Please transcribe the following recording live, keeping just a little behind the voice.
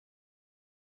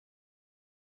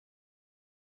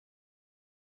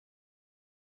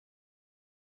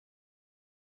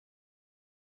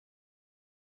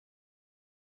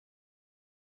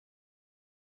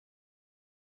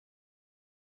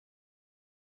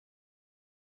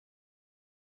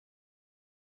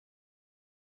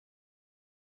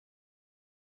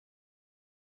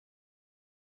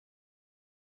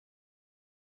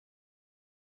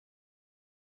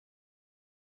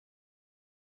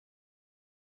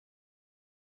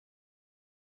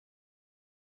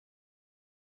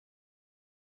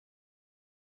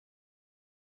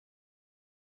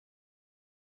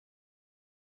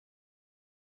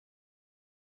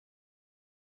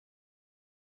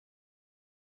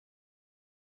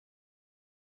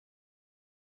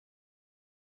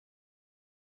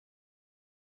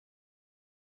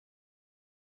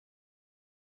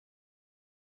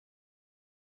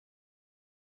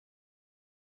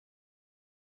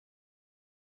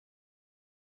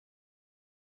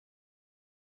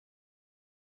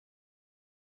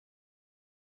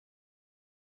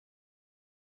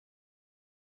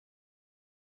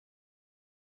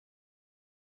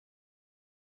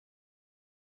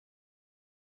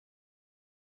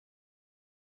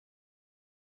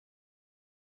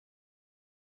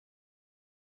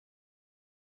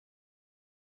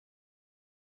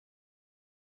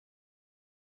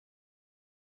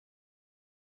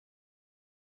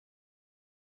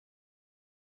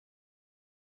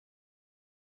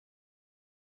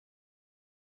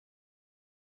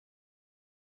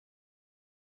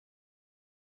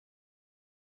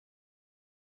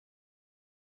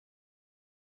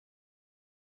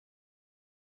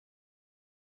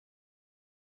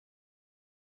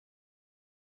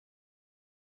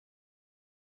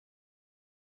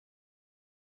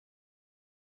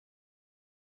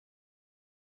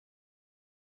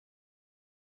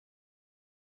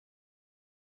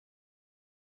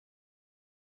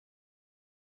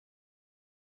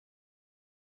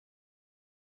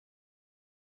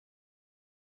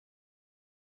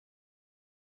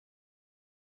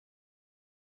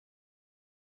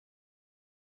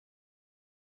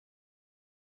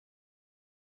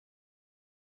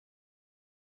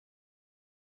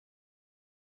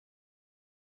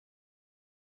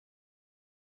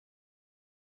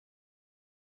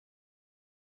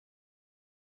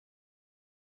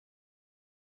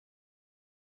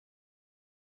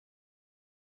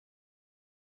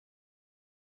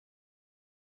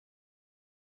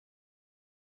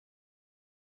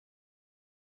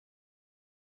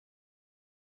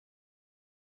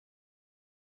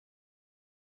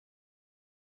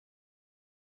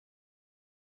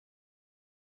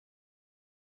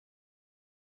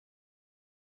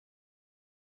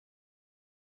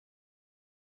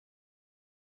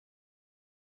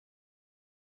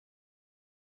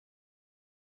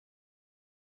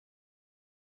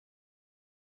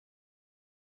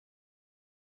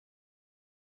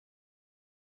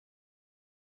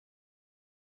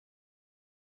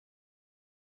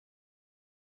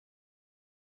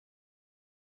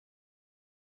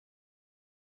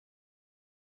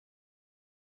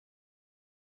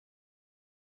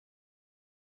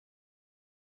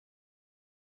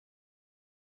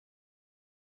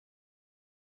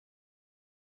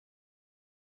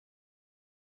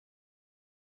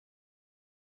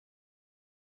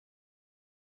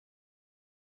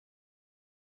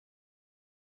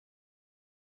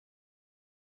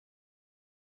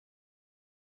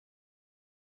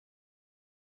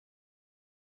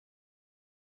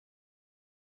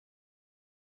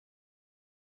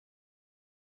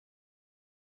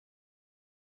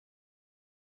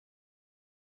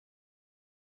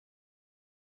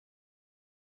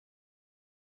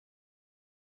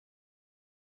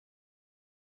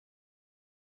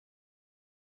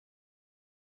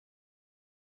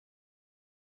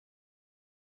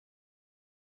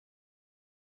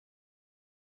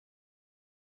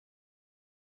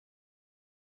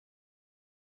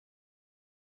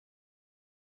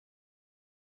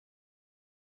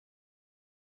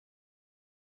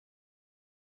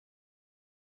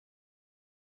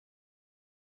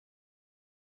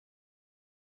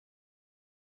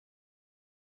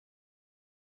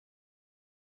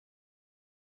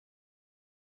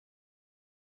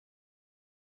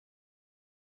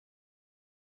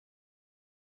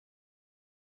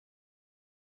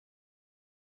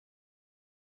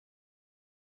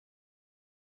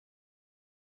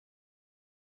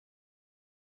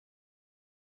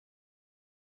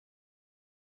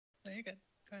No, you're good.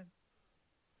 Go ahead.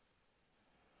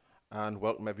 And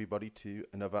welcome everybody to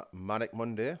another Manic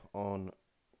Monday on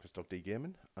Christoph D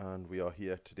Gaming. And we are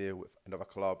here today with another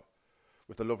collab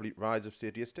with the lovely Rise of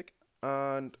Sadistic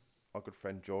and our good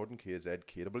friend Jordan,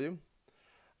 KZKW.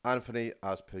 Anthony,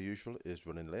 as per usual, is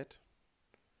running late.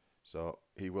 So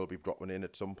he will be dropping in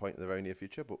at some point in the very near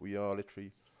future, but we are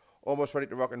literally almost ready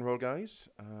to rock and roll, guys.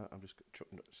 I'm just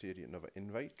chucking Sadie another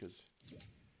invite because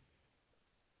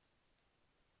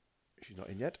she's not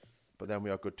in yet. But then we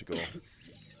are good to go.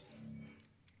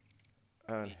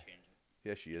 And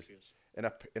here she is, in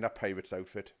a pirate's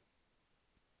outfit.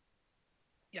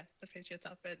 Yeah, the Patriots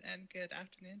outfit, and good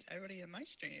afternoon to everybody in my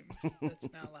stream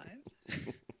that's now live.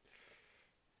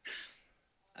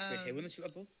 Wait, they won the Super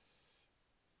Bowl?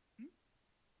 Hmm?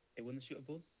 They won the Super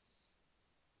Bowl?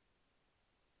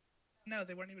 No,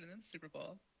 they weren't even in the Super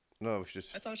Bowl. No, it was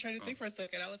just... That's what I was trying to think for a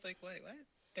second. I was like, wait, what?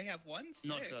 They have won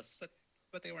Not six, us.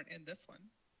 but they weren't in this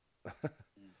one.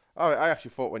 Oh, I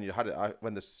actually thought when you had it,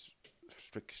 when the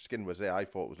skin was there, I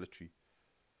thought it was literally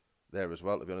there as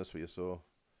well, to be honest with you, so...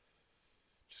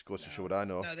 Just goes to show what I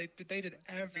know. No, they did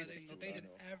every single time.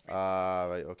 Ah,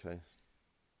 right, okay.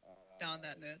 Down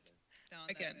that note.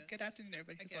 Again, good afternoon,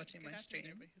 everybody who's watching my stream.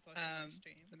 Let me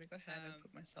go ahead and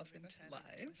put myself into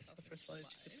live. So first of all, you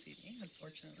could see me,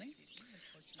 unfortunately.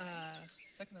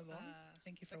 Second of all,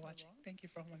 thank you for watching. Thank you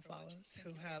for all my follows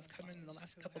who have come in the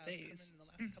last couple days.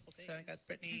 So I got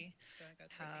Brittany,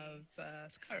 have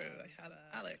Skaru, I have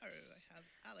Alex,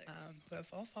 who have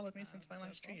all followed me since my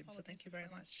last stream. So thank you very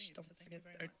much. Don't forget,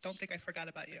 or don't think I forgot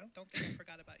about you.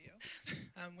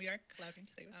 We are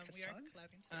collabing today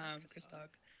with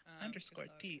Christog. Underscore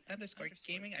D underscore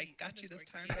gaming. I got you this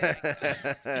time.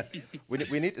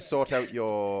 we need to sort out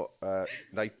your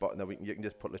night bot, and then you can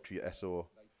just put literally SO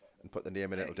and put the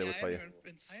name in it. It'll do it for you.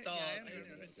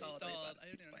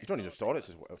 You don't need to install it. It's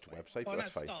a website, but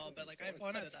that's fine.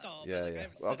 Yeah.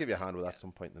 Well, I'll give you a hand with that at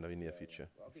some point in the very near future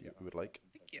if you would like.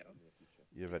 Thank you.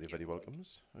 You're very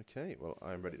welcomes. Okay, well,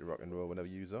 I'm ready to rock and roll whenever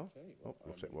you are. Oh,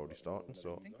 looks like we're already starting,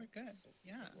 so... I think we're good.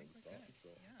 Yeah.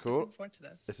 Cool. Looking forward to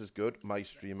this. This is good. My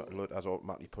stream has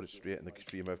automatically put it straight in the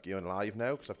stream of Gear Live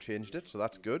now, because I've changed it, so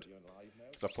that's good.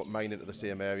 Because I've put mine into the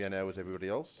same area now as everybody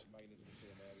else.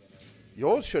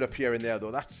 Yours should appear in there,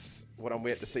 though. That's what I'm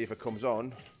waiting to see if it comes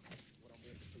on.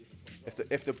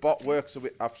 If the bot works...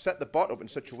 I've set the bot up in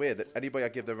such a way that anybody I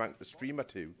give the rank the streamer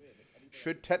to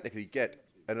should technically get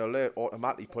an alert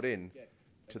automatically put in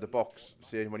to the box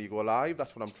saying when you go live.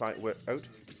 That's what I'm trying to work out.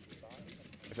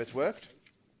 If it's worked.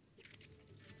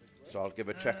 So I'll give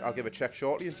a check. I'll give a check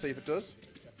shortly and see if it does.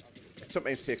 It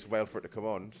sometimes takes a while for it to come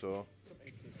on, so.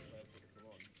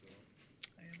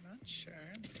 I am not sure.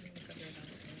 Let me look at the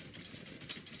announcements.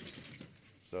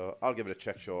 So I'll give it a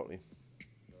check shortly.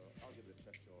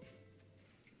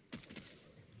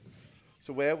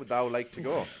 So where would thou like to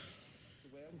go?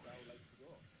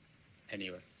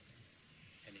 Anywhere.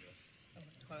 Oh,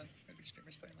 hold on. Maybe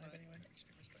streamer's playing live anyway.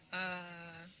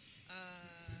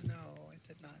 No, I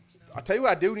did not. I'll tell you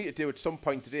what I do need to do at some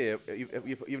point today,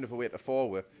 even if I wait to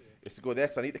forward, is to go there,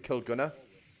 because I need to kill Gunner.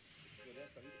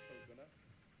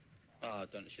 Oh,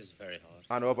 don't. She's very hard.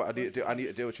 I know, but I need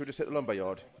to do it. Should we just hit the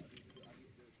lumberyard?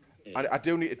 Yeah. I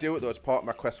do need to do it, though. It's part of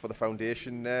my quest for the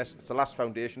foundation. It's the last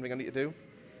foundation thing I need to do.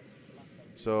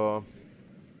 So...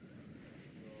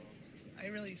 I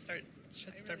really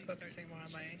should start focusing more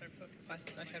on my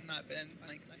quests. I have not been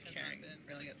caring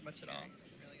really much at all.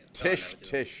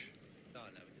 Tish.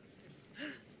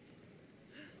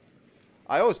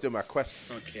 I always do my quests.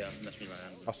 Okay, I'll mess me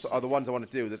around. Are the ones I want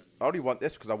to do. I only want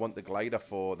this because I want the glider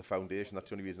for the foundation. That's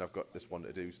the only reason I've got this one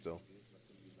to do still.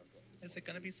 Is it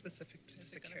going to be specific to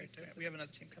just a character? We have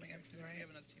another team coming in, right?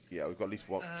 Yeah, we've got at least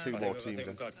two I more think teams.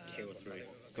 we've got 2 or 3.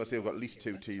 I'll say we've got at least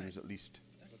 2 teams at least.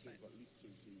 That's fine.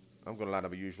 I'm going to land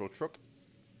on my usual truck.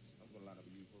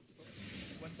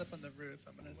 One's up on the roof.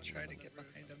 I'm going to try to get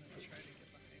behind him.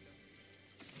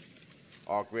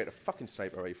 Oh, great. A fucking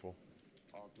sniper rifle.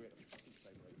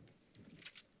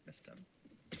 Missed him.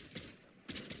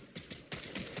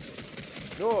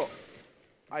 No!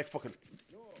 I fucking...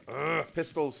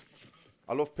 pistols.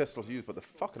 I love pistols used, but they're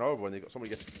fucking horrible when somebody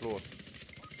gets close.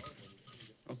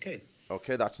 Okay.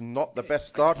 Okay, that's not the best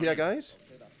start here, guys.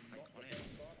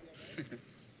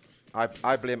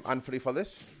 I blame Anthony for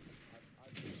this.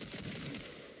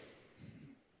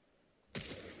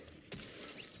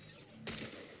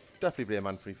 Definitely blame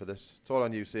Anthony for this. It's all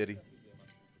on you, Sadie.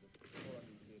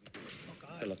 Oh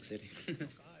god. Good luck, City.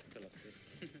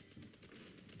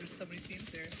 There's so many teams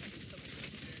there.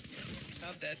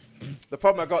 I'm dead. The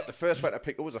problem I got, the first one I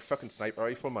picked up was a fucking sniper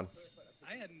rifle, man.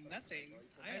 nothing.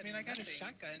 I mean, I got a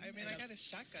shotgun.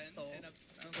 Pistol. And I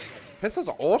was like, Pistols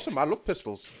are awesome. I love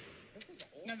pistols.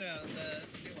 no, the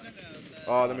new one.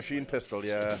 Oh, the machine pistol,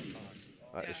 yeah.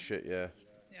 That is shit, yeah.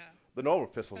 Yeah, The normal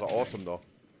pistols are awesome, though.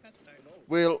 that's dark.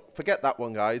 We'll forget that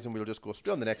one, guys, and we'll just go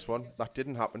straight on the next one. That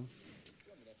didn't happen.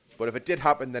 But if it did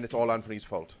happen, then it's all Anthony's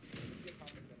fault.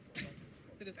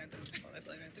 It is Anthony's fault. I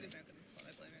blame Anthony.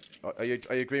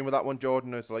 Are you agreeing with that one,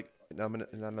 Jordan? It's like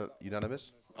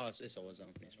unanimous? Oh, it's always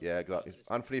Anthony's. Yeah, exactly.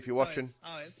 Anthony, if you're watching,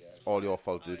 Always. it's all your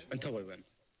fault, dude. Until we win.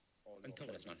 Until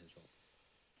it's not his fault.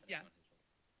 Yeah.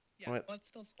 Yeah, Right. well, it's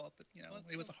still his fault, but, you know,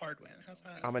 it was a hard win. How's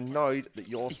that? I'm annoyed that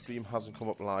your stream hasn't come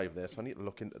up live there, so I need to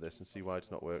look into this and see why it's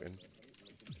not working.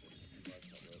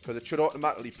 Because it should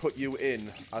automatically put you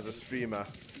in as a streamer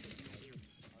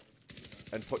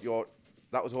and put your...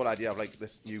 That was the whole idea of like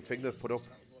this new thing they've put up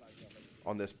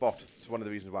on this bot. It's one of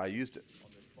the reasons why I used it.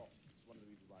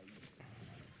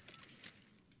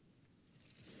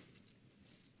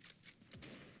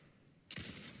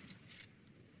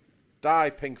 Die,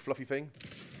 pink fluffy thing.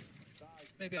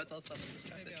 Maybe I was also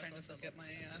distracted trying to get my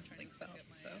links out,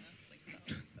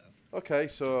 so. Okay,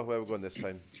 so where are we going this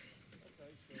time?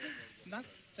 Not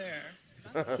there.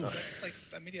 That's like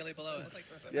immediately below us.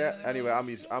 Yeah, anyway,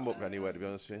 I'm up anywhere, to be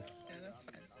honest with you. Yeah, that's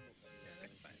fine. Yeah,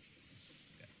 that's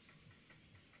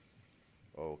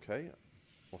fine. Okay.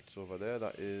 What's over there?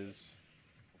 That is...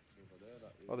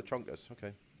 Oh, the chunkers.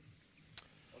 Okay.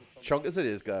 Chunkers it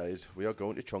is, guys. We are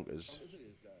going to chunkers.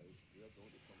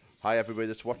 Hi, everybody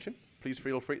that's watching. Please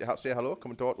feel free to say hello.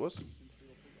 Come and talk to us.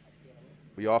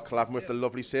 We are collabing with the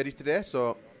lovely Sadie today,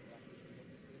 so...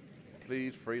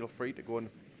 Please feel free to go and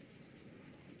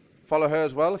follow her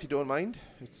as well, if you don't mind.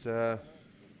 It's a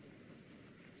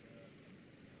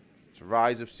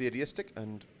rise of Sadistic,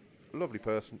 and a lovely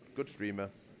person, good streamer,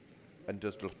 and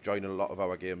does join in a lot of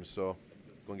our games, so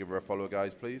go and give her a follow,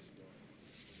 guys, please.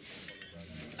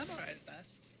 I'm alright at best.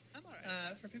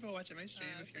 For people watching my stream,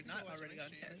 if you're not already on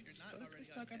his, go to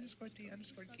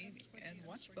Christdog_D_gaming and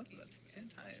watch both of us at the same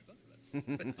time.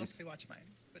 But mostly watch mine.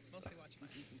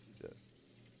 Yeah.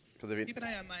 Because if Keep an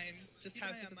eye on mine. Just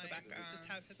have his in the background.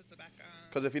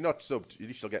 Because if you're not subbed,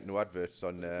 you shall get no adverts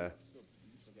on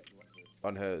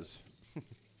hers.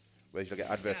 Where you'll get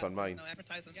adverts on mine. No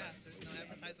advertisements. Yeah, there's no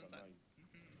advertisements on.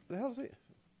 The hell's it?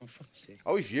 Oh, fuck's sake.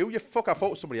 Oh, it's you? You fuck, I thought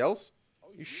it was somebody else.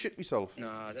 You shit myself.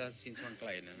 No, that seems one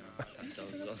gliding. No, that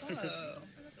does. Hello.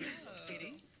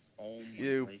 Katie? Oh my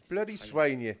You God. bloody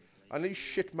swine, you. I need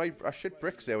I shit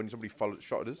bricks there when somebody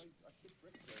shot at us.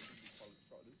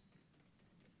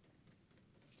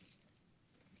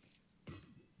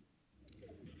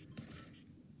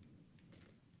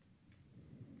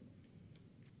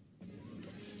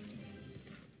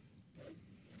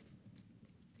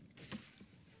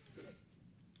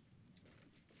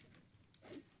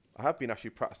 I have been actually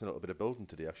practicing a little bit of building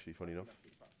today, actually, funny enough.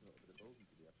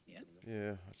 Yeah.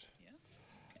 Yeah.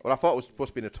 Well, I thought it was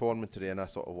supposed to be an tournament today, and I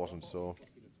thought it wasn't, so...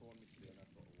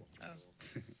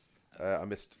 Oh. I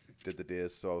did the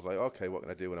days, so I was like, okay, what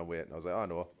can I do when I'm waiting? I was like, oh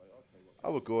no. I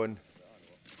will go and...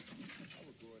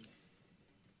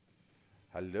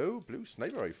 Hello, blue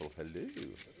sniper rifle. Hello.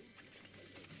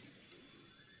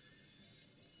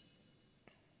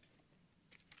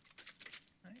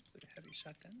 Alright, heavy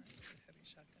shotgun.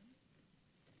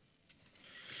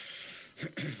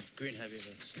 Green heavy.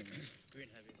 Green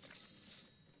heavy.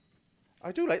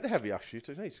 I do like the heavy, actually. It's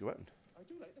a nice weapon.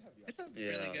 It's a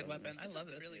really good weapon. I love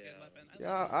this. Really good weapon.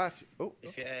 Yeah, I actually... Oh,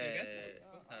 If you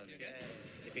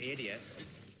if you ADS,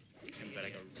 you can be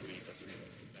like a really good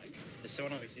thing. There's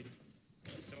someone over here.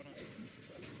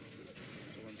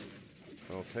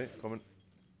 okay, coming.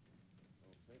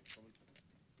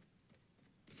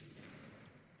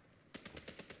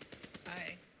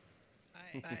 Hi.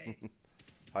 Hi.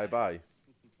 Hi, bye.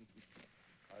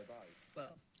 Well,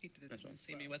 he didn't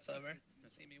see me whatsoever.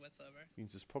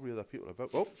 Means there's probably other people about.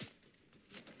 Oh,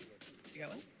 You got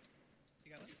one?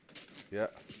 yeah.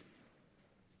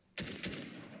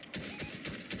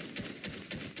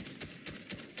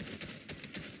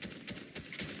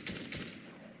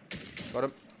 Got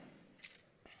him.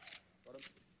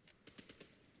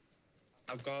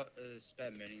 I've got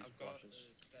spare minis.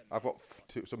 I've got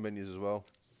some minions as well.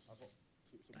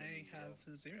 I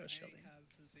have zero shielding.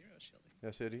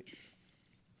 Yeah, Sadie.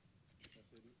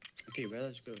 Okay, well,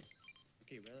 let's go.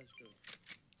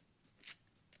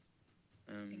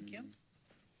 Thank you.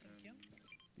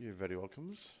 You're very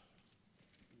welcome.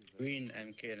 Green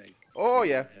MK. Like, Oh,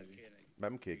 yeah.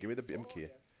 heavy. MK, give me the MK.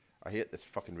 I hate this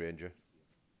fucking ranger.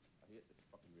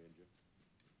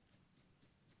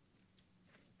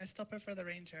 I still prefer the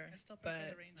Ranger, but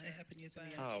I have been using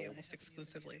the MK almost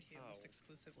exclusively.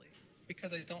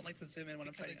 Because I don't like to zoom in when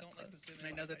I'm fighting up close. And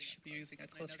I know that you should be using a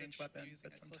close range weapon,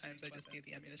 but sometimes I just need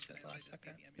the ammunition at the last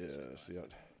second. Yeah, see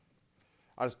that.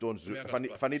 I just don't zoom.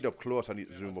 If I need up close, I need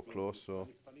to zoom up close. So.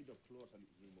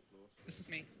 This is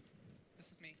me.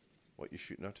 What you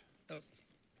shooting at? That was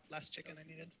last chicken I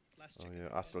needed. Oh yeah,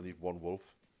 I still need one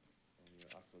wolf.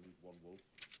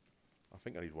 I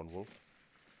think I need one wolf.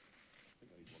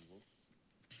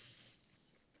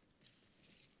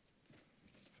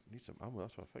 I need some ammo,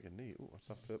 that's what I fucking need. Ooh, what's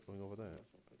that purple thing over there?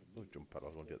 Oh, jump pad,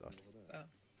 I'll go and get that. Oh.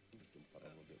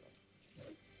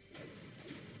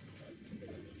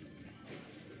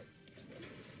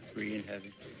 Green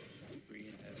heavy.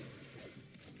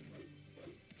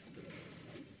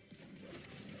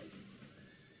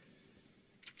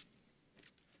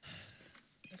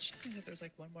 It should mean that there's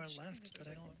like one more left, but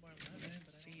I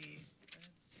didn't see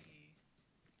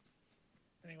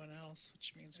anyone else,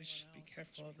 which means we should be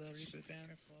careful of the reboot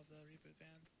van.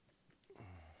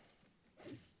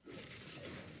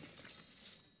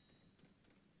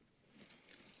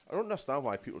 I don't understand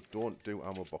why people don't do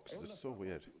ammo boxes, it's so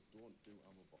weird.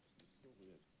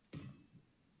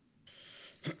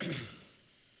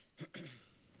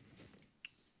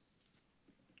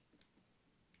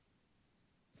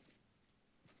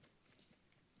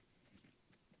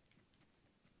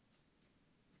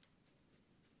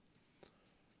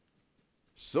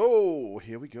 So,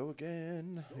 here we go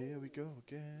again.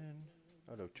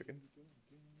 Hello, chicken.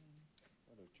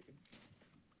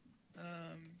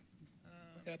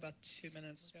 We've got about 2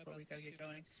 minutes before we gotta get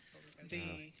going.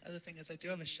 The other thing is I do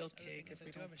have a shield cake if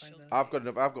we don't find that. I've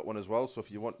got one as well, so if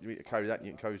you want me to carry that,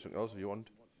 you can carry something else if you want.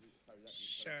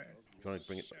 Sure. If you want to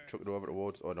bring it, chuck it over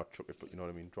towards, or not chuck it, but you know what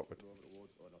I mean, drop it.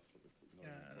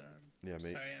 Yeah,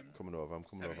 mate. Sorry, I'm coming over.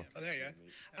 Oh, there you are.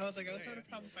 I was having a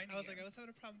problem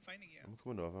finding you. I'm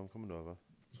coming over.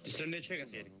 Just send the chicken,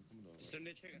 Sadie.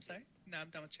 I'm sorry? No, I'm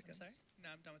done with chickens.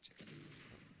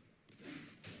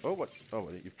 Oh, what? Oh,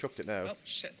 well, you've chucked it now. Oh,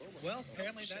 shit. Well,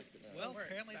 apparently that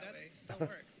still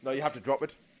works. No, you have to drop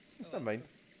it. Never mind.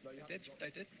 I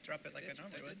did drop it like I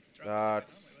normally would.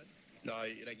 No,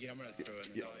 like, you don't want to throw it.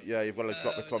 Yeah, you've got to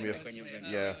drop it from your...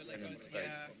 Yeah.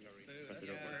 That's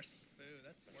worse.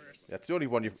 Yeah, it's the only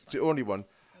one. It's the only one.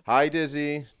 Hi,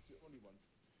 Dizzy.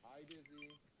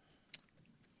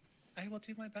 I will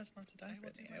do my best not to die,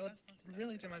 Brittany. I will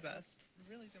really do my best.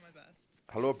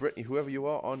 Hello, Brittany, whoever you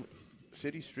are on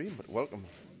City Stream, welcome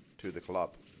to the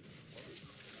club.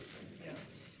 Yes.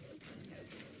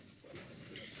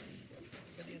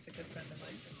 Brittany is a good friend of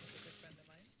mine.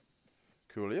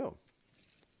 Coolio.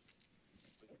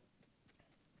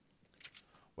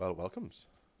 Well, welcomes.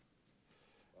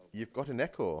 You've got an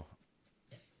echo.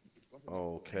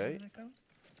 Okay.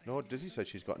 No, Dizzy said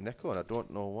she's got an echo, and I don't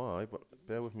know why, but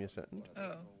bear with me a second.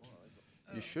 Oh.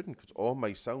 You shouldn't, because all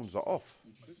my sounds are off.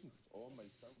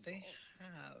 They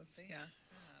have. Yeah.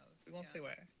 We won't say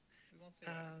where.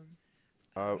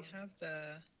 Uh, we have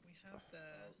the.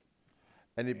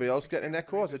 Anybody else get an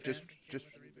echo, or is it just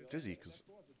Dizzy? Because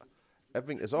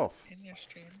everything is off. In your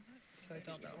stream, so I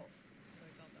don't know.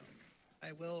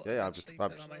 I will. Yeah, I'm just on my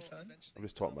phone. I'm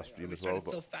just talking my stream as well.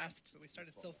 But we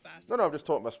started so fast. No, I'm just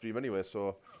talking my stream anyway.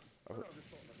 So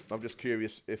I'm just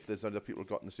curious if there's other people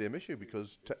got the same issue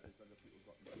because.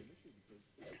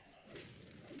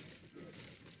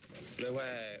 Blue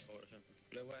away.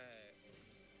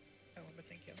 Oh, but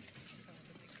thank you.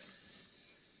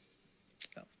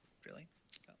 Oh, really?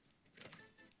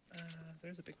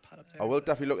 There's a big pot up there. I will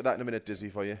definitely look at that in a minute, Dizzy,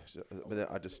 for you. So,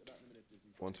 I just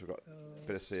once we've got a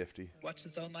bit of safety. Watch the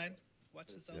zone line.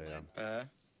 Yeah.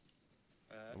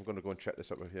 I'm going to go and check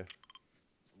this out right here.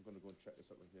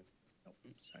 Oh,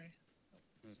 sorry.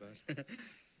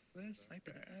 There's a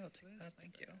sniper. I'll take that.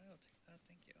 Thank you.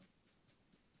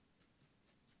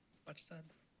 Watch sun.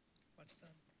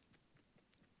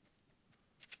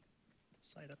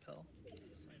 Slide uphill.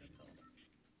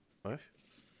 Right.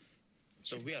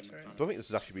 So we have. I don't think this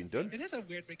has actually been done. It is a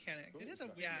weird mechanic. It is a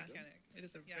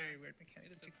very weird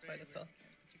mechanic. You can slide uphill.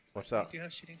 What's that? Do you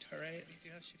have shooting turret?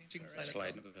 You can slide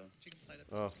uphill.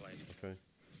 Oh, okay.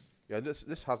 Yeah,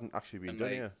 this hasn't actually been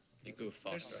done yet. You go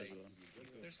faster.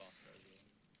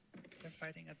 They're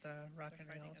fighting at the rockin'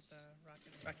 rails.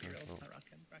 Rocky rails, not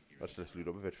rockin'. Let's just loot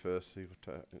up a bit first, see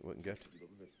what we can get.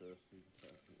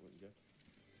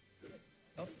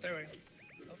 Oh, there we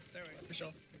go.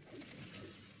 Visual.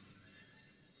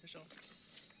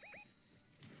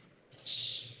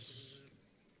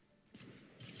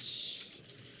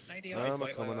 90 off. I'm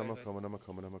a coming. 90 off. I'm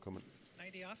a coming.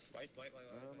 White.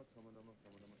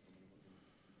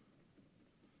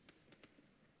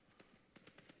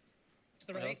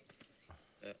 the right.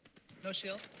 Yeah. No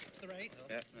shield. To the right.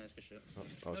 Yeah, nice good shot.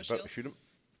 I was No about to shoot him.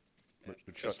 Yeah.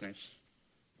 Good shot. That's nice.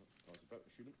 I was about to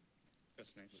shoot him. That's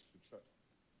nice. Good shot.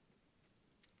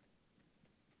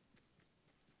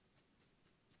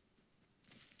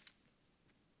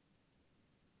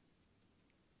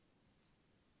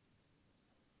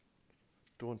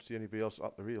 Don't see anybody else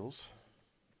at the reels.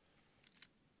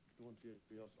 Don't see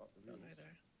anybody else at the Don't reels. either.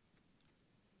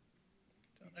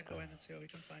 Don't go in and see what we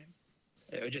can find.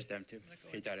 It was just them two. Don't go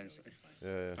He in died and see what we instantly. can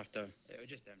find. Yeah. After. It was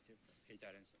just them two. He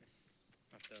died instantly.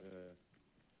 After.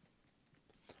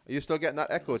 Are you still getting that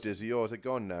echo, Dizzy, or is it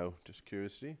gone now? Just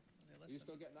curiosity. They listen.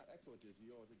 still getting that echo, Dizzy,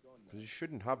 or is it gone now? Because you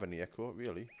shouldn't have any echo,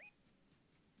 really.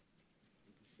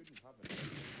 You shouldn't have any.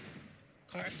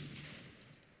 Car.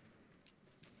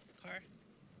 Car.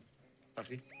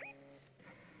 Taxi.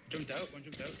 Jumped out. One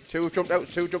jumped out. Two jumped out.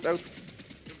 Jumped out.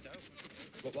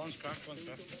 But one's cracked. One's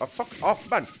cracked. Oh, fuck off,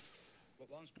 man. But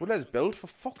one's cracked. Well, let us build, for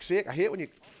fuck's sake. I hate when you...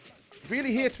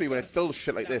 Really hates me when it builds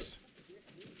shit like this.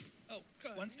 Oh,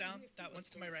 one's down. That one's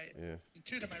to my right. Yeah.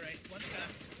 Two to my right. One's down.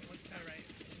 One's to my right.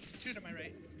 Two to my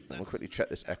right. I'm going to quickly check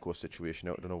this echo situation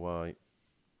out. I don't know why.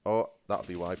 Oh, that'll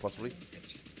be why, possibly.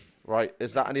 Right,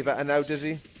 is that any better now,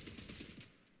 Dizzy?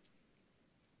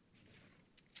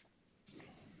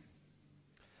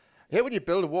 I hate when you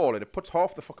build a wall and it puts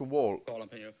half the fucking wall, Call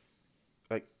and pin you up.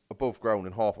 like, above ground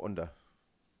and half under.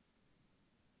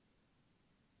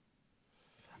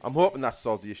 I'm hoping that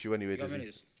solved the issue anyway, You got Dizzy.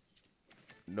 minis?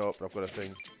 No, but I've got a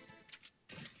thing.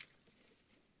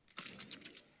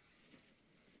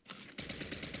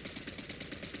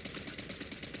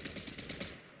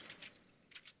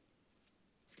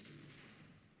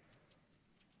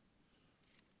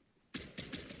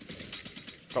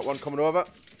 Got one coming over.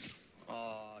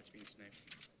 Oh, it's been sniped.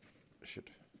 Shit.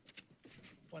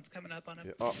 One's coming up on him.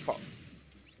 Yeah. Oh, fuck.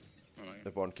 Oh, no,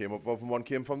 The one came up above and one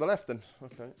came from the left then.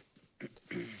 Okay.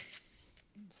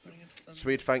 Running into some-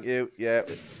 Sweet, thank you. Yeah,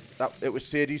 it was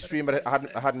Sadie's stream, but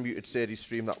I hadn't muted Sadie's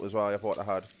stream. That was why I thought I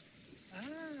had. Ah.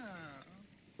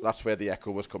 That's where the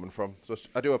echo was coming from. So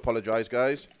I do apologise,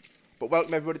 guys. But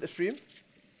welcome everybody to the stream.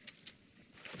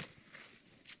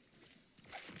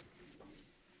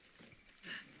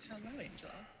 Hello, Angel.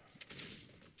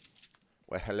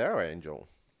 Well, hello, Angel.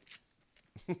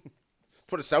 That's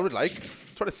what it sounded like.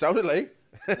 That's what it sounded like.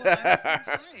 Well, I was saying hi,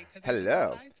 'cause you said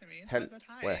Hello. hi to me, and so I said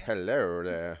hi. Well, hello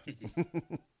there.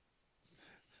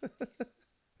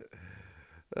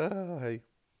 Oh, hey.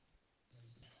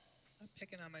 I'm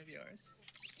picking on my viewers.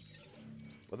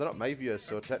 Well, they're not my viewers,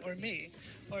 so Or me.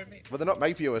 Or me. well, they're not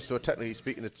my viewers, so technically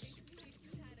speaking, it's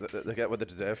they get what they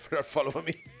deserve for not following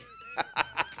me.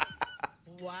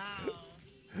 Wow.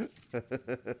 That's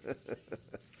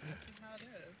how it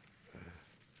is.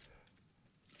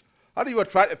 How do you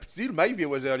try to steal my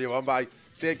viewers earlier on by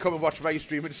saying come and watch my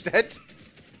stream instead?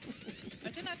 I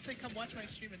did not say come watch my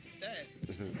stream instead.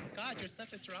 God, you're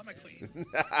such a drama queen.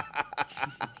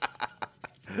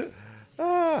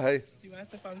 Ah, hey. You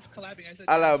asked if I was collabing. I said,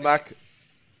 Hello, "Don't Mac.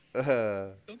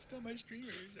 Don't steal my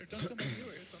streamers or don't steal my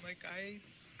viewers." I'm like, I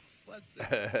was.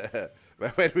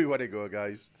 Where do we want to go,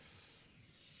 guys?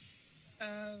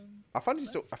 I fancy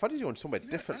let's- doing somewhere You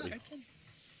know, differently.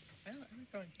 I'm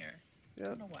going here. I Yeah.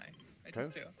 don't know why. I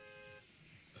just Okay. do.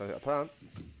 Sounds like a plan.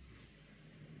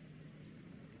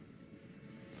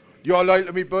 You're loyal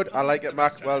to me, bud. I like it,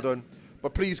 Mac. Well done.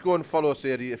 But please go and follow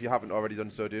Sadie if you haven't already done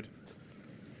so, dude.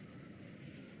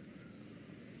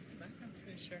 Mac, I'm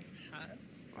pretty sure has,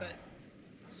 but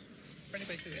for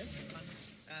anybody who is on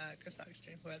Chris Dog's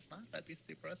stream who has not, that'd be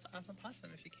super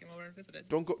awesome if you came over and visited.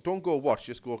 Don't go watch.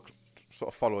 Just go sort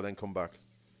of follow, then come back.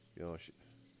 You know.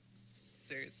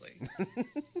 Seriously.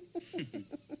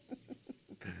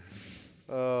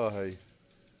 Oh, hey.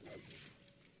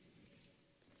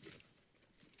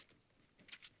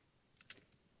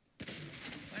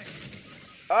 Nice.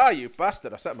 Ah, you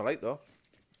bastard. I set my light, though.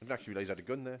 I didn't actually realise I had a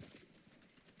gun there.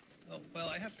 Oh, well,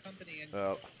 I have company and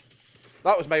Well,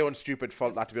 that was my own stupid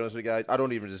fault, that, to be honest with you guys. I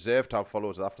don't even deserve to have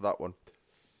followers after that one.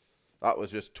 That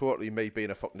was just totally me being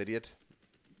a fucking idiot.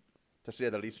 To say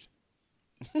the least.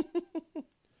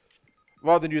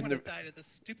 Rather than using one the... died of this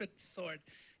stupid sword.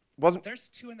 Wasn't... There's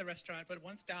two in the restaurant, but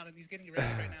one's down and he's getting ready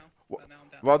right now. But now I'm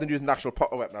down. Rather than using the actual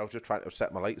potter weapon, I was just trying to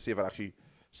set my light, see if I'd actually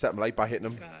set my light by hitting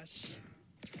him. Gosh.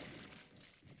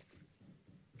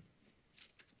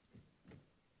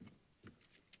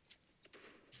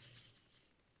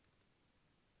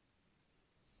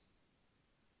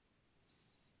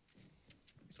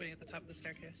 He's waiting at the top of the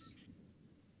staircase.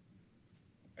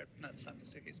 Or not the top of the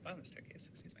staircase, bottom of the staircase,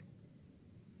 excuse me.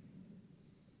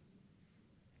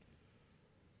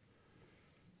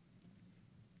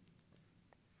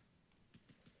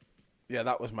 Yeah,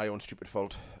 that was my own stupid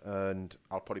fault, and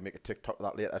I'll probably make a TikTok of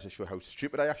that later to show how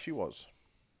stupid I actually was.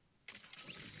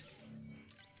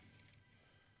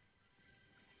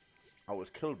 I was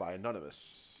killed by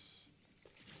Anonymous.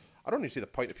 I don't even see the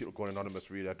point of people going anonymous,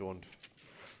 really. I don't.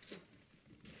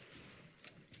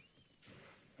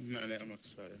 No, I'm not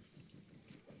sorry.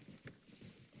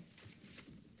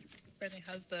 Brandy,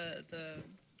 how's the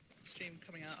stream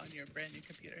coming out on your brand new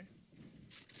computer?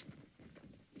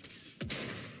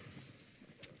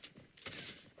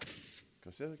 Can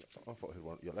I say that? I thought I had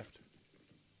one to your left.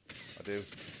 I do.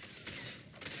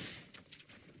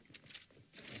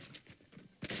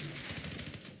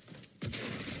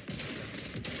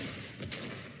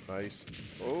 Nice.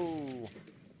 Oh.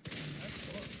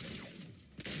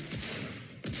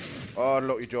 Oh,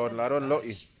 unlucky, Jordan, lad.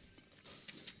 Unlucky.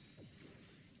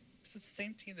 This is the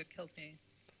same team that killed me.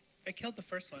 I killed the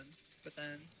first one, but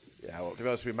then... Yeah, well, to be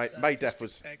honest with you, my death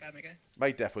was... got me, guy.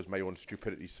 My death was my own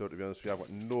stupidity, so to be honest with you, I've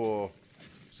got no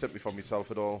sympathy for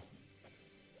myself at all.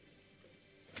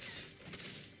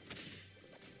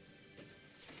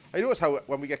 I notice how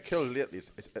when we get killed lately,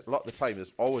 it's a lot of the time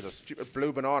there's always a stupid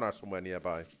blue banana somewhere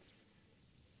nearby.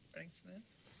 Thanks, man.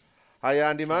 Hi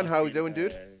Andy, man. How you doing,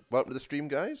 dude? Welcome to the stream,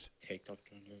 guys. TikTok.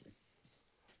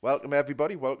 Welcome,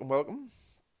 everybody. Welcome, welcome.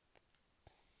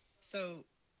 So,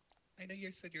 I know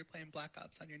you said you're playing Black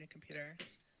Ops on your new computer,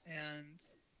 and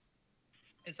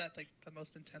is that like the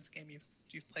most intense game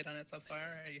you've played on it so far,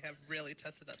 or you have really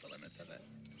tested out the limits of it?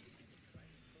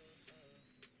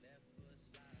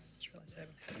 Just realized I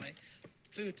haven't had my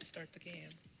food to start the game.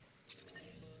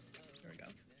 There we go.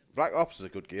 Black Ops is a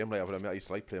good game. Like, I used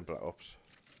to like playing Black Ops.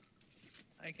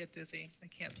 I get dizzy. I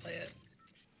can't play it.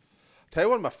 Tell you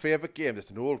one of my favourite games. It's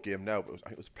an old game now, but I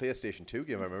think it was a PlayStation 2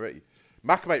 game. I remember it.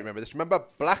 Mac might remember this. Remember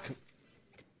Black?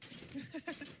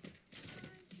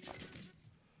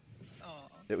 Oh.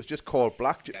 It was just called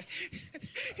Black.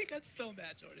 He got so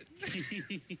mad, Jordan.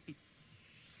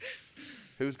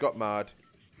 Who's got mad?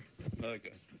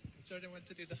 Okay. Jordan went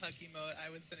to do the hug emote. I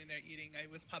was sitting there eating.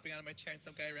 I was popping out of my chair, and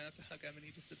some guy ran up to hug him, and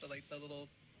he just did the little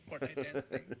Fortnite dance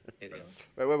thing.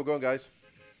 Right, where we going, guys?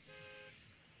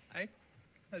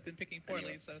 I've been picking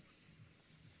poorly, so.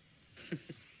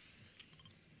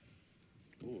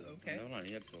 Ooh, Okay. No, not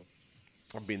yet, bro.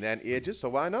 I've been there in ages, so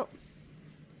why not?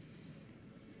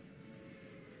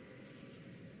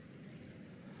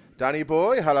 Danny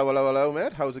boy, hello, hello, hello,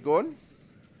 mate. How's it going?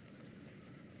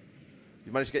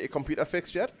 You managed to get your computer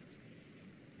fixed yet?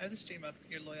 I have the stream up.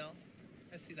 You're loyal.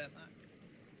 I see that, Mac.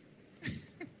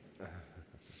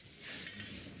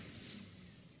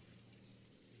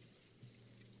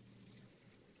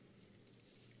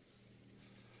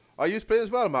 Are you playing as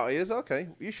well, Matty? Is okay.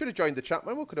 You should have joined the chat,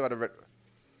 man. We could have had a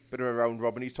bit of a round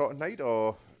robin he's talking tonight,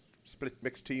 or split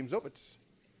mixed teams up. It's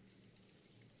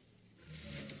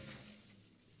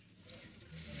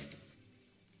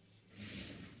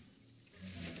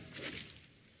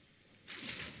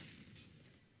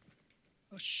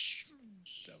Oh,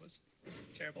 that was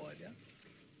a terrible idea.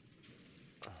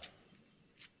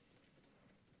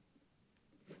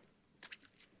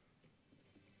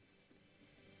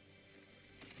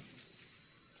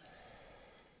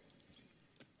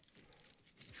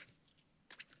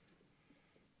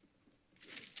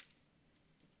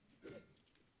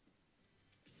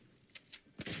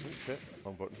 oh shit,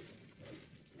 wrong button.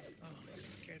 Oh, you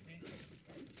scared me.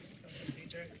 Going in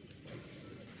danger.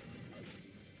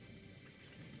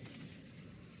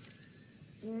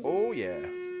 Oh yeah,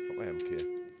 got my MK.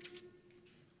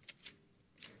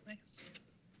 Nice.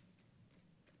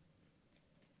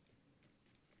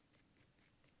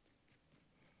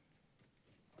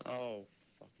 Oh,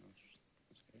 fuck no.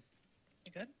 That's good.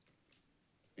 You good?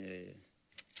 Yeah.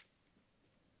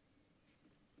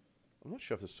 I'm not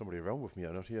sure if there's somebody around with me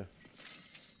or not here.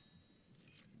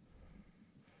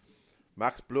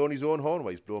 Mac's blowing his own horn.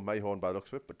 Well, he's blowing my horn by the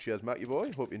looks of it. But cheers, Mac, you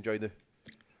boy. Hope you enjoyed the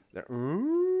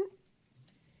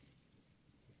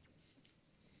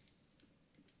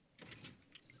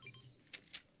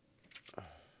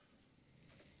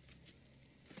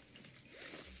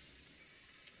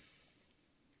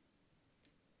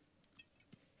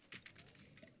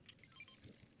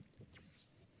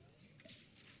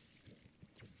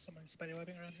Somebody's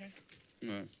spiderwebbing around here.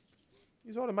 No.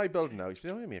 He's all in my building now. You see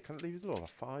what I mean? I can't leave his alone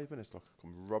for 5 minutes. Look,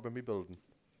 come robbing me building.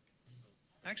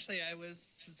 Actually, I was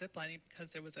ziplining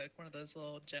because there was one of those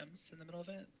little gems in the middle of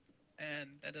it, and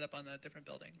ended up on a different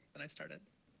building than I started.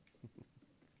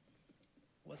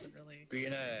 Wasn't really.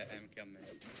 Green MK on me.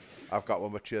 I've got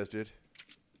one, but cheers, dude.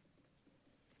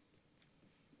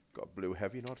 Got a blue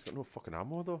heavy. No, it's got no fucking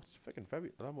ammo though. It's fucking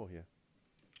very little ammo here.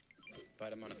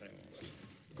 Spider-Man if anyone wants.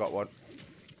 Got one.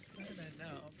 Spider-Man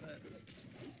know, but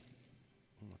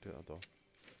I'll do that though.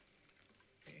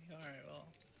 okay, alright, well.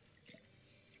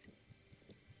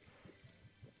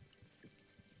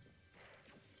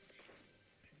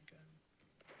 Handgun.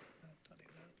 No, don't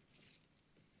need that.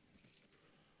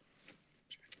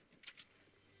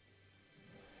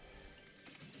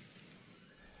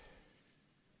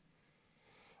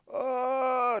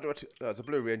 Oh, there's a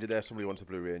Blue Ranger there. Somebody wants a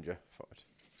Blue Ranger. Fuck it.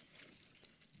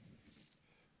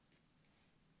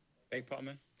 Big pot,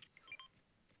 man.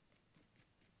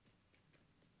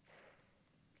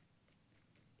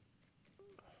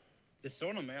 They're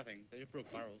thrown on me, I think. They just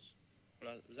broke barrels.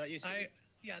 Was that you? Steve?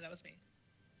 Yeah, that was me.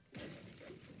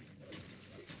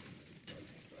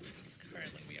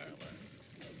 Currently, we are alone.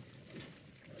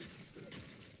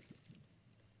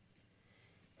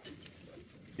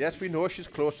 Yes, we know she's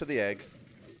close to the egg.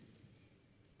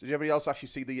 Did anybody else actually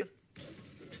see the...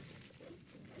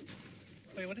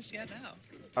 Wait, what is she at now?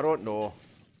 I don't know.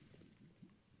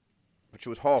 But she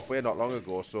was halfway not long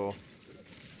ago, so...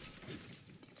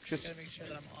 Gotta make sure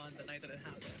that I'm on the night that it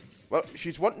happens. Well,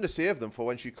 she's wanting to save them for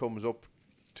when she comes up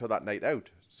to that night out,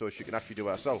 so she can actually do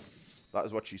it herself. That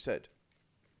is what she said.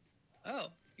 Oh,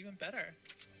 even better.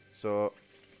 So,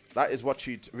 that is what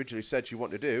she'd originally said she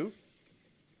wanted to do.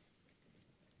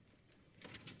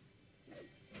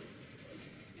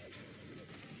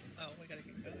 Oh, we gotta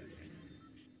get going.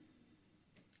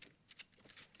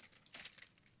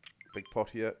 Big pot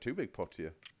here, 2 big pots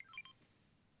here.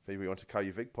 If anybody wants to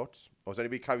carry big pots. Or is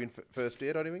anybody carrying first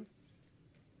aid or anything?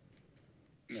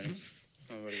 No.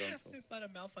 I'm already going for. I bought a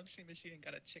malfunctioning machine and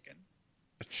got a chicken.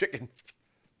 A chicken?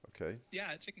 Okay.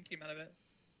 Yeah, a chicken came out of it.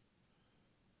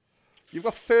 You've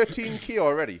got 13 key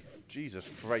already. Jesus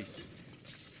Christ.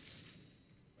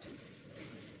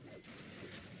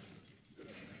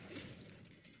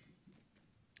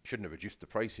 Shouldn't have reduced the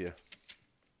price here.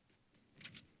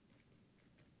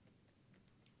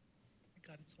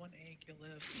 God, it's one egg, you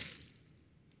live.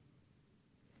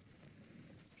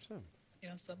 So, You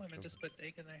know, some women just put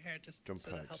egg in their hair just so Jump that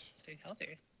it pads. helps them stay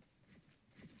healthy.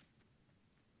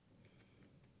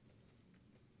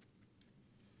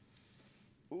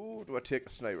 ooh, do I take a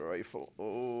sniper rifle?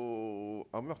 Oh,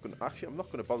 I'm not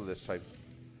gonna bother this time.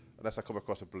 Unless I come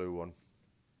across a blue one.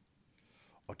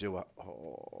 Or do I?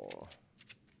 Oh.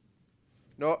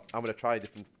 No, I'm gonna try a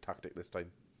different tactic this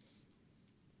time.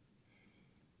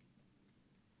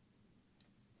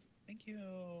 Thank you.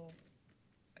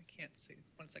 I can't see.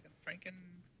 1 second. Franken.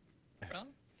 Well,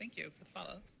 thank you for the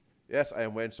follow. Yes, I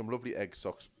am wearing some lovely egg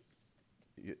socks.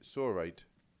 You're so right.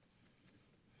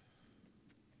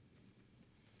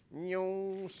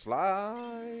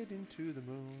 Slide into the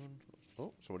moon.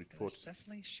 Oh, somebody There's puts.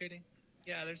 definitely shooting.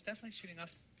 Yeah, there's definitely shooting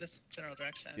off this general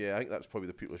direction. Yeah, I think that's probably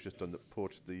the people who's just done the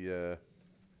poached the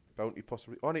bounty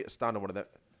possibly. Oh, I need to stand on one of them.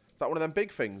 Is that one of them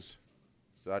big things?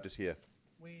 Did I just hear?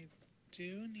 We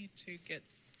do need to get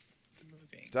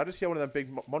moving. Did I just hear one of them big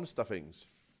monster things?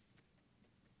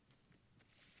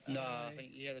 No, I think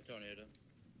yeah, the tornado.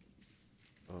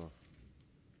 Oh.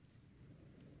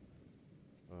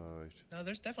 Alright. No,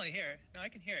 there's definitely here. No, I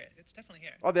can hear it. It's definitely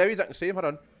here. Oh, there he is. I can see him. Hold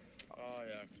on. Oh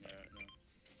yeah, no.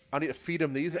 I need to feed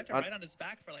him these. I have to ride on his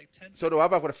back for like 10 So do I.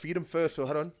 I've got to feed him first. So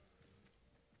hold on.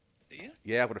 Do you?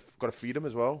 Yeah, I've got to feed him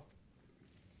as well.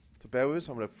 So bear with us.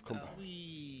 I'm gonna come.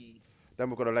 Then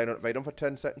we're gonna line up right on for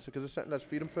 10 seconds. Because a second, let's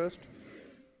feed him first.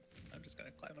 I'm just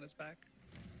gonna climb on his back.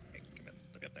 Hey, come in.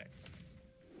 Look up there.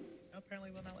 No,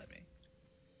 apparently will not let me.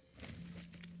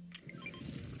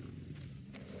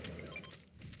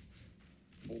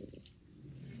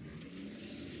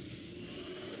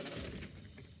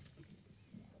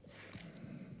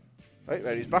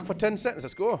 Right, he's back for 10 seconds.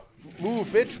 Let's go. Move,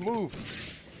 bitch, move.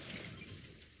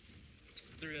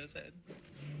 Just threw his head.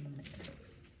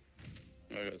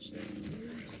 I got to see.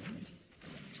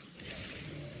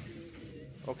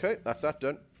 Okay, that's that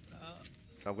done. Uh,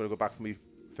 I'm gonna go back for me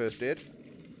first aid.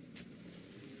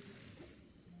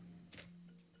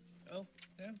 oh,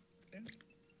 yeah, yeah.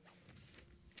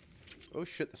 Oh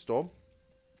shit, the storm.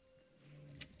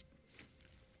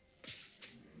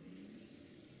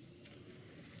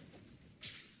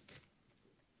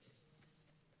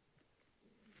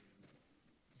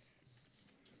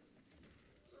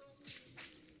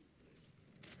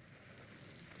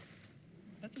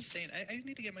 That's insane. I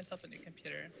need to get myself a new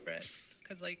computer, Brett.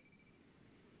 Because, like,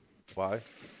 Why?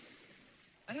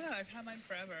 I don't know. I've had mine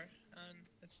forever. And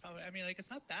it's probably, I mean, like, it's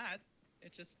not bad.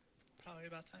 It's just probably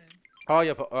about time. Oh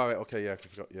yeah, but alright, okay, yeah, I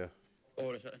forgot, yeah. Oh,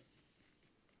 what is it?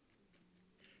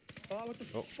 Oh, what the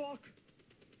Oh. fuck?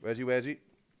 Where's he? Where's he?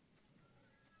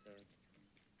 Sorry.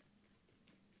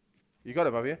 You got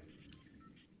him, have you?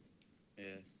 Yeah.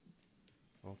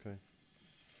 Okay.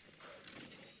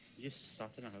 You just sat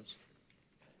in a house.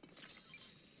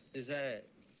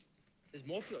 There's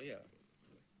more people here.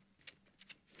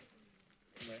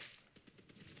 Where?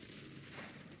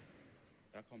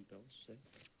 Back on Bill's, see?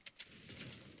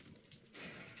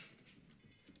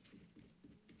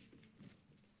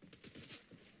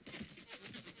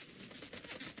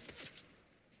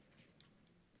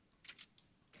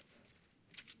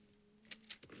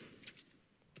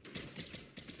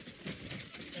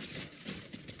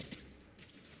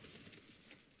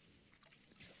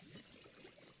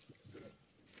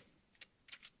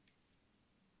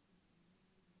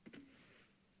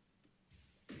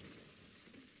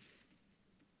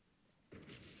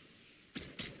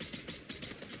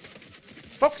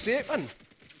 Fuck's sake, man!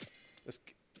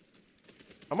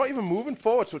 I'm not even moving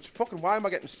forward, so it's fucking. Why am I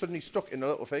getting suddenly stuck in a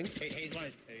little thing? He's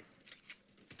one. Hey.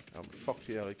 I'm fucked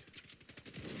here, like.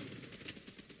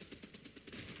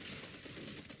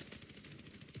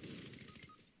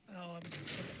 Oh, I'm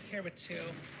here with 2.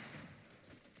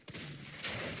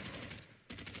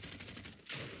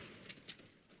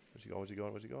 Where's he going? Where's he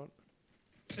going? Where's he going?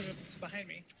 Two behind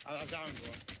me. I'm down,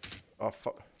 bro. Oh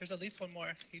fuck. There's at least one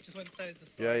more. He just went inside the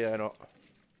store. Yeah, yeah, I know.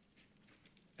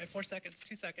 I have 4 seconds,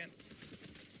 2 seconds.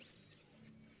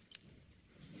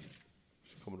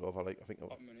 Just coming over, like, I think.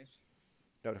 What minutes?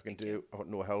 Now what I can do, I've got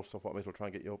no health, so I thought I might as well try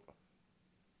and get you up.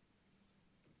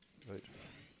 Right.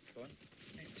 Go on.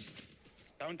 Thanks.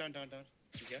 Down.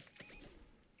 Yeah.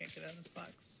 Can't get out of this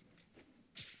box.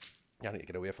 Yeah, I need to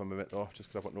get away from him a bit though, just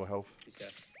because I've got no health. He's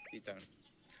there. He's down.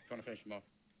 Trying to finish him off.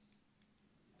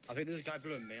 I think there's a guy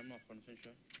below me. I'm not 100%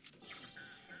 sure.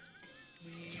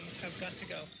 We have got to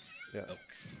go. Yeah. Oh,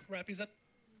 crap, he's up.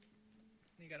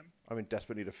 You got him. I'm in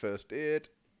desperate need of first aid.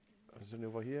 Is any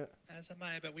over here? As am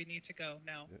I, but we need to go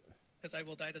now. Because I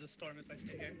will die to the storm if I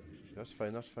stay here. That's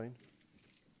fine, that's fine.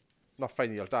 Not fine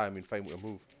that you'll die, I mean fine with a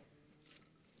move.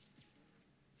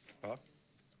 Huh?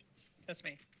 That's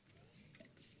me.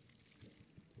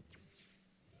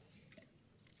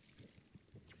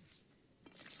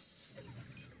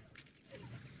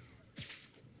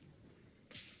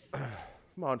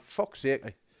 Come on, fuck's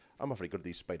sake. I'm not very good at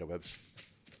these spider webs.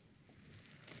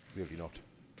 Really not.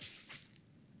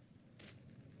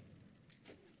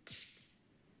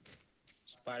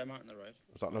 Spider-Man on the right.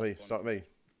 Is that not me? Is that me?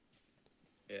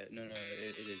 Yeah, no,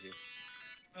 it is you.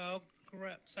 Oh,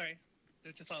 crap. Sorry.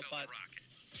 They're just all bot. Rocket.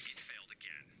 It failed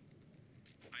again.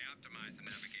 I optimized the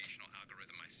navigational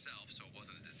algorithm myself, so it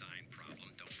wasn't a design problem.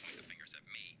 Don't point the fingers at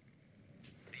me.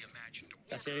 The imagined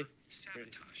That's order it.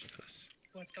 sabotaged us.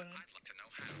 What's going on? I'd like to know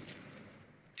how.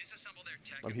 Disassemble their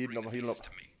tech I'm and healing bring up, the I'm healing pieces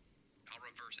up. to me. I'll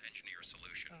reverse engineer a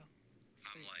solution. Oh,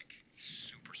 I'm sweet. like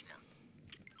super smart.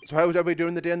 So how's everybody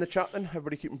doing the day in the chat then?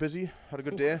 Everybody keeping busy? Had a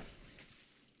good day?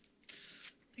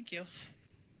 Thank you.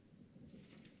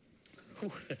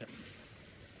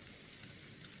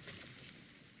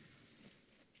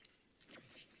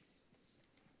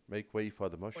 Make way for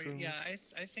the Or, mushrooms. yeah,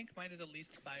 I think mine is at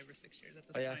least 5 or 6 years at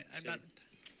this Oh, yeah, point. I'm sure. not.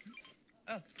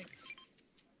 Oh, thanks.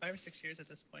 5 or 6 years at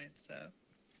this point, so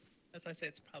that's why I say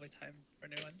it's probably time for a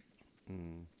new one.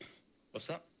 Mm. What's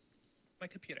that? My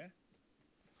computer.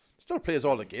 Still plays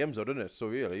all the games though, doesn't it? So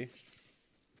really.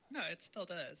 No, it still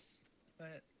does,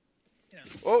 but you know.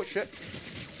 Oh shit.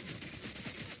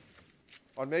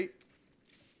 On me.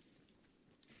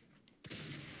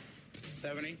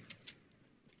 70.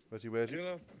 Where's he? Where's he?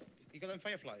 You got them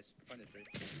fireflies? Find it free.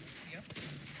 Yep.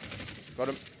 Got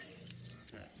him.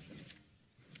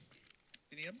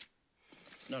 You need them?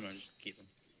 No, just keep them.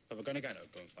 But we're gonna go and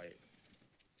fight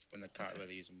when the can't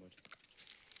really use them wood.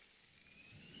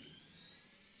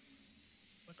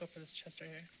 I'll go for this chest right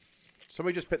here.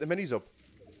 Somebody just picked the minis up.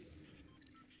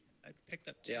 I picked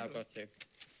up 2. Yeah, I've got 2.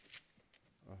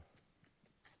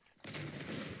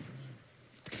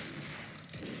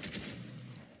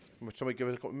 Somebody give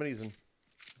us a couple of minis and.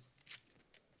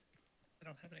 I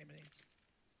don't have any minis.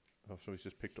 Oh, somebody's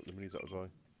just picked up the minis, that was why.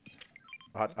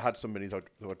 I had some minis that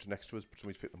were next to us, but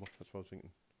somebody's picked them up, that's what I was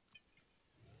thinking.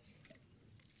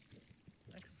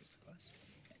 That could be close.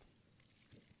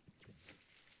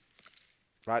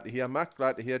 Glad to hear, Mac.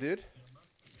 Glad to hear, dude.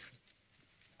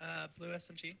 Blue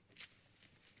SMG.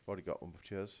 Already got one, but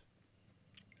cheers.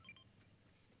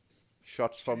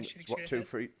 Shots from, Shooting what,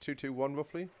 straight 2, 2, 1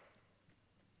 roughly?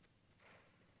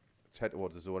 Let's head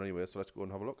towards the zone anyway, so let's go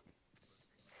and have a look.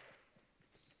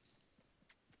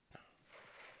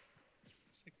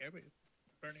 It's like everybody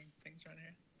burning things around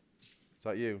here. Is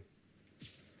that you?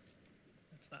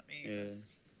 That's not me. Yeah.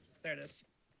 There it is.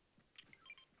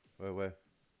 Where? Is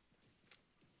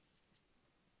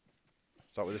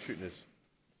that where the shooting is?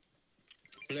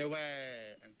 Blue,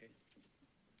 MK.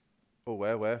 Oh,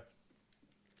 where?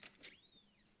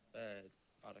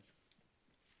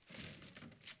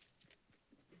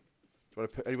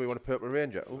 Anybody want a purple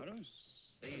ranger? Ooh. I don't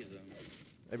see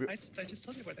them. I just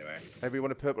told you where they were. Everybody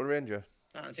want a purple ranger?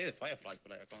 I can see the fireflies,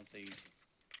 but I can't see.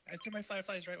 I threw my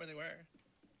fireflies right where they were.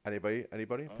 Anybody?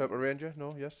 Oh. Purple ranger?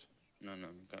 No? Yes? No,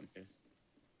 got here.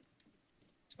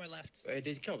 To my left. Wait,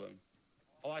 did you kill them?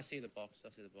 Oh, I see the box. I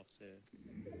see the box here.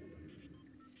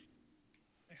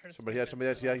 I heard a Somebody here, scream.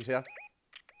 here, he's here.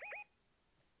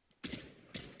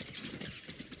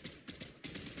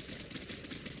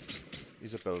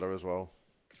 He's a builder as well.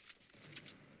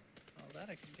 Oh, that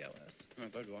I can deal with. Oh,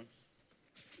 good one.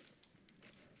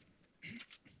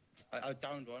 I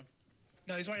downed one.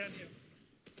 No, he's right on you.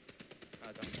 I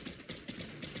downed one.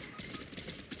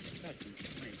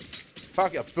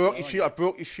 Fuck it, I broke your shield,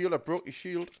 I broke your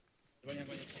shield. Go on, yeah.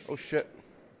 Oh shit.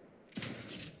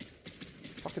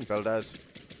 Fucking builders.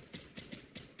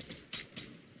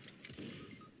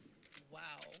 Wow.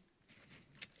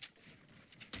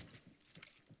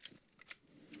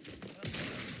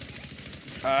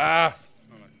 Ah!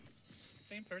 Oh, no.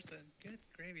 Same person. Good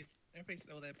gravy. Everybody's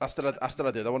still there. I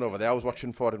still did that one over there. I was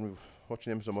watching for it and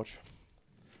watching him so much.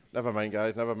 Never mind,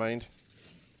 guys, never mind.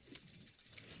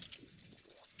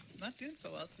 Not doing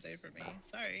so well today for me.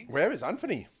 Sorry. Where is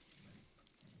Anthony?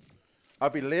 I'll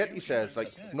be late, he says.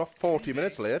 Like, not 40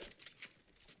 minutes late.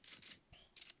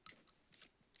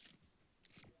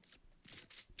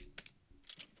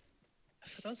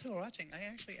 For those who are watching, I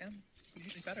actually am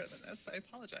usually better than this. I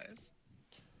apologize.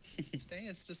 Today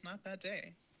is just not that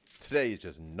day. Today is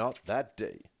just not that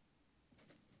day.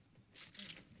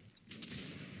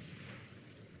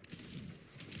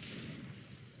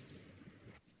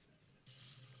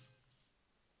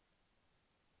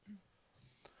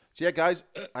 So yeah, guys,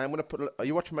 I'm gonna put. Are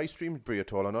you watching my stream, Brie,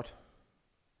 at all or not?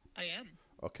 I am.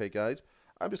 Okay, guys,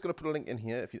 I'm just gonna put a link in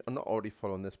here. If you're not already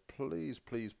following this, please,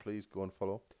 please, please go and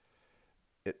follow.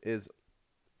 It is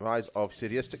Rise of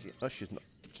Sadistic. No, she's not.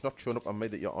 It's not showing up on me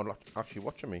that you're actually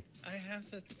watching me. I have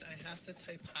to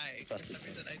type hi. For some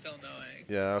reason, I don't know.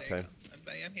 Yeah, okay.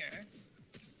 But I am here.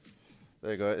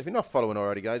 There you go. If you're not following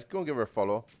already, guys, go and give her a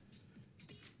follow.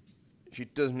 She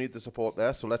does need the support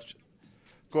there, so let's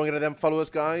go and get her them followers,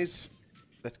 guys.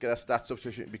 Let's get her stats up so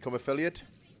she can become affiliate.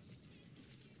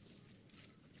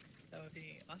 That would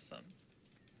be awesome.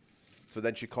 So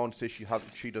then she can't say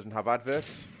she doesn't have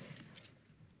adverts.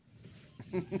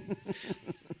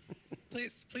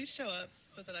 Please show up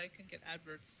so that I can get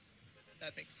adverts.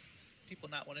 That makes people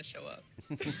not want to show up.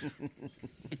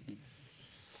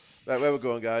 Right, where we're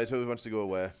going, guys? Who wants to go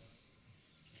where?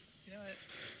 You know what?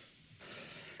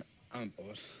 I'm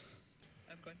bored.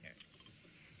 I'm going here.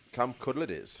 Camp Cuddle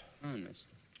it is. Oh, nice.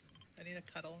 I need a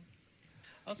cuddle.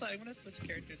 Also, I want to switch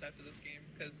characters after this game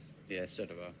because Yeah, so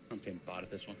do I. I'm playing bad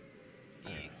at this one.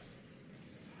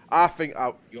 I think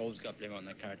You always got to blame on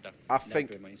that character. I Never think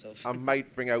blame myself. I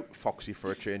might bring out Foxy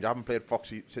for a change. I haven't played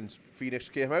Foxy since Phoenix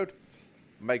came out.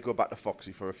 Might go back to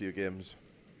Foxy for a few games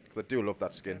because I do love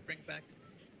that skin.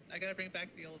 I gotta bring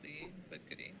back the oldie but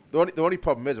goodie. The only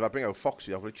problem is if I bring out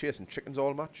Foxy, I'll be chasing chickens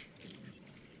all match.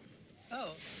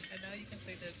 Oh, and now you can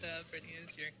say that Brittany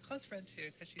is your close friend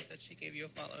too, because she said she gave you a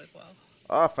follow as well.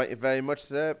 Ah, thank you very much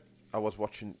there. I was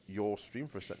watching your stream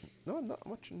for a second. No, I'm not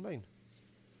watching mine.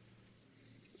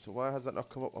 So why has that not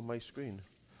come up on my screen?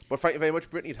 But thank you very much,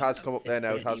 Brittany. It has come up there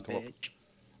now. It has come up.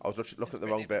 I was looking at the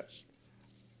wrong bit.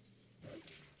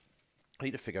 I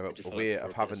need to figure out a way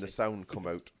of having the sound come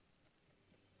out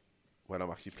when I'm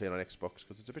actually playing on Xbox,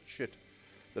 because it's a bit shit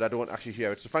that I don't actually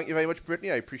hear it. So thank you very much,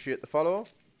 Brittany. I appreciate the follow.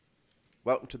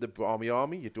 Welcome to the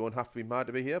Army. You don't have to be mad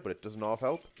to be here, but it doesn't half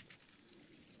help.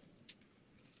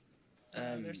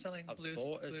 They're selling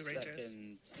blue Rangers.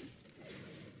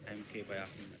 MK by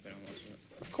accident, if anyone wants it.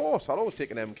 Of course, I'll always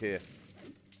take an MK.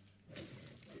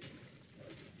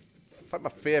 In fact, my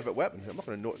favourite weapon. I'm not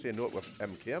going to say no with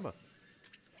MK, am I?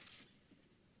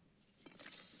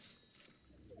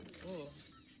 Oh,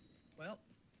 well.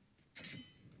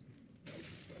 I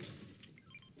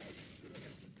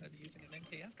guess I'd be using an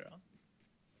MK after all.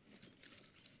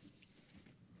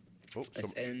 Oh,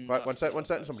 right, one second.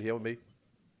 Somebody here with me.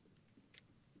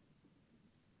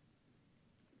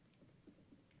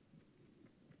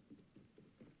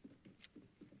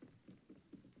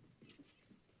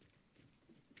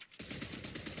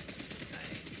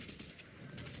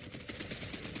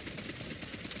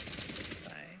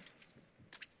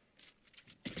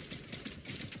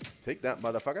 Take that,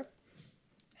 motherfucker.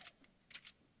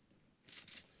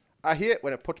 I hate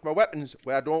when it puts my weapons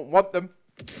where I don't want them.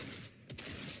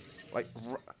 Like,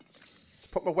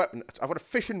 put my weapon. I've got a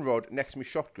fishing rod next to my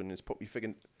shotgun and it's put me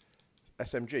friggin'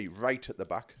 SMG right at the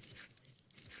back.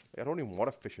 Like, I don't even want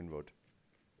a fishing rod.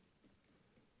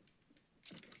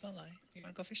 Don't lie. You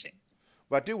want to go fishing?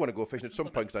 But I do want to go fishing at some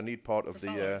point because I need part of For the...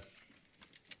 followers.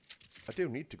 I do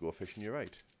need to go fishing, you're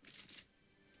right.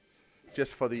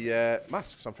 Just for the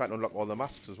masks. I'm trying to unlock all the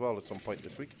masks as well at some point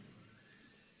this week.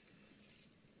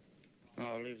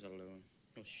 Oh, leave it alone.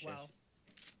 Oh shit. Wow.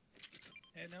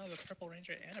 And now the purple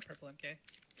ranger and a purple MK.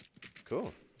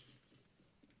 Cool.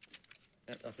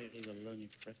 I think leave it alone, you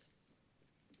prick.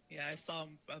 Yeah, I saw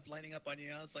him lining up on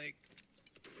you. I was like,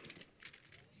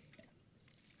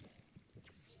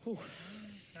 Whew.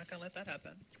 not gonna let that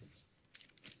happen.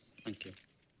 Thank you.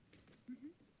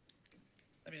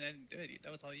 I mean, I didn't do it.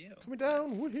 That was all you. Coming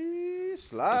down, wee,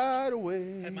 slide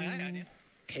away. I had my eye on you.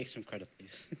 Take some credit, please.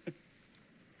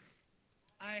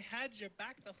 I had your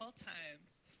back the whole time.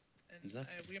 And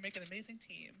Exactly. we make an amazing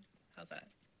team. How's that?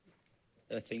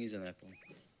 The thing is an apple.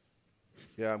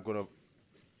 Yeah, I'm gonna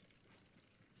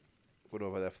put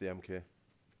over there for the MK.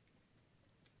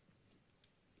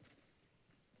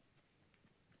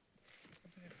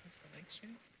 Something across the lake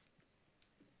shooting?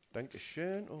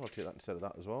 Dankeschön. Oh, I'll take that instead of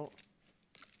that as well.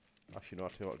 Actually, no, I'll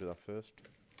tell you what, I'll do that first.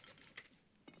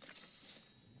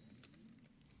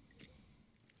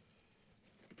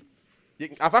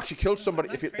 I've actually killed somebody.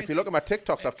 If you look at my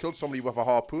TikToks, I've killed somebody with a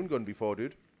harpoon gun before,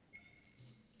 dude.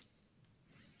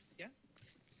 Yeah?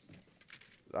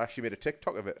 I actually made a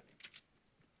TikTok of it.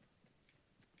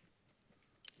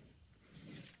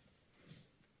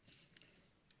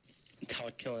 I'll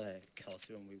kill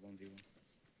Kelsey when we 1v1.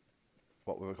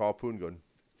 What, with a harpoon gun?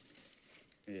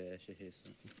 Yeah, she hears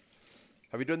something.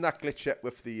 Have you done that glitch yet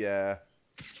with the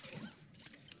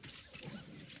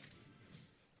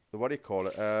what do you call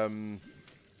it?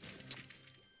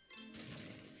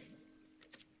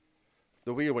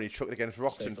 The wheel when you chuck it against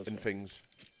rocks and things.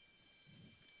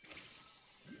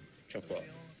 Chop what?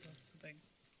 Something.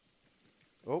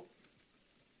 Oh,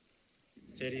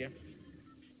 Stadia.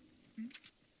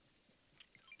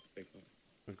 Big one.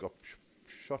 we've got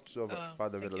shots over Oh, by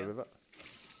the thank middle of you. the river.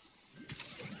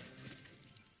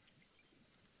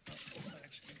 Oh, that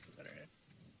actually makes it better.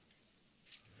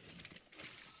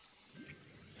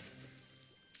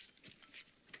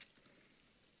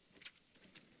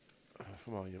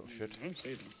 Come on, you little shit. I don't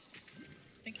see them.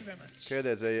 Thank you very much. Okay,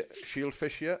 there's a shield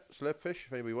fish here, slip fish,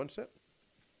 if anybody wants it.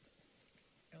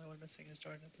 The only one missing is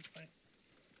Jordan at this point.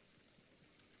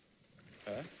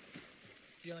 Huh?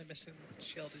 The only missing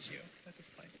shield is you at this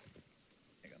point.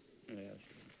 There you go. Yeah.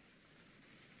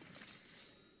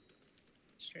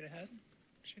 Straight ahead.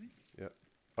 Shooting. Yeah.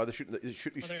 Oh, they're shooting.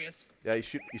 Oh, there he is. Yeah, he's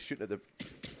shooting at the.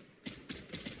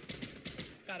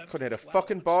 Got him. Couldn't hit a Wow.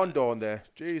 fucking barn door in there.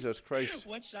 Jesus Christ.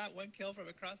 One shot, one kill from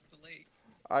across the lake.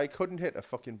 I couldn't hit a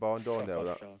fucking barn door in there with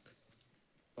that. Shark.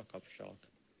 Fuck off, shark.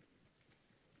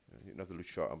 Yeah, you can have the loot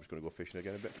shot. I'm just going to go fishing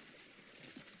again a bit.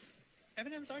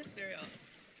 M&M's are cereal.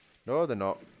 No, they're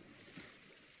not.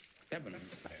 M&M's.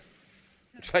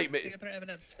 It's like You me. can put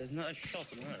M&M's. There's not a shark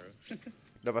in there.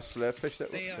 Another slurp fish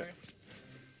that They looks are.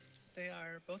 They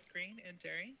are both green and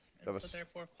dairy, That and was- so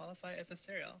therefore qualify as a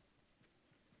cereal.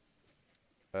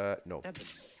 no. M&M's.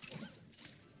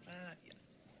 Yes.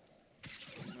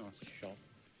 No, it's a shark.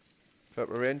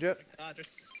 Purple Ranger. God, there's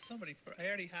so many. I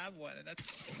already have one, and that's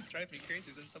driving me crazy.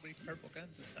 There's so many purple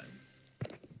guns this time.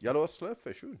 Yellow slurp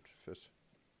fish. Ooh, fish.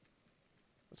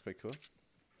 That's quite cool.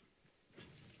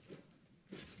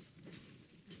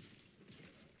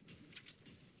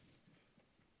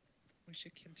 We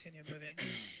should continue moving.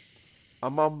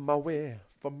 I'm on my way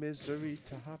from misery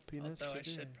to happiness. Although I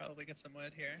today. should probably get some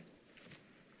wood here.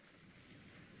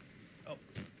 Oh,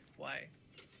 why?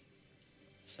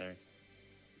 Sorry.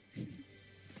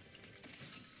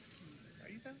 Are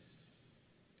you though?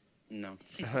 No.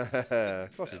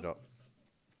 Of course it's not.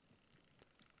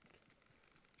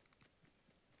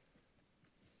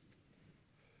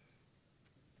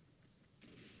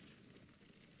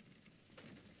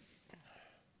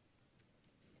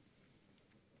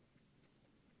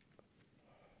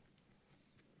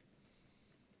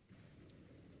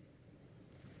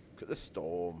 Look at the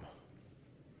storm.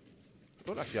 I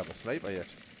don't actually have a sniper yet.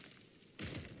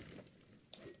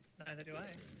 Neither do I.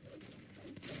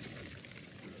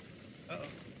 Uh-oh.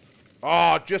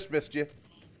 Oh, just missed you.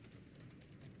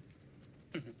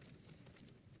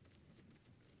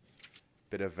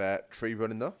 Bit of tree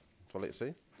running though. That's all I like to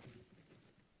see.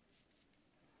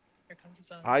 Here comes the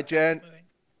sun. Hi, Jen. Moving.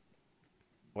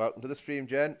 Welcome to the stream,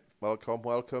 Jen. Welcome,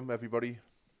 welcome, everybody.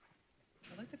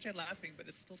 I like that you're laughing, but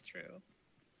it's still true.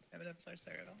 M&M's are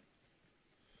cereal.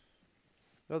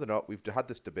 No, they're not. We've had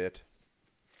this debate.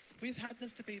 We've had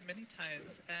this debate many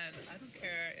times, and I don't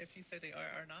care if you say they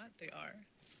are or not, they are.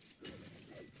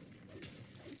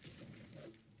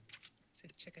 See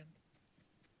the chicken.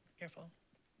 Careful.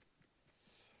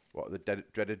 What, the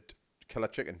dreaded killer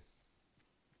chicken?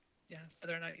 Yeah,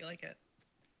 whether or not you like it.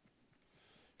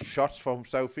 Shots from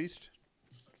southeast.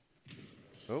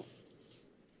 Oh.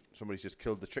 Somebody's just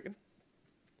killed the chicken.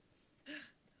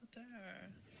 There.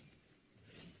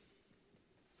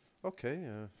 Okay,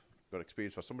 got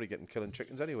experience for somebody killing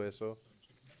chickens anyway, so.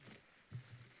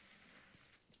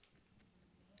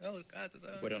 Oh god,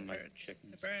 there's We it don't like burns.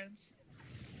 chickens. It burns.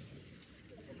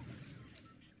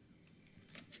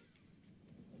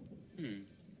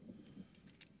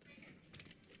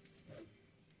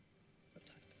 I'll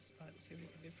talk to the spot and see what we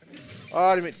can do for me. Oh,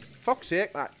 I mean, fuck's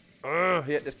sake, man. I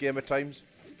hate this game at times.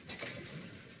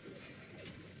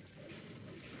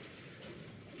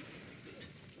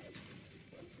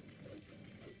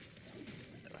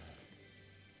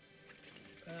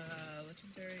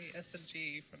 Legendary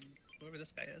SMG from whoever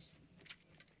this guy is.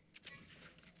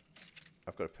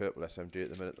 I've got a purple SMG at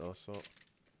the minute though, so.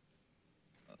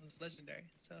 Well, it's legendary,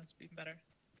 so it's even better.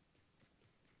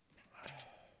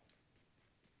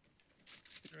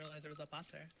 Didn't realize there was a bot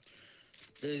there.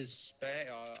 There's spare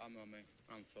ammo on me.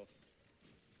 I'm full.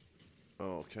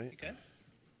 Okay. You good?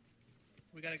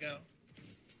 We gotta go.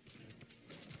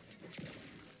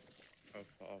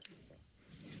 Oh.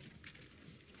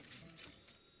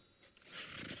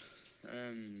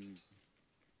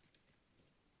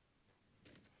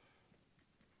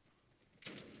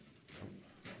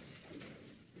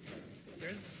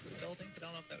 There's a building, but I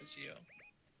don't know if that was you.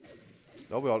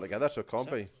 No, we're all together, so it can't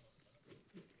be.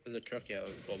 There's a truck here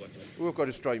with 4x4. We've got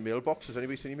to destroy mailboxes.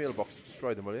 Anybody see any mailboxes?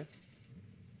 Destroy them, will you?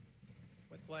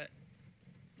 With what?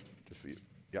 Just for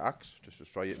your axe. Just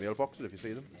destroy your mailboxes if you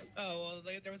see them. Oh, well,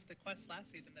 there was the quest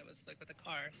last season that was like with the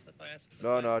car, so that's why I asked.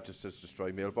 No, just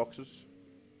destroy mailboxes.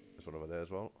 There's one over there as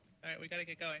well. Alright, we gotta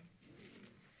get going.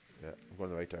 Yeah, I'm going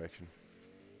in the right direction.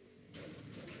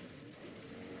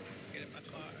 Get in my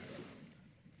car.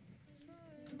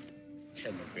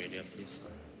 Turn the radio, please.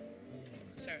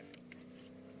 Sure.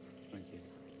 Thank you.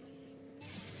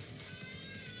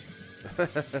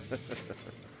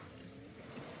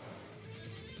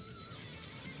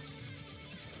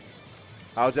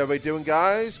 How's everybody doing,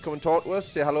 guys? Come and talk to us.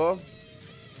 Say hello.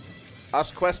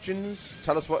 Ask questions.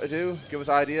 Tell us what to do. Give us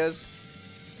ideas.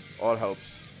 All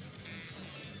helps.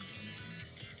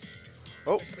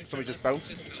 Oh, somebody just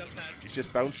bounced. Just jumped out. He's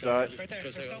just bounced. Right Right there.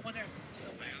 Just There's like still one there.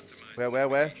 Still Where?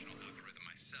 one. Algorithm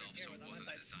myself, Here, so it on wasn't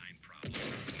my a design problem.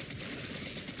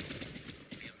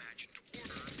 The imagined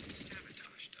order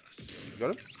sabotaged us. You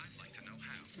got him? I'd like to know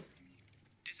how.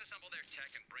 Disassemble their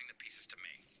tech and bring the pieces to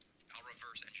me. I'll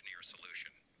reverse engineer a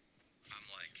solution. I'm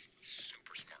like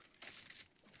super smart.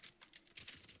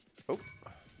 Oh,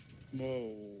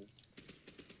 Whoa.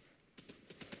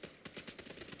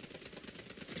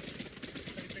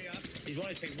 33 off. He's one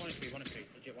HP.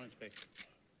 Legit 1 HP.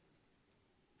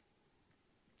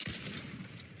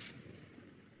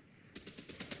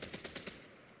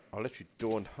 I literally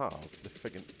don't have the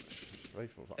friggin'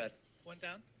 rifle. Dead. One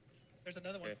down. There's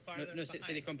another one Okay. farther No, see,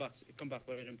 behind. they come back. Come back.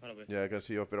 We're jump out of it. Yeah, I can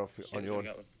see you're a bit off on your own.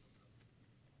 Alright,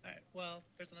 well,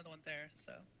 there's another one there,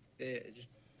 so. Yeah,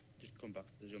 just come back.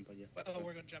 There's a jump out, yeah. Oh,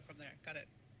 we're gonna jump from there. Got it.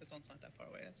 This one's not that far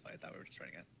away, that's why I thought we were just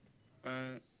running it.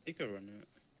 You could run it.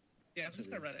 Yeah, I'm just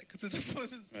gonna run it, because it's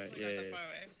not Right, that yeah. far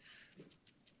away.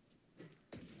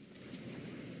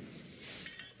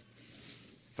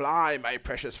 Fly, my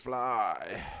precious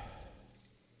fly.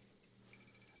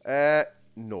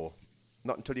 No.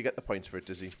 Not until you get the points for it,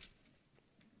 Dizzy.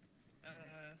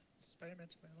 Spider-Man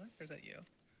to my left, or is that you?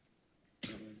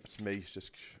 It's me. It's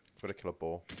just got to kill a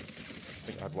boar. I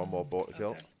think I had one more boar to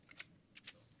kill. Okay.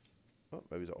 Oh,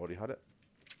 maybe I already had it.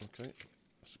 Okay.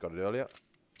 Just got it earlier.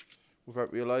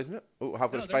 Without realising it. Oh, I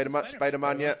have got a there's Spider-Man.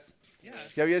 Spider-Man, yeah. Yeah.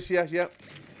 Yeah, he is, yeah.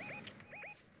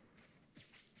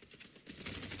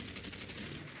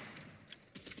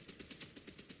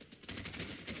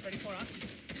 34 on.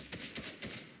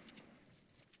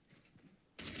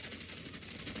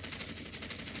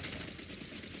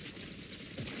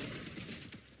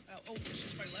 Oh, it's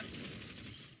just my left.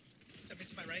 Jumping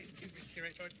to my right. Excuse me, to your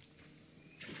right, Jordan.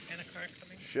 And a car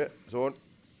coming Shit, zone.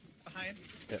 behind.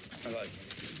 I like.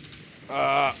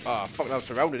 Fucking I was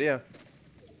surrounded here.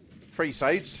 3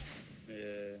 sides.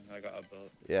 Yeah, I got a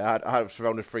bullet. Yeah, I had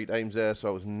surrounded 3 times there, so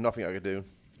there was nothing I could do.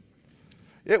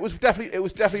 It was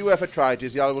definitely worth a try,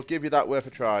 Jizzy. I will give you that worth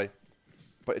a try.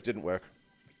 But it didn't work.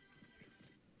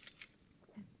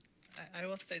 I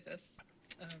will say this.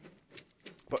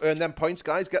 But earn them points,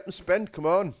 guys. Get them spent. Come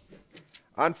on.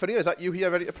 Anthony, is that you here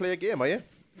ready to play a game, are you?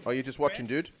 Or are you just watching,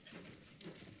 dude?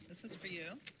 This is for you.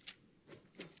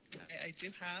 I do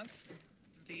have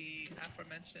the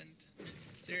aforementioned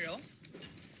cereal.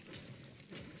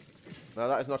 No,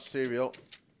 that is not cereal.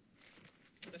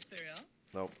 The cereal.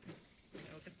 No.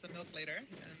 I will get some milk later,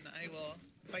 and I will.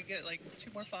 If I get like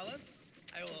 2 more follows,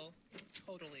 I will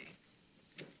totally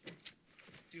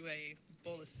do a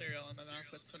bowl of cereal in my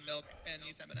mouth with some milk and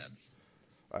use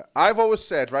M&Ms. I've always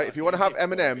said, right, if you want to have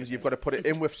M&Ms, you've got to put it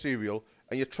in with cereal,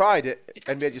 and you tried it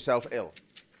and made yourself ill.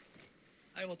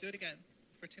 I will do it again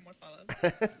for 2 more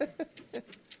follows.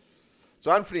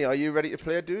 So, Anthony, are you ready to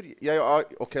play, dude? Yeah,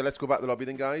 okay, let's go back to the lobby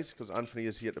then, guys, because Anthony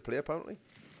is here to play, apparently.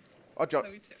 Oh, John.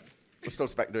 So we too. We're still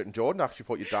speculating Jordan. I actually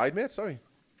thought you died, mate. Sorry.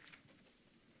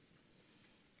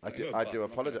 I do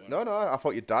apologize. No, I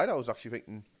thought you died. I was actually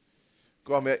thinking...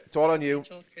 Go on, mate. It's all on you.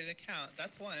 Create account.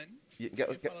 That's one. You can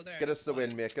get us the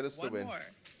win, mate. Get us the win. One more.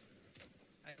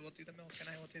 I will do the milk and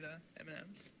I will do the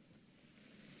M&Ms.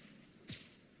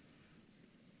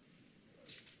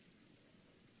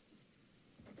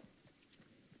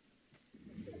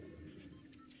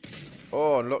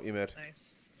 Oh, unlucky, mate. Nice.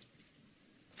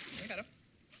 I got him.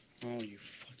 Oh, you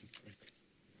fucking prick.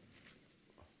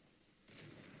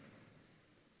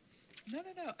 No.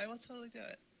 I will totally do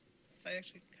it. So I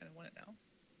actually kind of want it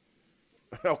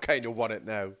now. I kind of want it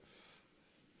now.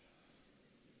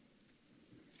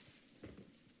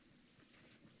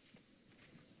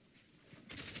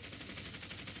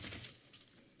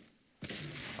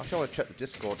 Actually, I want to check the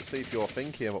Discord to see if your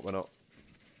thing came up or not.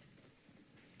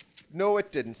 No,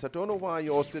 it didn't. So I don't know why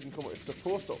yours didn't come up. It's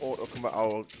supposed to auto come up.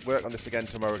 I'll work on this again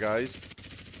tomorrow, guys.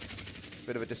 It's a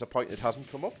bit of a disappointment it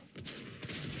hasn't come up.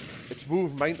 It's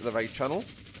moved mine to the right channel,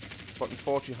 but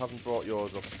unfortunately hasn't brought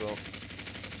yours up, so...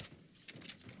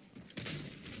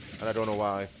 And I don't know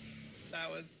why. That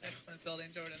was excellent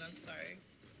building, Jordan. I'm sorry.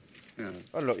 Yeah.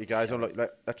 Unlucky, guys. Unlucky.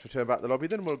 Let's return back to the lobby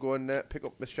then. We'll go and pick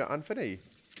up Mr. Anthony.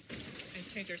 And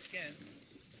change our skins.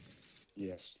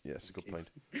 Yes. Yes, a good point.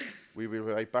 We will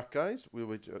be right back, guys. We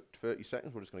will do 30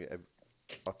 seconds. We're just going to get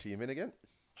our team in again.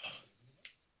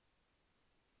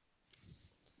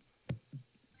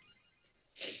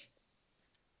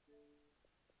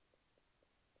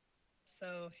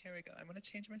 So here we go. I'm going to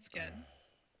change my skin.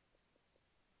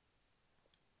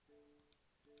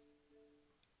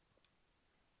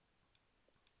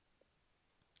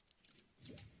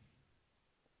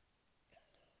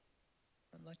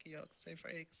 Unlucky yolks, save for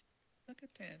eggs. Look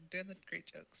at Dan, doing the great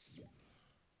jokes.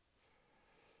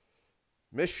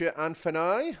 Mr.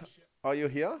 Anthony, are you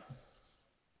here?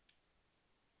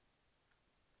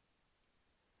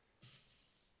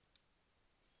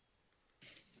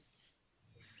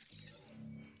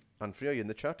 Anthony, are you in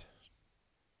the chat?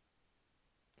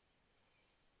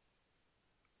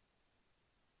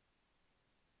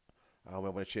 And I'm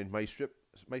going to change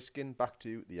my skin back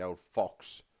to the old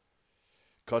fox.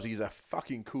 Because he's a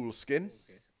fucking cool skin.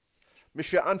 Okay.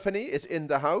 Mr. Anthony is in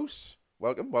the house.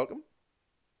 Welcome, welcome.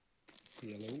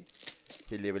 Hello.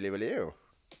 Hello, hello, hello.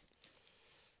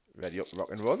 Ready up, rock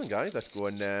and roll then, guys. Let's go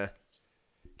and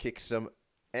kick some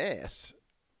ass.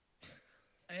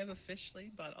 I have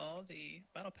officially bought all the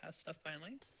Battle Pass stuff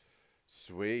finally.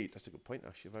 Sweet. That's a good point,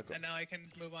 actually. Have I got... And now I can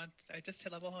move on. I just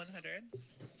hit level 100.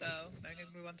 So now I can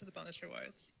move on to the bonus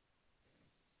rewards.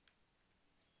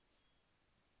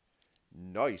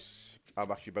 Nice. I'm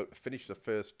actually about to finish the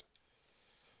first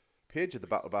page of the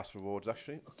Battle Pass rewards,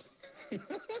 actually.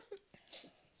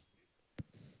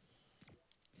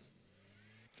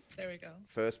 There we go.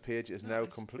 First page is now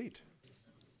complete.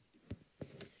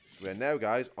 So we're now,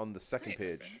 guys, on the second Nice.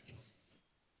 page.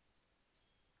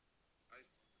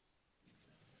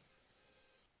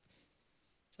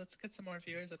 So let's get some more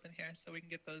viewers up in here so we can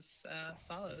get those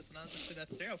follows, and I'll just do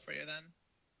that cereal for you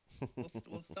then.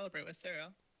 We'll celebrate with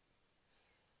cereal.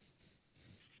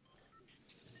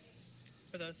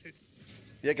 For those who...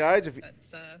 Yeah, guys, if you...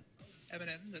 That's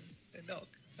M&M's and milk.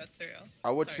 That's cereal. I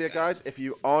would Sorry, say, guys, if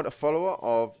you aren't a follower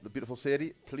of the beautiful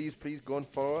Sadie, please go and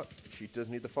follow her. She does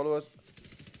need the followers.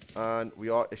 And we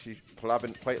are actually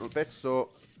collabing quite a little bit, so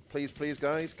please,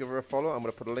 guys, give her a follow. I'm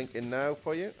going to put a link in now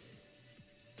for you.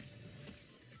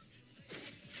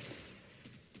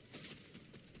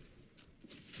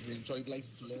 You enjoyed life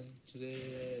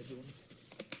today, Jordan?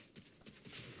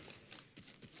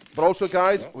 But also,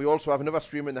 guys, we also have another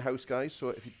streamer in the house, guys. So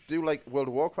if you do like World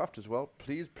of Warcraft as well,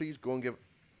 please go and give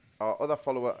our other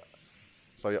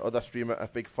streamer a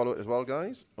big follow as well,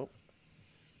 guys. Oh,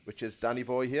 which is Danny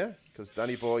Boy here, because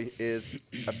Danny Boy is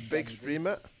a big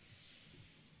streamer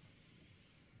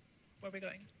Where are we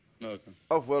going? Okay.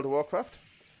 of World of Warcraft.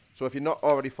 So if you're not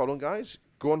already following, guys,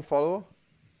 go and follow.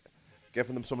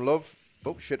 Giving them some love.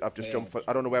 Oh shit! I've just jumped.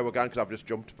 I don't know where we're going because I've just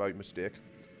jumped by mistake.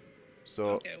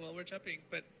 So Okay, well, we're jumping,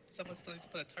 but someone still needs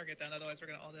to put a target down, otherwise we're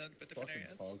going to all down for different Fucking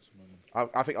areas. hogs, man.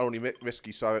 I think I'll only make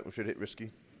risky, so I reckon we should hit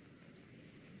risky.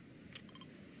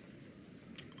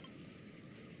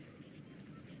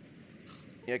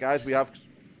 Yeah, guys, we have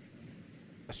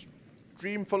a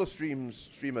stream full of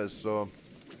streamers, so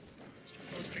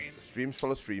Full of streams. streams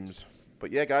full of streams.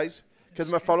 But yeah, guys, give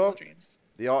them a Streams full of follow. streams.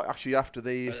 They are actually after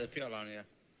the. There's people on here.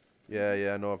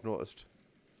 Yeah, no, I've noticed.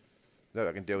 No,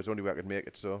 I can do. It's the only way I can make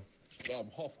it. So. I'm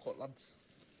half cut, lads.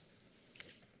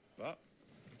 What?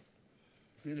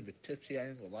 Feeling a bit tipsy, I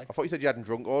ain't gonna lie. I thought you said you hadn't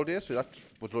drunk all day, so that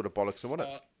was a load of bollocks, wasn't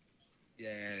it?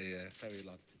 Yeah, very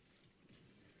lad.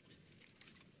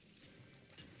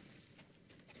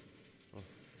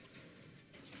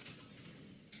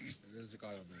 There's a guy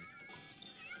on me.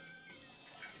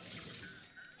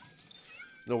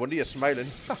 No wonder you're smiling.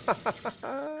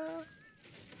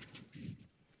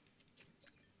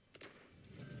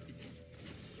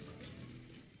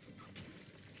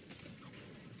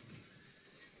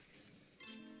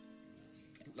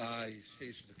 Nah,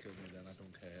 he should have killed me then, I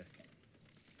don't care.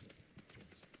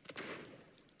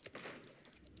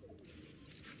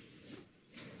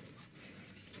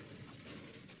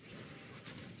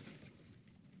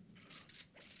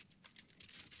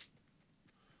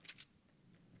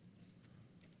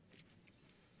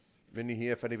 Mini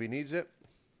here if anybody needs it.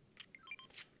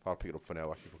 I'll pick it up for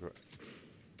now, actually. Forgot.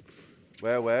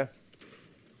 Where?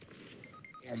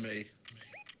 On me.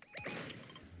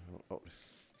 Oh.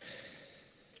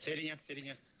 Sitting here.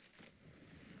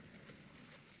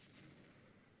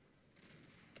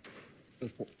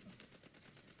 Just what?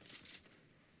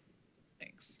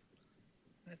 Thanks.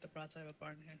 I'm at the broadside of a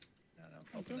barn here. No,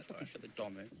 Oh, open don't the door. fucking shut the door,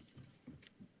 man.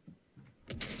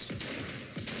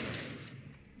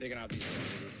 They're gonna have these.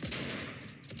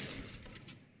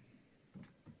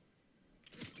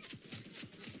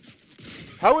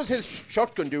 How is his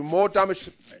shotgun doing more damage?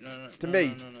 Right, no, To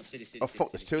me? No, city. Oh,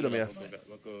 fuck, there's two of them Heal here. up,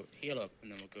 we'll go heal up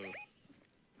and then we'll go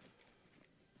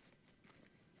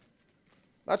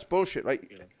That's bullshit, right?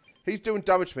 heal up. He's doing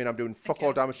damage to me and I'm doing fuck you.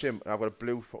 all damage to him, and I've got a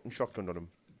blue fucking shotgun on him.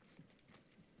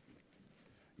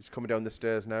 He's coming down the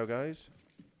stairs now, guys.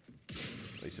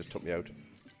 He's just took me out.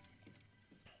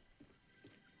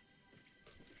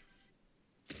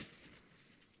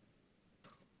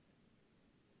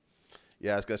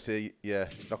 Yeah, I was gonna say, yeah,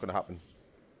 it's not gonna happen.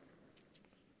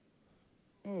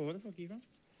 Oh, what the fuck are you from?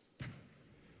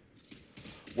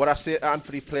 What I say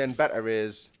Anthony playing better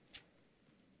is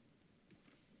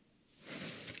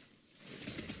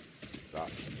that.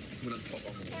 I'm gonna pop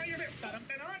on me. Oh, you're a bit fat,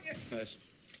 aren't you? Nice.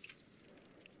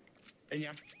 In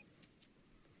ya.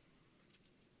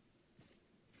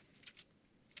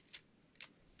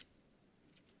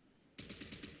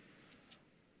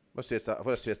 Must say it's that. I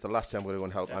want to say it's the last time we're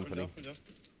going to go and help Anthony. Oh,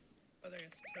 there he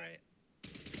is. All right.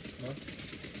 Huh?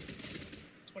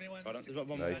 21. Hold on, there's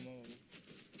one Nice. more.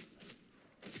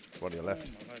 One on your left.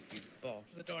 Oh my god, you boss.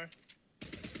 To the door.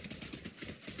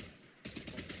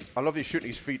 I love you shooting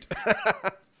his feet.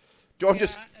 John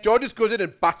Yeah, just goes in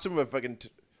and bats him with a fucking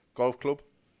golf club.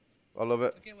 I love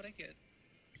it. Look at what I get.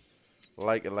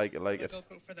 Like it. Go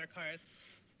for their cards.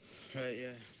 Right,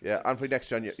 yeah. Yeah, Anthony, next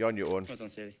time you're on your own. Come on,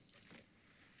 City.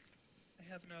 I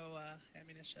have no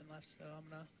ammunition left, so I'm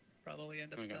gonna probably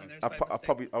end up Okay. stealing theirs I by mistake.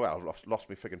 probably. Oh well, I've lost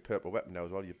my freaking purple weapon now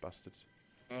as well, you bastards.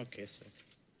 Okay, so.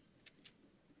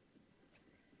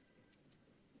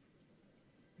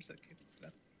 Where's that key? No.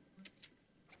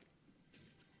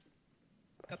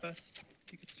 Got both.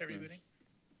 You could start rebooting.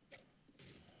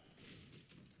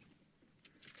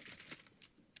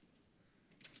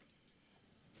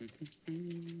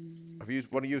 Have you?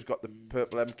 One of you's got the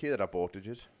purple MK that I bought, did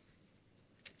you?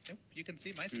 Nope. You can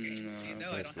see my screen. No, See,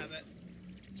 no, I that's don't good. have it.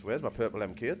 So where's my purple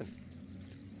MK then?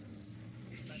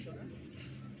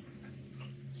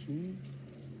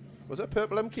 Was it a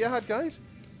purple MK I had, guys?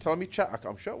 Tell me, chat.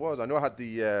 I'm sure it was. I know I had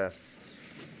the.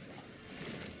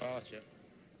 Oh, shit.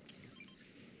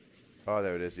 Oh,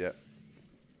 there it is. Yeah.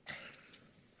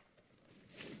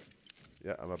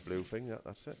 Yeah, I'm a blue thing. Yeah,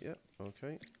 that's it. Yeah.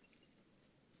 Okay.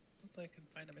 Hopefully I can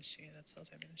find a machine that sells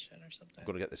ammunition or something. I'm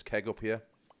gonna get this keg up here.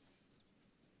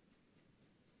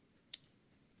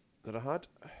 That I had.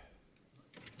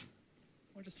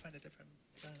 Or just find a different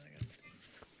gun, I guess.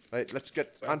 Right, let's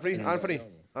get Well, Anthony. yeah, Anthony.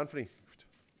 yeah. Anthony.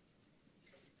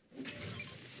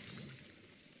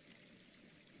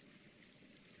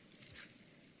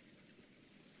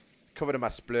 Covered in my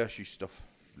splashy stuff.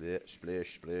 Blech,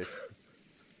 splash, splash.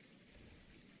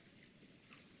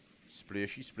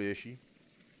 Splashy, splashy.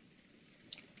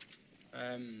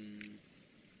 There's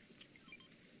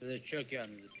a chug on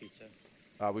the pizza.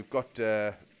 We've got.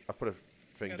 I put a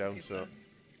thing Got down, pizza. so.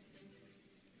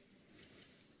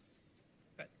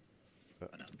 Good. Oh,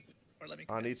 no. Or let me.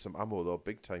 I need some ammo though,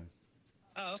 big time.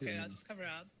 Oh, okay. I'll Two. just come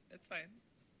around. It's fine.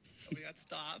 Oh, we got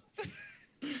stop.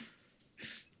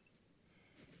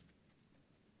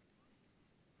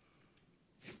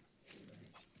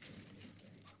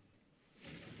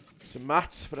 some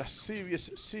mats, but a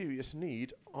serious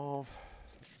need of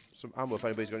some ammo if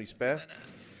anybody's got any spare.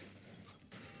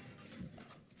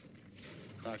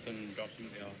 I can drop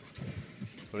something off.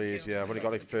 Please, yeah, I've only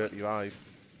got like 35.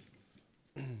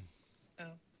 Oh,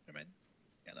 never mind.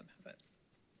 Yeah, let me have it.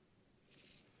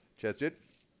 Cheers, dude.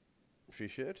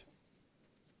 Appreciate.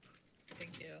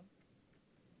 Thank you.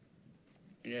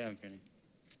 Yeah, I'm kidding.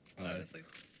 Honestly.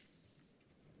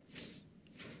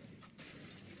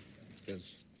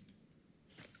 Yes.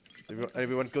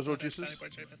 Everyone guzzle juices?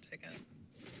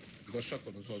 You got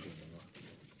shotgun as well, don't you?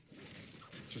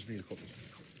 Just need a couple.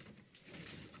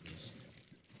 Yes.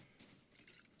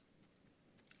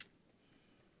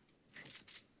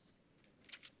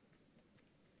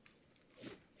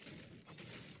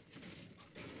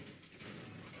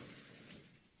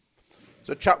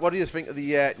 So, chat, what do you think of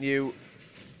the new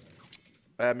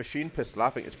machine pistol? I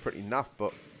think it's pretty naff,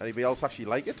 but anybody else actually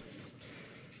like it?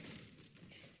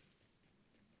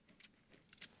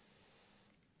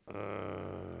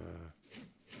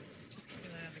 Just keep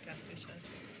an eye on the gas station.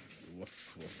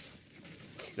 Woof, woof.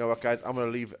 You know what, guys? I'm gonna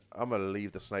leave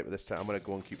the sniper this time. I'm gonna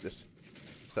go and keep this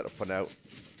set up for now.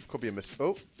 Could be a miss.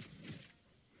 Oh,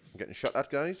 I'm getting shot at,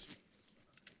 guys.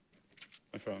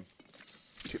 What's wrong?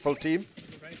 Full team.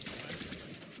 Right.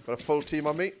 Got a full team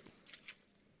on me.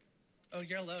 Oh,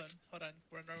 you're alone. Hold on.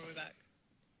 We're on our way back.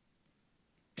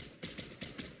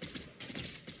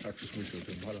 Access me to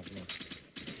him. Hold on, hold on.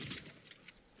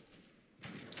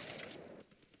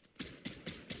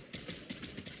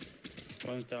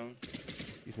 One's down.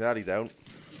 He's nearly down.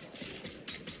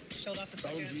 Shield off a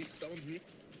Down second. V, down V.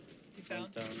 He's down.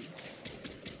 One's down. Yeah,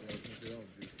 I was gonna say down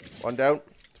V. One down.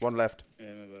 There's one left. Yeah,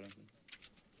 my bad.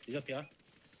 He's up here.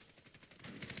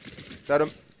 Got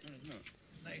him. No, he's not.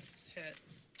 Nice hit.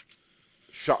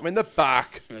 Shot him in the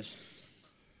back. Yes.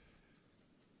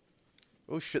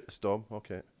 Oh shit, the storm.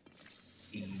 Okay.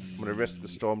 I'm gonna risk the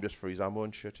storm just for his ammo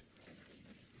and shit.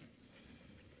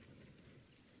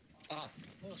 Ah,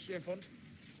 oh, straight in front.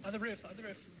 On the roof, on the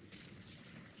roof.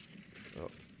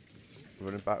 Oh. We're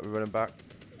running back, we're running back.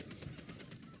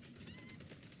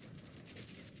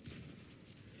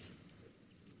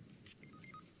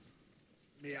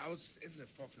 Mate, I was in the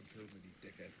fucking pool with you,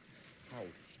 dickhead. How?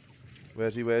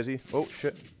 Where's he, where's he? Oh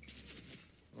shit.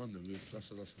 On the roof, that's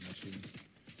the machine.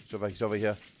 He's over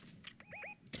here.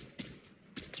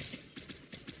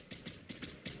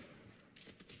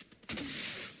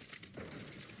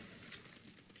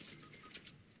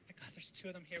 My god, there's two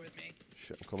of them here with me.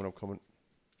 Shit, I'm coming, I'm coming.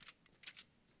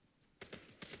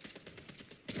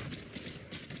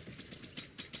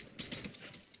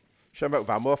 Shut him out with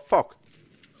ammo, fuck.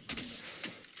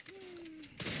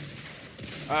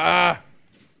 Ah!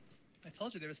 I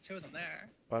told you there was two of them there.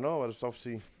 I know, I was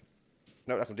obviously...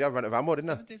 No, I can do. I ran out of ammo,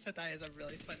 didn't I? 7 Days to Die is a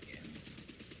really fun game.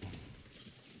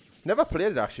 Never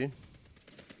played it, actually.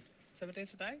 7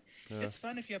 Days to Die? Yeah. It's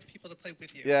fun if you have people to play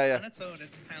with you. Yeah, yeah. On its own, it's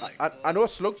kind of like... I know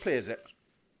Slug plays it.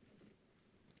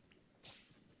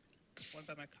 One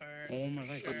by my car. Oh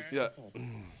my god. Sure. Yeah.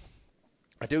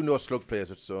 I do know Slug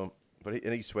plays it, so... But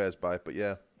he swears by it, but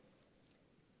yeah.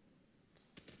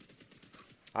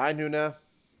 Hi, Nuna.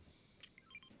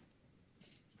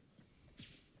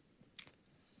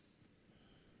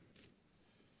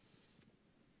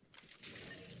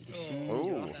 Oh,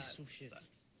 Oh. that So shit. sucks.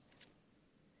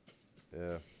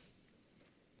 Yeah.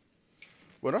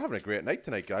 We're not having a great night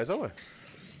tonight, guys, are we?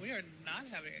 We are not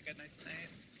having a good night tonight.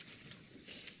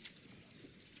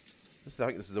 I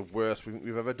think this is the worst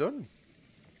we've ever done.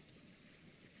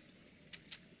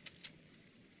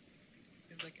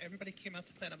 Seems like everybody came out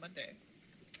to play on a Monday.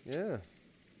 Yeah.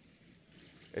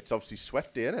 It's obviously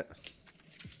sweat day, isn't it?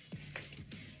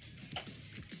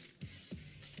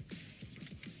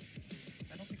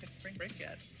 I don't think it's spring break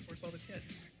yet. Where's all the kids?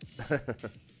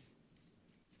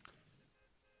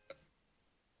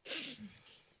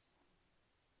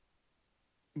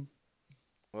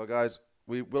 Well, guys,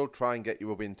 we will try and get you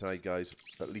a win tonight, guys.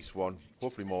 At least one.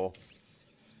 Hopefully more.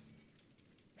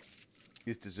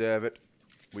 You deserve it.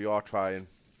 We are trying.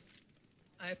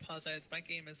 I apologize. My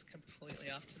game is completely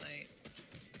off tonight.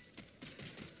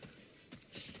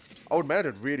 I would admit I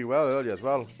did really well earlier as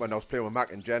well when I was playing with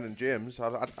Mac and Jen and James.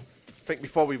 I think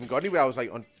before we even got anywhere, I was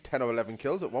like on 10 or 11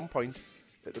 kills at one point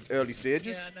at the early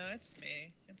stages. Yeah, no, it's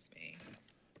me. It's me.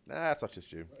 Nah, it's not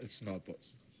just you. It's not, but...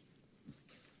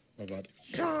 My bad.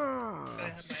 Just gotta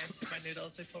have my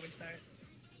noodles before we start.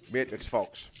 Matrix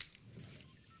Fox.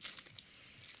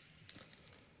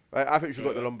 Right, I think we should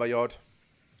go to the lumberyard.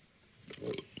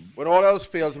 When all else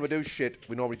fails and we do shit,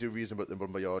 we normally do reasonable at the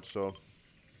lumberyard, so...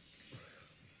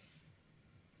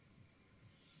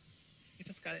 You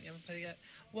just got it. You haven't played it yet.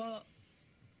 Well,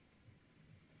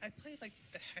 I played like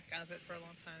the heck out of it for a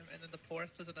long time, and then the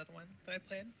Forest was another one that I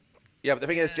played. Yeah, but the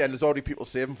thing is, Jen, there's already people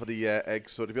saving for the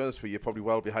eggs, so to be honest with you, you're probably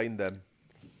well behind them.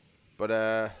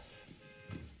 But,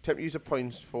 temp user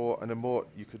points for an emote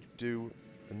you could do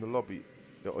in the lobby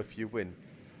if you win.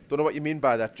 Don't know what you mean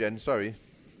by that, Jen, sorry.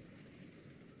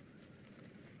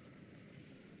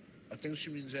 I think she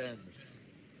means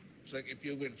it's like if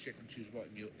you win, she can choose what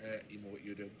emote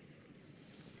you do.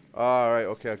 Alright,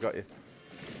 okay, I got you.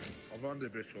 I've run the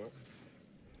bit short.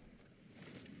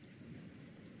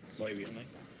 What are you eating, mate?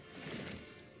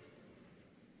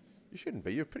 You shouldn't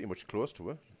be, you're pretty much close to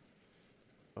her.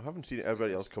 I haven't seen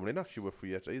everybody else coming in actually with her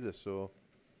yet either, so...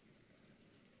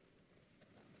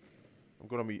 I'm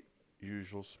going to my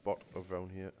usual spot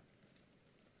around here.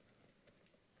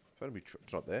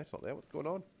 It's not there, what's going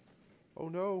on? Oh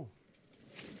no!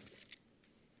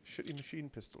 Shitty machine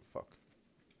pistol, fuck.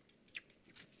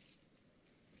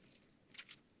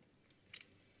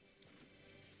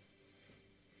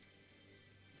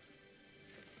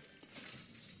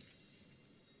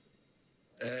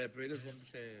 Brader's one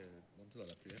to the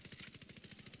left, yeah.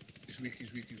 He's weak,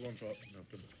 he's one shot.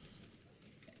 No,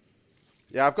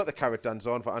 Yeah, I've got the carrot dance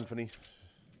on for Anthony.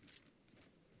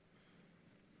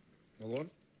 no one?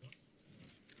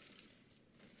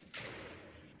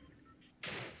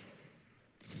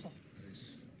 Nice.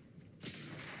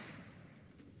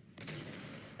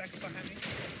 Back behind me.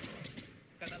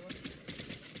 Got another one.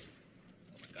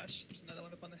 Oh my gosh, there's another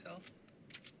one up on the hill.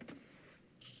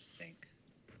 I think.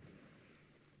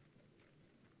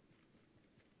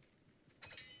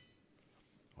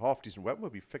 Half decent weapon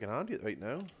would be freaking handy right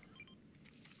now.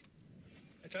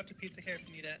 I dropped a pizza here if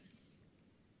you need it.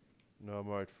 No, I'm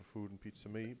alright for food and pizza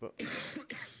me, but...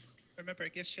 Remember,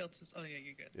 it gives shields as... Oh yeah,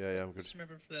 you're good. Yeah, I'm good. Just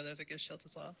remember for the others, it gives shields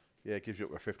as well. Yeah, it gives you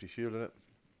up to 50 shield in it.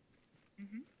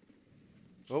 Mm-hmm.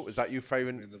 Oh, is that you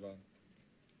firing? In the van.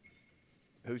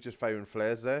 Who's just firing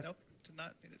flares there? Nope, did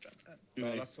not need to drop that. No,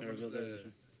 Mate, that's someone there at we go, the... there.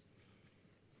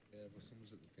 Yeah, but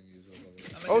someone's at the thing as well.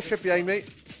 I'm Oh, gonna shit do- behind me.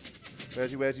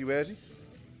 Where's he?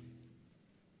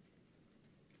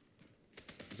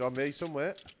 He's on me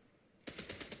somewhere. He's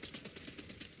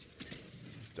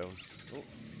down. Oh,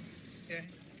 Yeah,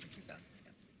 he's down.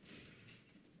 Yeah.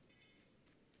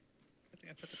 I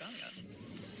think I put the bounty on.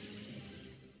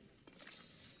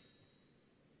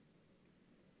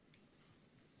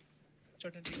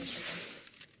 Jordan, did he go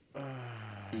straight down?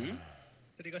 Hmm?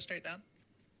 Did he go straight down?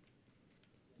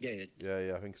 Yeah.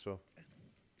 yeah, I think so.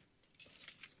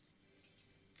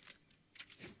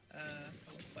 I'll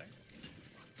play.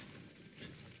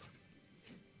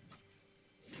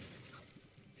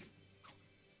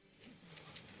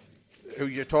 Who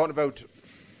you talking about,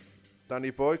 Danny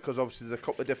boy? Because obviously there's a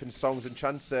couple of different songs and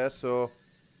chants there, so...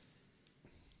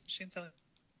 Shane selling.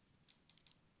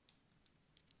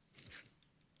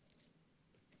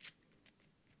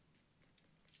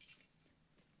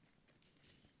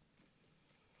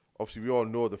 Obviously we all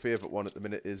know the favourite one at the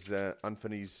minute is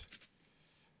Anthony's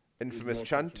infamous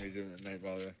chant.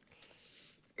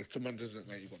 If someone does it at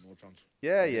night, you've got no chance.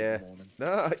 Yeah, In the yeah. morning.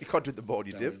 Nah, you can't do it in the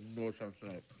morning, No, Dave. no chance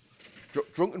tonight.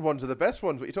 Drunken ones are the best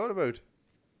ones, what are you talking about?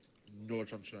 No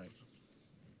chance tonight.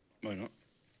 Why not?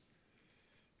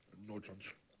 No chance.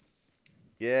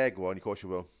 Yeah, go on, of course you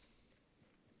will.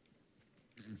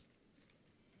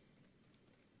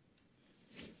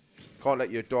 Can't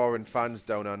let your door and fans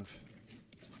down, Anth.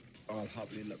 I'll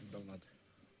happily let them down, lad.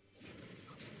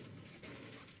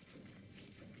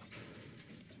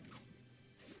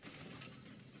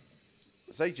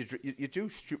 Besides, you do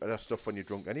stupid ass stuff when you're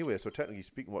drunk anyway, so technically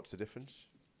speaking, what's the difference?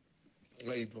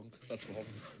 Lay drunk, that's what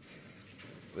happened.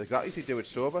 Exactly, so you do it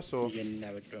sober, so... You're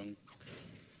never drunk.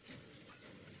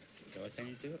 Do I think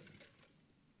you do it?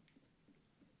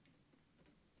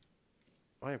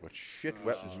 I have got shit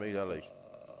weapons, mate, I like.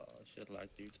 Shit like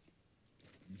dude.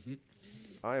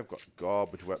 I have got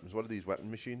garbage weapons. What are these weapon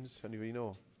machines? Anybody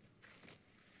know?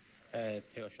 Pale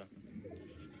shotgun.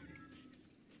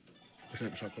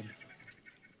 Same shotgun.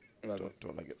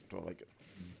 Don't like it.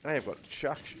 I have got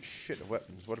shit of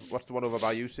weapons. What's the one over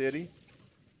by you, Sadie?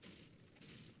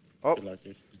 Oh, Shit like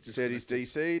dude. Sadie's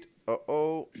DC'd.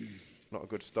 Uh-oh. Not a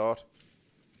good start.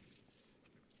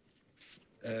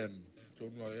 Don't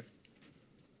lie.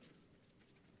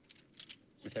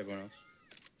 With everyone else.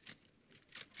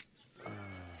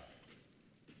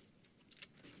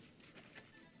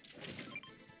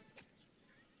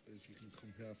 If you can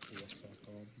come here for what's that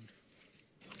called?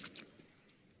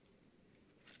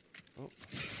 Oh.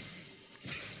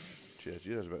 Cheers,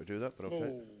 you was about to do that, but okay.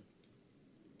 Oh.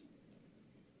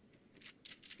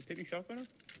 You pick me shotgun up?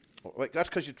 Oh, wait, that's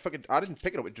because you fucking... I didn't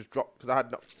pick it up, it just dropped, because I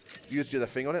had not used the other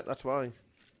thing on it, that's why.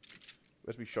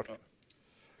 Where's me shot? Oh.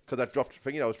 Because I dropped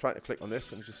thingy, I was trying to click on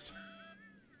this and just...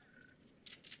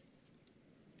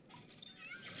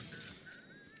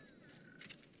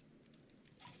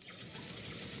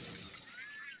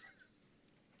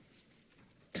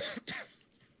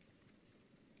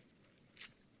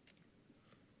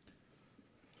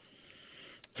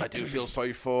 I do feel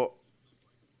sorry for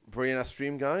Brianna's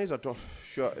stream, guys. I'm not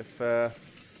sure if... well,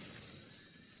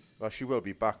 she will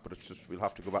be back, but it's just we'll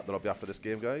have to go back to the lobby after this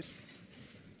game, guys.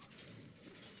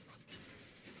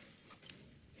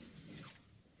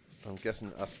 I'm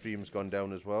guessing our stream's gone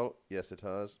down as well. Yes, it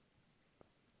has.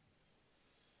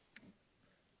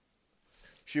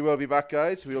 She will be back,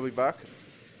 guys. We will be back.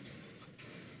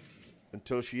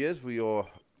 Until she is, we are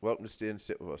welcome to stay and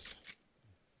sit with us.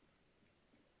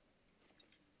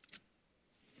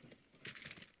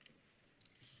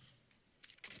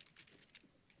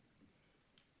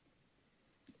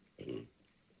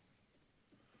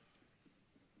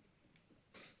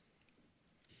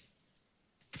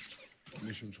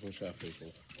 Mushrooms go chef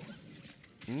people.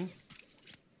 Hmm?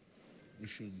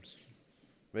 Mushrooms.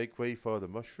 Make way for the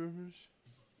mushrooms.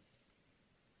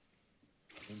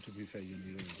 And to be fair, you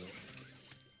need them,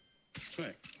 but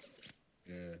Sweet.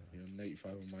 yeah, you're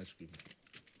 95 on my screen.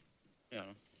 Yeah. I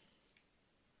know.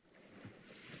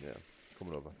 Yeah,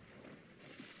 coming over.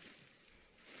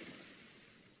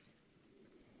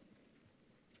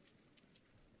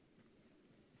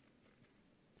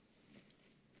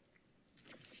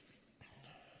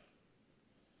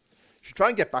 Should try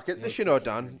and get back at this, you know,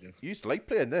 Dan. You used to like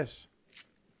playing this.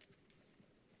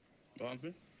 What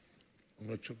happened? I'm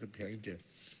gonna chuck it behind you.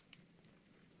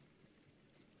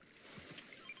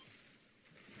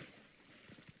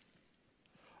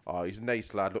 Oh, he's a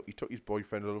nice lad. Look, he took his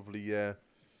boyfriend a lovely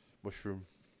mushroom.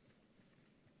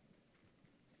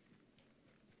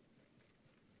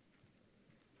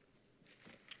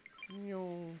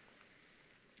 No.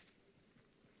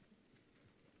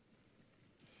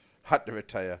 Had to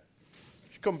retire.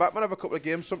 Should come back, man. Have a couple of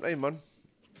games sometime, man.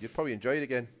 You'd probably enjoy it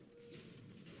again.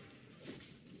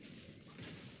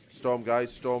 Storm,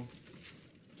 guys, storm.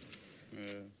 Yeah.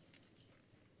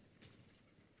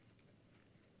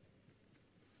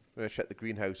 I'm gonna check the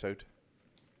greenhouse out.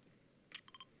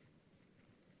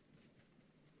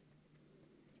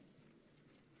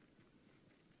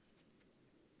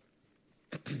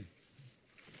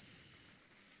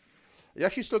 You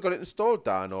actually still got it installed,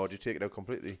 Dan, or did you take it out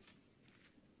completely?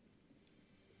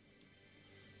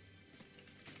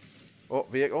 Oh,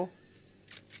 vehicle.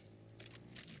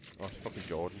 Oh, it's fucking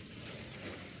Jordan.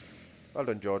 Well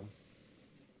done, Jordan.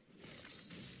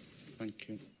 Thank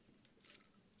you.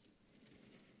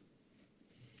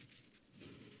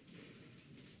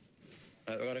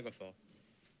 What gotta go for?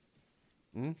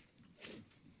 Hmm?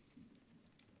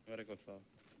 What gotta go for?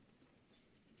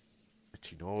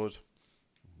 She knows.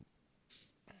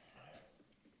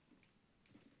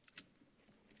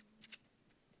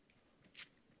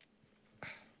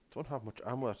 Don't have much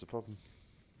ammo, that's the problem.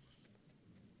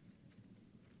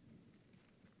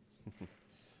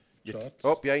 Shots.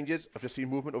 Oh, behind you. I've just seen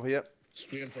movement over here.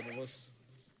 Straight in front of us.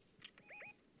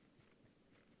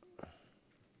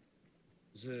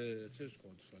 There's a two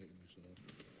squads fighting each other.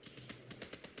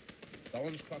 That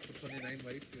one's cracked for 29,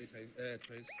 right?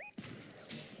 Twice.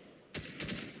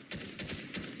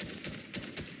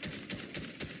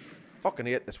 Fucking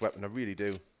hate this weapon, I really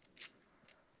do.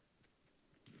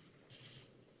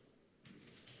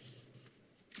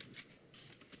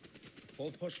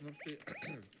 Both pushing up the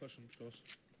pushing close.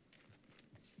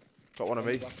 Got one on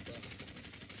me. Back there.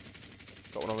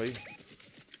 Got one on me.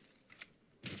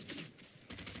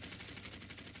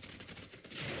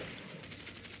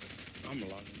 I'm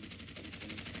alive.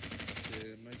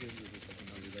 Yeah, my game was a fucking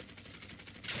early there.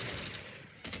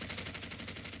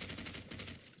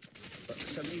 But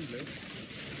 17 blue.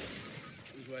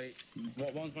 He's right.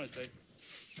 What one's my take?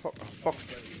 Fuck.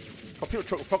 Oh, people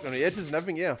truck fucking on the edges and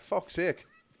everything, yeah. Fuck's sake.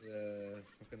 Yeah,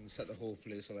 fucking set the whole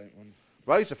place alight, one.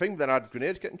 Right, the thing, then I had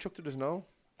grenades getting chucked at us now.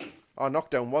 I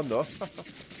knocked down one, though.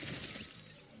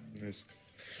 Nice.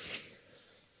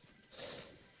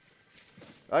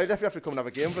 I definitely have to come and have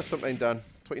a game with us sometime, Dan.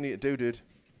 That's what you need to do, dude.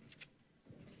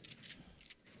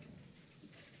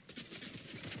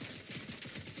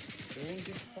 They won't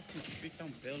get fucking straight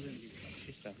down building you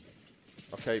shitter.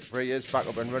 Okay, Bree is back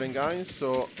up and running, guys,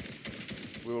 so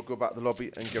we will go back to the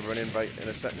lobby and give her an invite in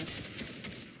a second.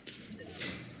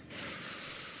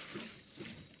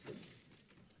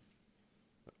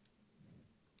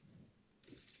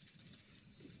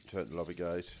 Turn the lobby,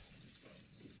 guys.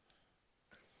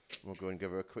 We'll go and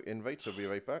give her a quick invite, so we'll be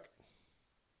right back.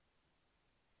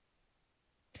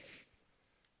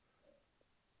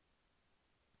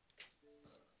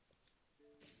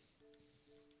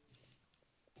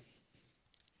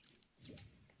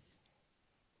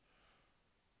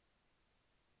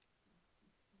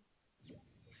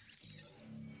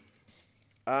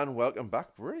 And welcome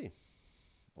back, Brie.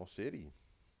 Or Sadie.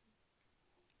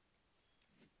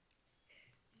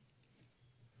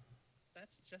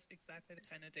 That's just exactly the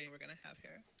kind of day we're gonna have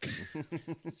here.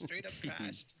 Straight up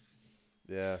crashed.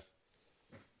 Yeah.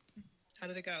 How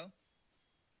did it go?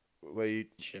 We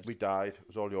died. It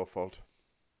was all your fault.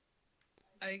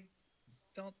 I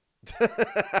don't.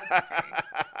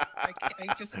 I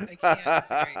can't disagree.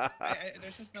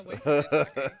 There's just no way for me to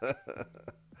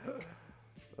disagree.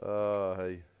 Oh,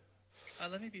 hey.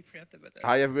 Let me be preemptive with this.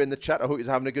 Hi, everyone in the chat. I hope you're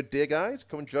having a good day, guys.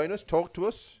 Come and join us. Talk to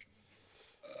us.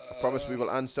 I promise we will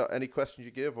answer any questions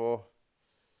you give. Or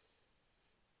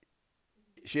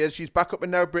she's back up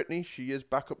and now, Brittany. She is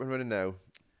back up and running now.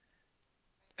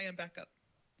 I am back up.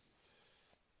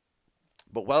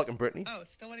 But welcome, Brittany. Oh,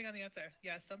 still waiting on the answer.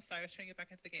 Yes, I'm sorry. I was trying to get back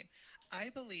into the game. I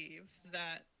believe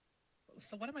that.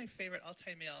 So one of my favorite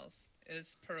all-time meals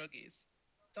is pierogies.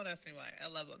 Don't ask me why. I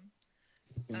love them.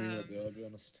 I'll be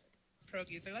honest.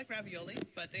 Pierogies. They're like ravioli,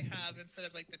 but they have, instead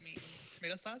of like the meat and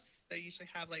tomato sauce, they usually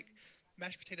have like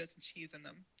mashed potatoes and cheese in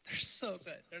them. They're so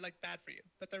good. They're like bad for you,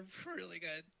 but they're really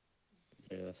good.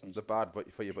 Yeah, that sounds They're bad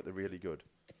for you, but they're really good.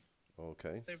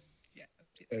 Okay. They're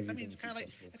I mean, it's kind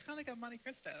of like a Monte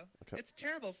Cristo. Okay. It's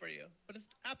terrible for you, but it's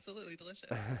absolutely delicious.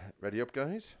 Ready up,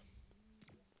 guys?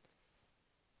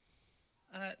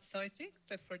 So I think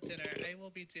that for dinner I will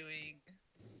be doing.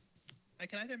 I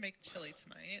can either make chili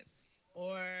tonight,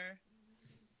 or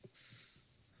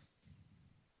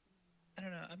I don't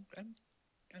know.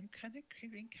 I'm kind of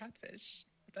craving catfish,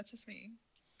 but that's just me.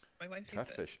 My wife hates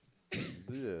Catfish.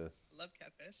 Yeah. Love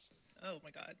catfish. Oh my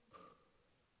god.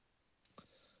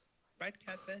 Fried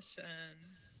catfish and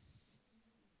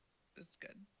this is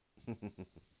good.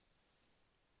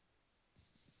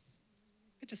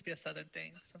 Could just be a southern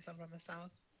thing since I'm from the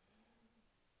south.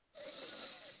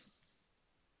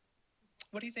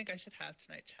 What do you think I should have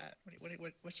tonight, chat?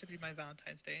 What should be my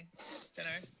Valentine's Day dinner?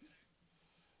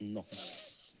 nothing.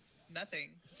 Nothing.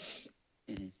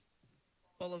 Mm-hmm.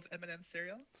 Full of M&M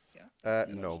cereal?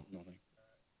 No. Nothing.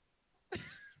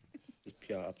 Just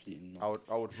pure, absolutely nothing.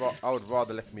 I would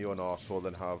rather lick my own arsehole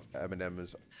than have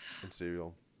M&M's and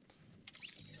cereal.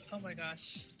 Oh my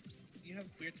gosh, you have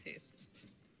weird taste.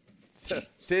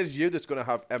 Says you that's gonna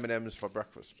have M&M's for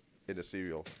breakfast in a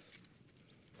cereal.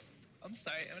 I'm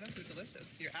sorry, M&M's are delicious.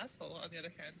 Your asshole, on the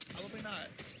other hand, probably not.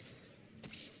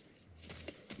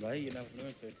 Right, you never know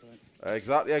if it's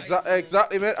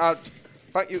Exactly, mate.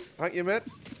 Thank you, mate.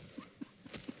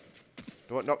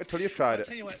 Don't knock it till you've tried I'll it.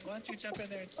 tell you what, why don't you jump in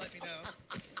there and let me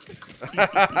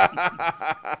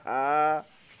know?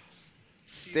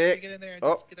 Steak. Get in there and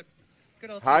Oh. just get a good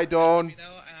old Hi, taste, Dawn. let me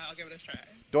know, and I'll give it a try.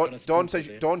 Dawn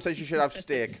says you should have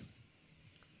steak.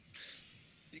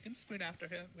 You can spoon after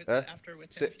him with Eh? him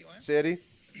if you want. Sadie?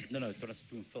 No, it's got a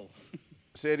spoonful.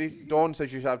 Sadie, Dawn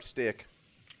says you should have steak.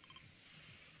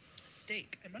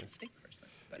 Steak. I'm not a steak person,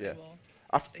 but Yeah. I will.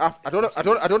 I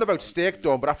don't know about steak,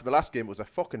 Dawn, but after the last game it was a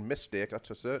fucking mistake, that's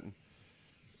for certain.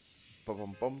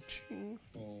 Bum ching.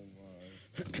 Oh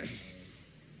my.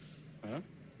 Huh?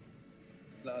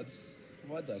 Lads,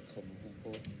 why'd that come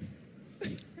for?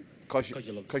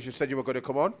 Because you said you were going to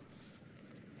come on?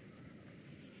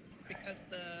 Because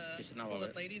the Just now, pool of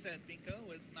alright. ladies at bingo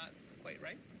was not quite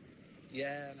right.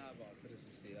 Yeah, no, but I could have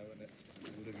just stayed out in it.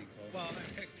 It would have been cold. Well,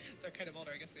 they're kind of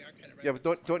older. I guess they are kind of right. Yeah,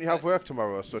 but don't you have work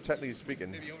tomorrow, so technically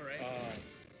speaking. Maybe over, right?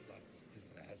 Lads, this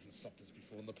hasn't stopped us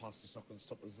before in the past, it's not going to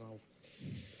stop us now.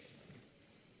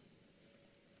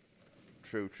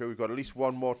 True. We've got at least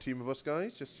one more team of us,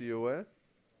 guys, just so you're aware.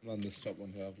 Land the stop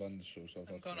one here, I've landed the show, so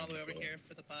I'm going all the way over here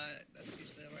for the bot. That's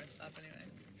usually where I stop anyway.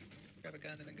 Grab a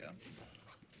gun and then go.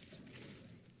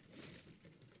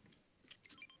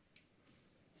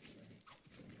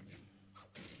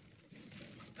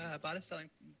 Bot is selling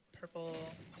purple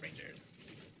Rangers.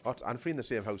 Oh, it's Anthony in the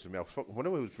same house as me. I was fucking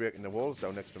wondering who was breaking the walls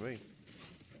down next to me.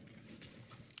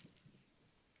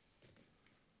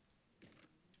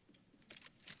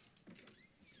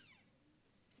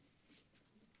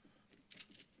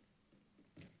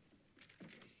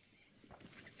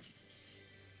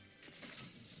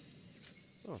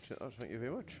 Oh, thank you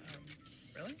very much.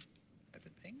 Really? I've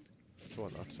been pinged? Go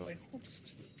on, that's all. Wait,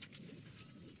 host.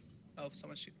 Oh,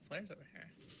 someone's shooting flares over here.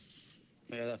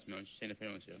 Yeah, that's me. I'm just seeing if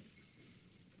anyone's here.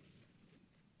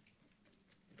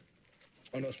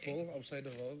 On us, Paul, outside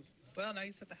of us. Well, now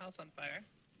you set the house on fire.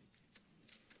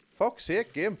 Fuck's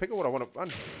sake, game. Pick up what I want to run.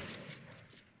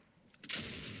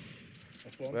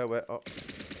 That's one. Where? Oh.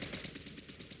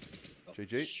 Oh,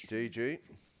 GG.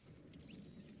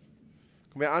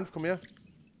 Come here, Anf, come here.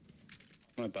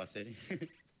 My bad, Sadie.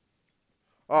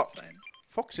 Oh, It's fine.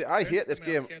 fuck's sake, I There's hate this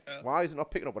someone else game. here, though. Why is it not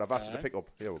picking up what I've asked it to pick up?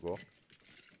 Here we go.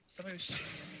 Somebody was shooting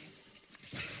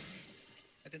at me.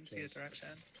 I didn't see the direction.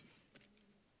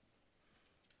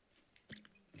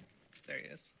 There he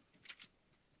is.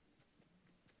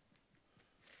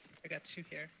 I got 2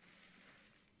 here.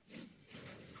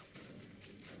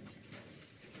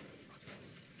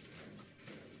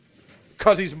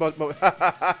 Cause his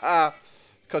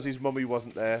cause his mummy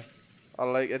wasn't there. I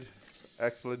like it.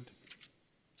 Excellent.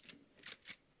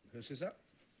 Who says that?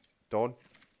 Dawn.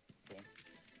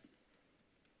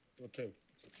 What two?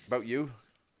 About you.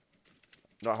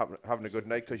 Not having a good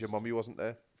night because your mummy wasn't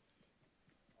there.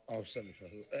 Oh, certainly.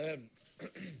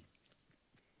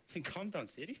 Calm down,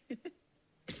 Siri.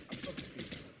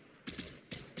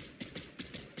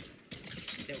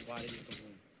 Yeah, why did you come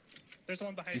home? There's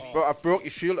one behind me. But I broke your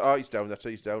shield. Oh, he's down. That's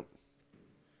it. He's down.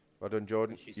 Well done,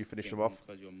 Jordan. She's You finished came him off. home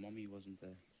because your mummy wasn't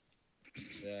there.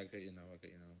 Yeah, I get you now. I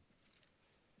get you now.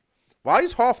 Why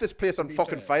is half this place on Be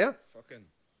fucking fair. fire? Fucking.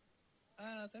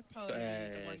 They're probably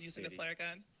the one using the City. flare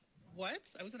gun. What?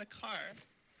 I was in a car.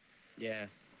 Yeah,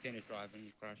 Danny's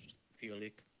driving, crashed, fuel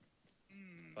leak,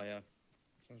 fire.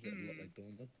 Sounds like a lot like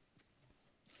Dawn then.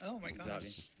 Oh my gosh.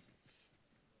 Exactly.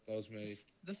 That was me.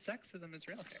 The sexism is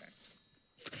real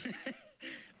here.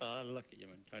 Oh, look at you,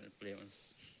 man, trying to blame us.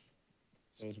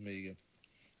 That was me again.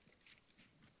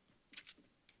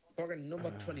 Fucking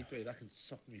number 23, that can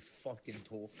suck me fucking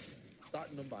toe.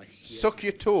 That number I hate. Suck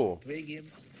your toe. 3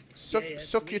 games. Suck, Yeah,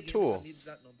 suck 3 your games toe. I needed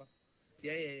that number.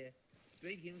 Yeah.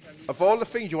 3 games I needed Of that all the number.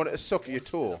 things you wanted to suck your Once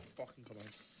did toe. that fucking come out.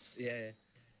 Yeah.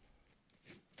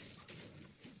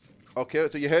 Okay,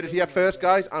 so you heard it here first,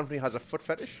 guys. Anthony has a foot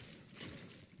fetish.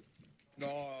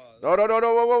 No. No,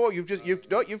 whoa. You've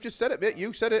just said it, mate.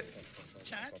 You said it.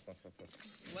 Chat?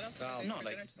 What else? No, did No, for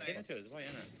like, dinner get tonight? into it, why,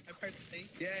 innit? I've heard steak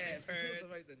Yeah, if For it's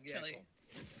also right then, yeah. chili.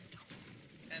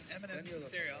 and Then M&M's you're the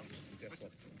cereal, Guess which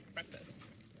what? is breakfast.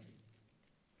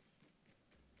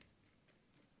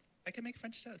 I can make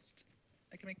French toast.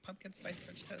 I can make pumpkin spice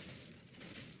French toast.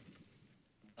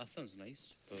 That sounds nice,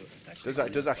 but... Does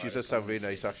that does actually does sound really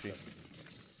nice, actually.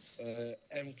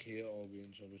 MK or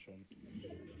Windsor, which one?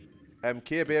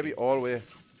 MK baby, all the way.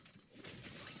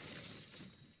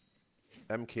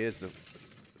 MK is the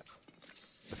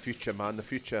future, man. The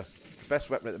future. It's the best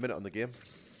weapon at the minute on the game.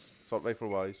 Assault rifle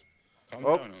wise. Calm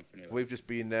Oh, down, Anthony. we've just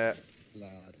been. Lad.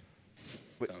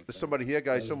 There's somebody here,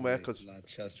 guys, somewhere, because Lad,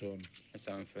 chest one. That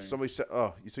sounds funny. somebody said,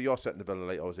 "Oh, so you're setting the bill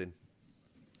late I was in."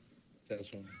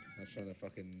 Chest one. I was trying to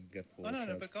fucking get Oh forward.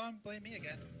 no, but go on, blame me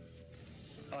again.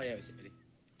 Oh, yeah, it was Siri.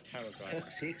 Terrible driver.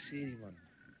 Fuck's sake, Siri, man.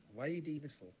 Why are you doing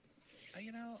this for?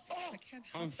 You know, I can't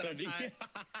I'm help that I'm sorry. high.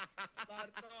 Lad,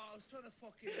 no, I was trying to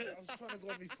go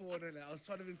on my phone, innit? I was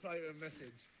trying to reply to a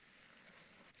message.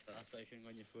 That's why you shouldn't go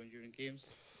on your phone during games.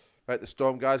 Right, the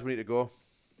storm, guys. We need to go.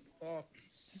 Fuck's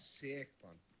sake,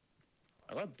 man.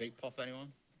 I got a big pop, anyone?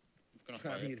 I'm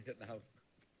gonna I fire need it. it now.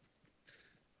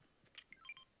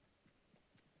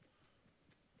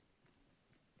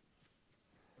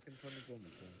 Fucking trying to go on my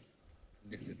phone.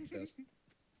 Nicked it, chest.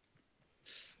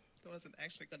 I wasn't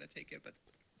actually going to take it, but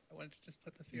I wanted to just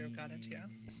put the fear of God into you.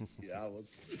 Yeah, I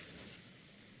was.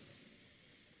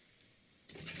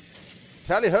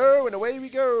 Tally ho, and away we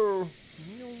go.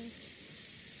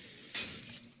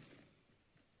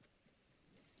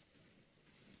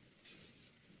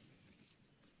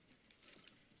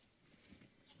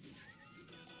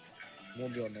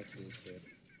 Won't be on next to this bit.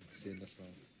 Seeing this now.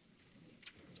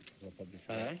 I'll probably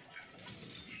fail.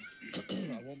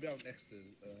 I won't be out next to.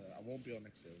 I won't be on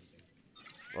next to this.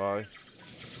 Why?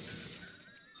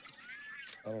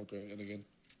 I won't do it again.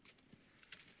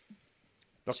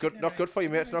 Not good. Not good for you,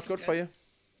 mate. It's not good for you.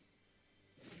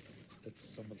 It's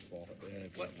someone's fault.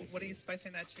 What are you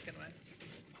spicing that chicken with?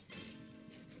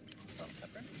 Salt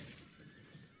and pepper?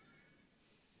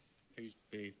 Who's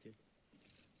beef, dude?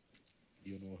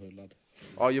 You know her, lad.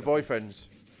 Oh, your boyfriends,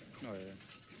 Oh,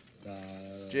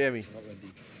 yeah. Jamie. Not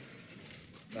ready.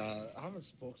 Nah, I haven't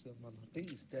spoken to him, man. I think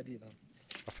he's dead, you know.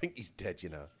 I think he's dead, you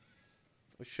know.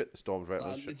 Oh shit, the storm's right.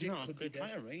 Nah, Shit. legit No, could be good dead.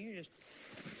 fire ring. You just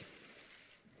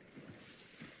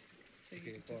So you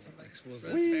Okay, just do go on, some like expose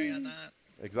rosemary Whee! on that.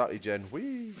 Exactly, Jen.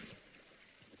 Wee.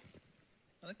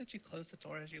 I like that you closed the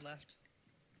door as you left.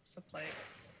 So like,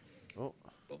 Oh,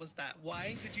 what was that?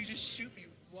 Why did you just shoot me?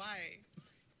 Why?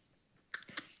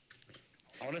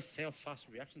 I want to see how fast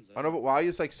reactions are. I know, but why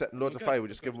is like setting loads of Okay, fire? We're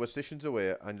just okay. giving positions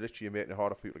away, and literally you're making it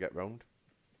harder for people to get round.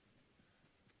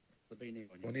 The big new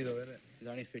One one. either, innit? There's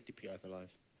only 50 PR alive.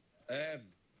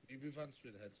 You move on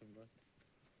straight ahead somewhere.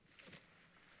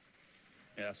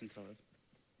 Yeah, that's entirely.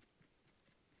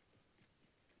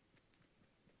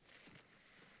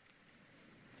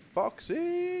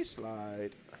 Foxy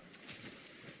slide.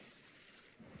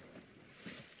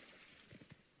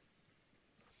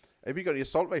 Have you got any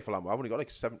assault rifle ammo? I've only got like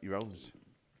 70 rounds.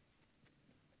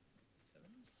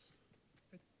 Sevens.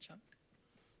 Good chunk.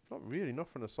 Not really, not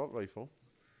for an assault rifle.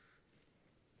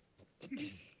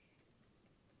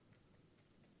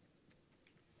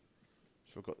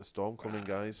 So we've got the storm coming,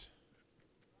 guys.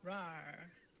 Rar.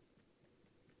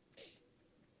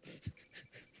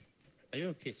 Are you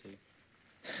okay, Sue?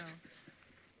 No.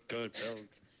 Good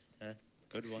build.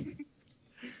 Good one.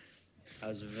 That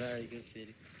was very good,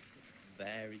 Sadie.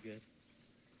 Very good.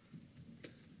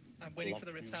 I'm waiting for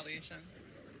the Lock me. retaliation.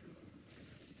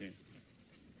 Dude.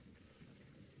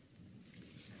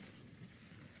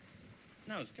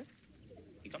 No, it's good.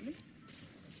 You got me?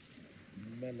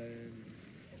 Melon.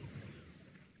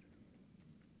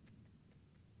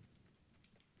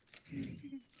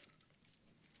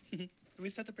 Do we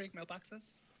start to break mailboxes?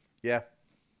 Yeah.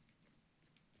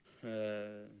 Well,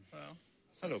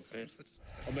 Hello, so babe. just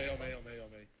On me.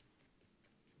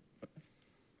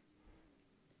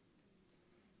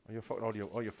 Oh, you're fucking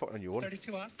you're fucking on your own.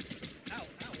 32 off. Ow,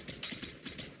 ow.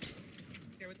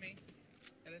 Here with me.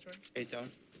 Get it, Jordan. 8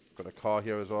 down. Got a car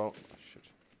here as well. Oh, shit.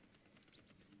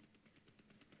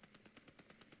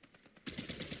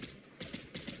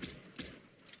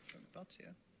 I'm about to.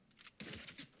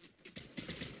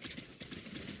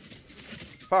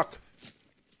 Fuck.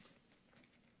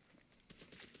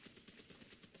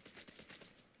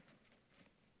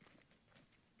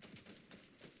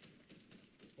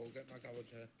 We'll get my garage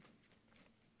here.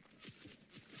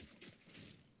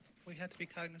 We have to be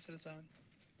cognizant of zone.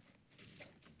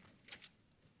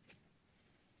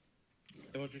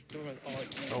 They were just doing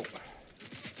Oh.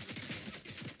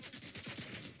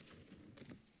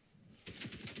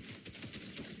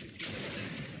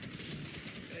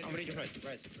 How many do you res?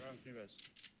 Around 3 res.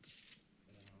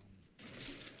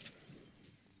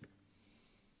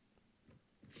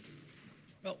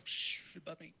 Oh, shh,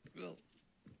 above me. Well,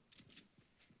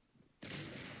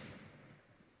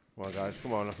 Come on, guys.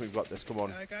 Come on. We've got this. Come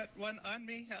on. I got one on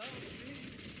me. Help me.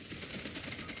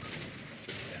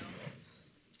 Down.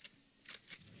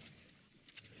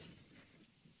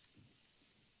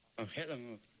 I've hit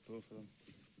them with both of them.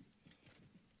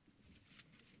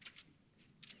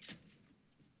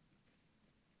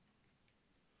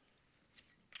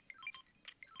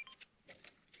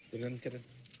 Get in. Do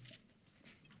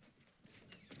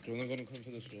you want to go and come for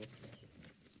this door?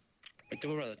 Wait,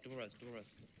 double res.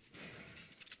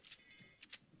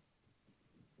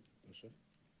 Yes, sir.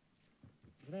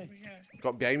 Over there. Over here. Got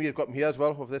 'em behind me. You've got them here as well,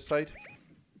 over this side.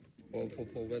 Pull.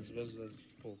 Where's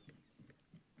pull?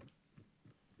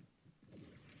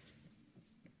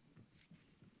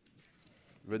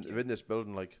 We're in this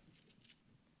building, like.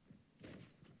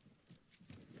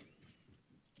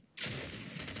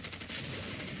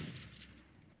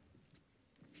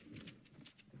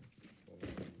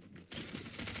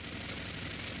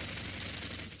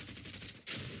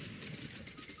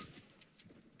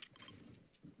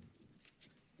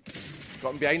 Got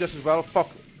them behind us as well.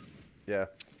 Fuck. Yeah,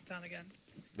 Down again.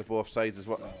 they're both sides as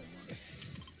well.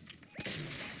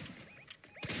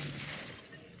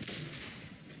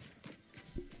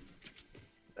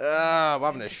 Ah, I'm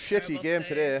having a shitty Terrible game save.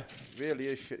 today. Really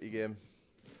is shitty game.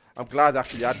 I'm glad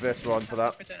actually the adverts were on for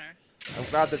that. For dinner.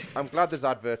 I'm glad there's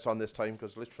adverts on this time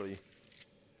because literally,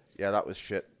 yeah, that was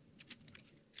shit.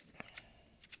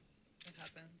 It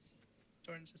happens.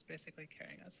 Jordan's just basically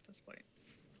carrying us at this point.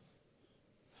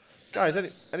 Guys,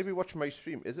 anybody watching my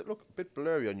stream? Does it look a bit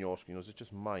blurry on your screen, or is it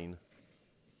just mine?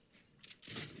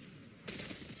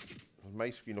 My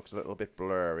screen looks a little bit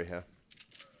blurry here.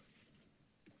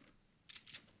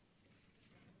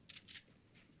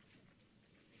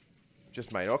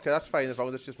 Just mine. Okay, that's fine as long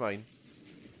as it's just mine.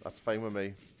 That's fine with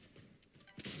me.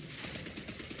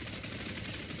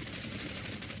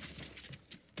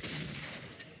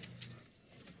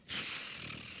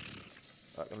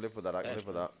 I can live with that. I can live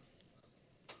with that.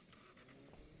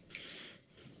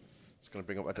 It's going to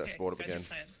bring up my dashboard up got your again.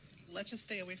 plan. Let's just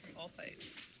stay away from all fights.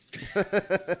 There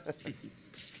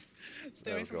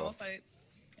Stay away we from go. all fights.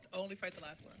 Only fight the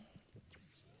last one.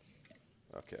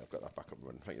 Okay, I've got that back up and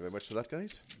running. Thank you very much for that,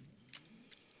 guys.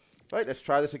 Right, let's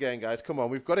try this again, guys. Come on,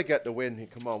 we've got to get the win.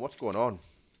 Come on, what's going on?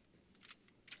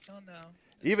 Oh no.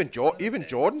 Even It's one of even those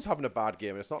Jordan's having a bad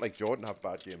game. It's not like Jordan have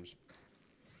bad games. days.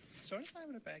 Jordan's not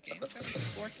having a bad game. He's got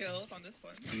 4 kills on this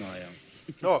one. No, I am.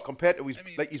 No, compared to his I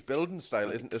mean- like his building style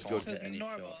isn't as good. So it's Any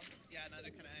normal. shot. Yeah, neither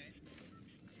can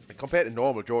I. Compared to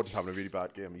normal, Jordan's having a really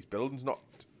bad game. His building's not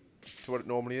to what it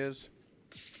normally is.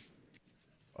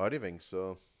 Or anything,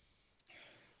 so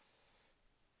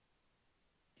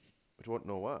I don't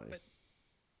know why. But-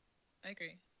 I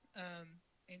agree.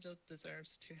 Angel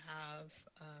deserves to have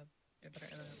a better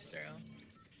ending than Zero.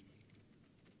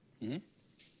 Hmm?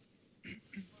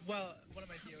 Well, one of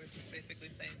my viewers was basically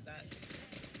saying that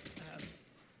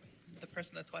the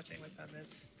person that's watching with them is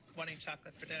wanting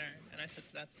chocolate for dinner, and I said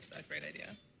that's a great idea.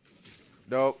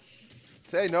 No.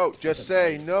 Say no. Just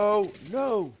say no.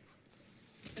 No.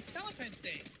 It's Valentine's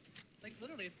Day. Like,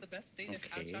 literally, it's the best day to have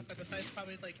Okay. chocolate besides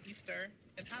probably, like, Easter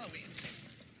and Halloween.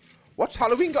 What's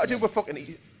Halloween got to do with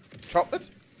fucking chocolate?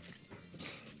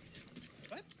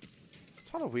 What? It's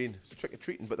Halloween. It's trick or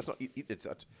treating, but that's not eat it.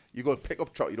 That's, you go pick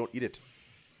up chocolate. You don't eat it.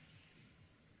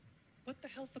 What the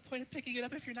hell's the point of picking it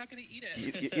up if you're not going to eat it?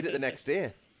 You eat it the next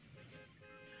day.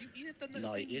 You eat it the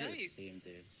No, same you eat night. it the same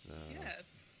day. Yes.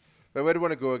 But where do we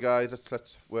want to go, guys?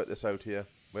 Let's work this out here.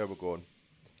 Where we're going.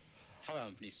 How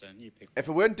am I, son? You pick. If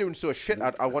we weren't doing so shit,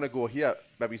 I want to go here.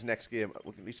 Maybe his next game.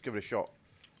 We can at least give it a shot.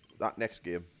 That next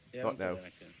game. Yeah, Not now.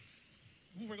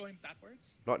 Ooh, we're going backwards?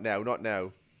 Not now. Not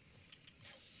now.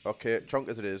 Okay, chunk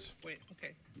as it is. Wait,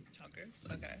 okay.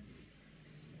 Chunkers, okay.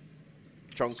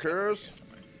 Chunkers. Here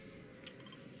somewhere.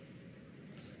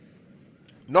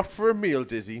 Not for a meal,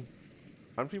 Dizzy.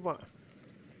 And if you want.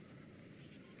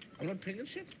 I'm not pinging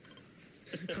shit.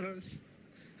 It's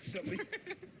not me.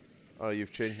 Oh,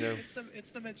 you've changed now. It's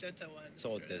the magenta one. It's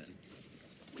all Jordan. dizzy.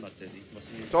 Not dizzy. What's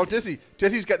the name? It's all Dizzy.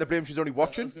 Dizzy's getting the blame. She's only I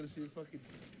watching. was gonna see fucking.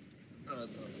 Oh no,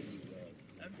 Dizzy,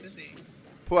 I'm dizzy.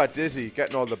 Poor Dizzy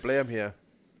getting all the blame here.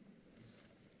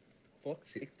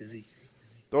 fuck's sake, Dizzy.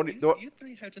 The only, You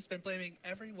three have just been blaming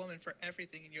every woman for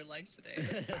everything in your life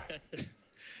today.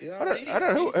 Yeah, I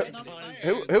don't know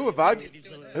who have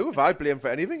I blamed for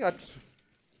anything? What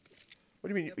do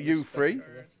you mean you three?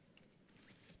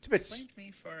 It's a bit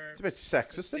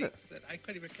sexist, isn't it? That I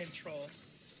couldn't even control.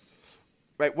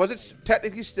 Right, was it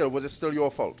still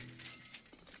your fault?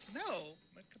 No,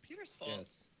 my computer's fault. Yes.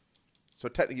 So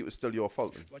technically it was still your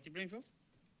fault then. What you bring for? It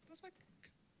was my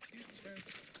computer's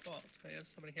fault. I have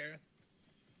somebody here.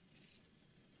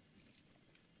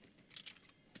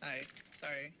 Hi,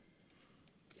 sorry.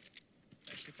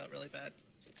 Actually felt really bad.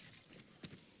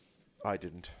 I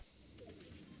didn't.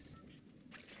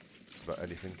 About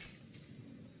anything.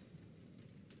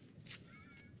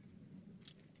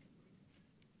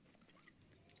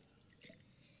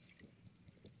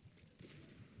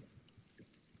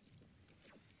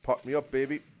 Pot me up,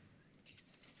 baby.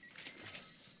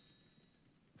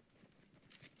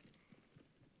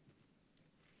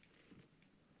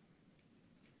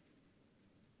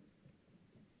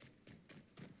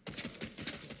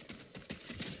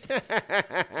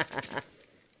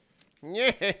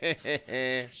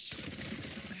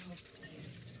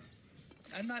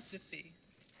 I'm not ditzy.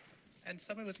 And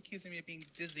someone was accusing me of being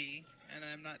dizzy, and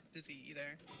I'm not dizzy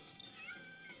either.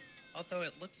 Although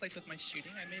it looks like with my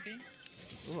shooting, I may be.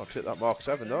 Oh, I'll take that Mark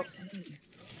 7 though.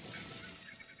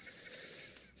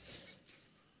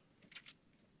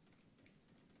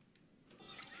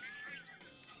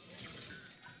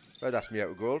 Right, that's me out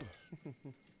of gold.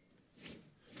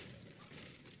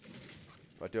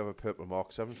 I do have a purple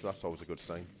Mark 7, so that's always a good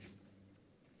sign.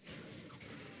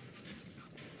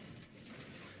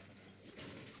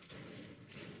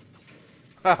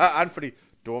 Anthony,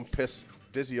 don't piss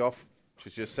Dizzy off.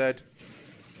 She's just said.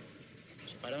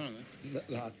 I don't know, man.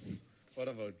 Lads, what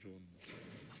about John?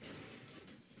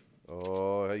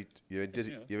 Oh, hey, you're in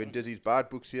Dizzy. Yeah, You're in fine. Dizzy's bad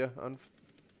books here, Anth.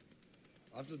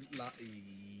 I've just like.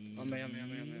 Oh, me.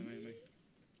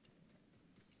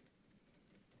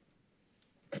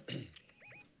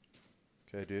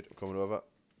 Okay, dude, I'm coming over.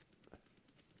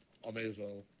 I may as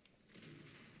well.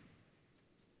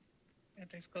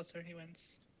 Anthony's closer, he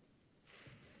wins.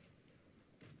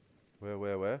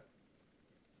 Where?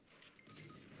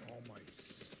 Oh my.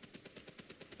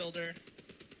 Builder.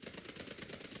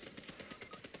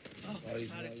 Oh, Oh,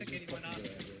 he's God, not. it took He's anyone off.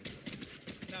 fucking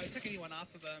there, No, it took anyone off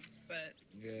of him, but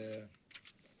yeah.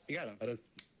 You got him. I don't.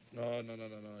 No.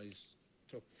 He's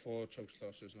took 4 chug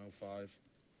clusters now. 5,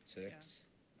 6, Yeah.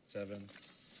 7,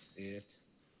 8.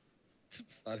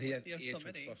 And he had He has 8 so chug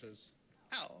many. clusters.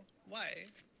 how? Why?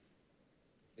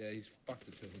 Yeah, he's back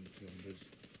to 200.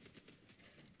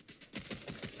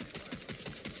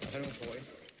 I hit him with 40.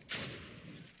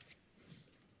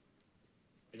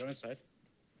 You go inside.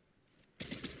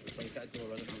 So you got to do a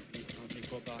rather than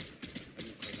go back.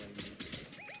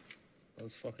 I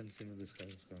was fucking seeing this guy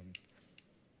was gone.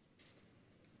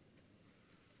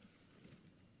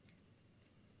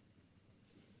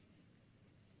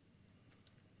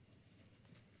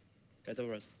 Get the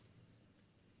rest.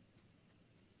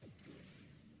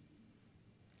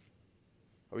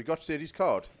 Have we got Sadie's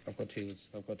card? I've got heals.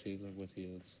 I've got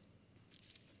heals.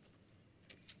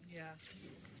 Yeah.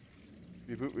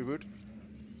 Reboot.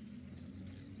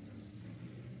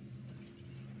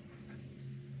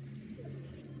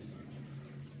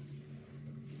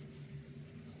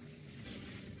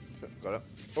 Got it.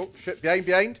 Oh, shit.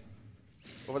 Behind.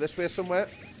 Over this way somewhere.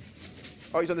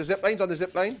 Oh, he's on the zip line. He's on the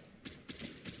zip line.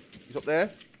 He's up there.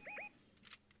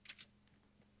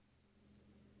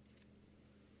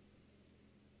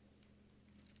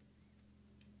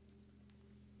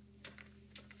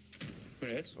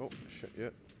 Great. Oh, shit, yeah.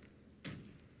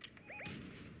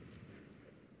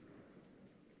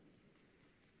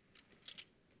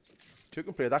 Two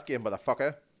can play that game,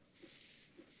 motherfucker.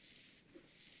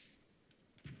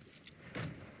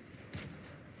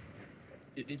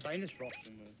 He's behind this rock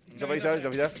somewhere. He's over there, he's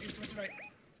over there. He's to the right.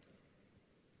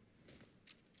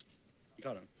 You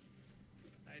got him.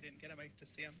 I didn't get him. I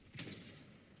just see him.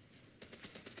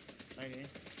 I need.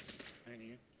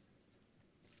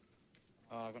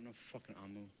 Oh, I've got no fucking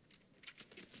ammo.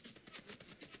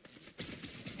 I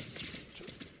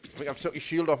think I've took his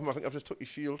shield off him. I think I've just took his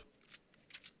shield.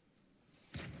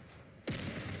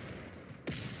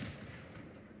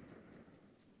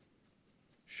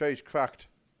 Sure, he's cracked.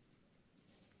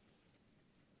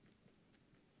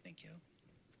 Thank you.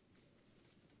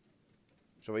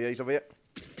 He's over here, he's over here.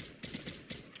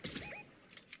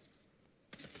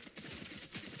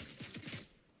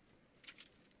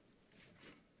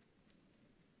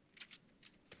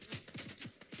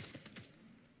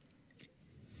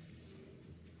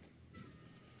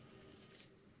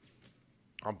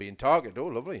 I'm being targeted. Oh,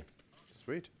 lovely.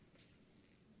 Sweet.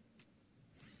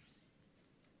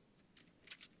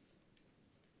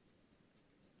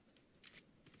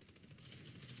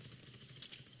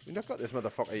 We've not got this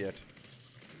motherfucker yet.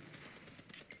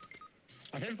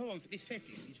 I hit him for one. He's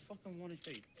 50. He's fucking 1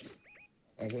 HP.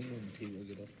 I wonder when he will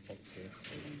get off the fuck here.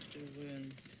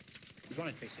 He's 1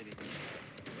 HP city.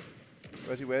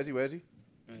 Where's he? Where's he? Where's he?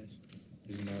 Nice.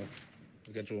 He's now.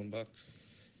 We'll get Jordan back.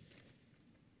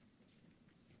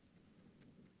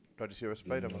 Try to see a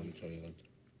Spider-Man.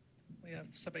 We have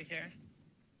somebody here.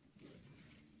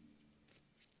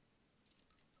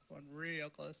 Going real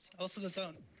close. Also the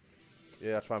zone.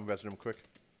 Yeah, that's why I'm resing him quick.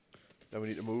 Then we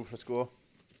need to move. Let's go.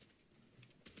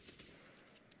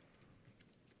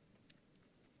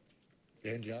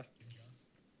 Behind ya.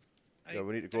 Yeah,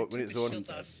 we need to go. We need to zone.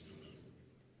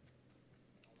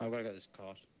 I've got to get this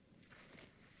cart.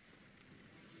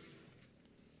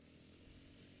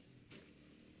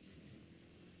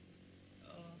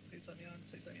 Please let me on,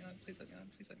 please let me on, please let me on,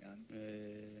 please let me on.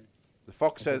 The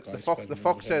fox says. The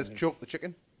fox says, choke the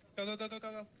chicken. Go, go, go, go,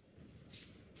 go, go.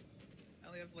 I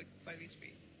only have like 5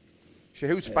 HP. So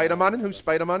who's Spider-Man? Who's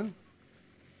Spider-Man?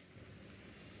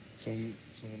 Someone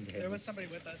There was somebody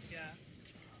with us, yeah.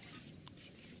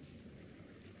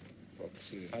 Fuck's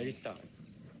sake. How you die?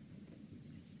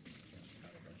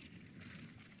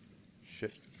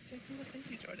 Shit. Taking the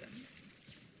safety, Jordan.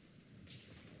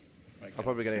 I'm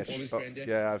probably gonna get. Oh,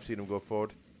 yeah, I've seen him go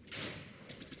forward.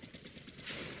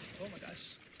 Oh my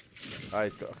gosh. I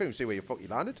couldn't even see where you fuck you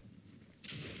landed.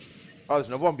 Oh, there's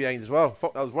another one behind as well.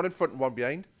 Fuck, there was one in front and one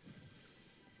behind.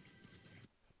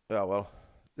 Yeah, well,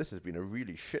 this has been a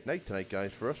really shit night tonight,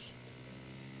 guys, for us.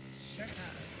 Sure has.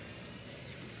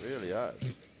 Really has. We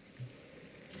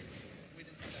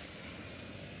didn't do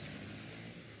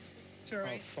that. To our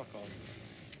right. Oh, fuck off.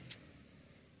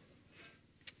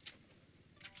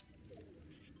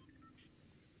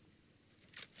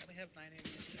 I only have 9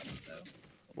 ammunition, so.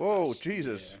 Whoa,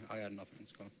 Jesus. Yeah, I had nothing.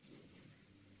 It's gone.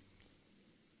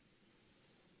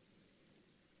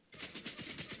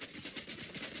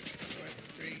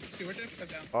 See, we're just come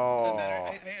down. Oh. Doesn't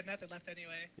matter. I had nothing left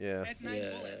anyway. Yeah. I had 9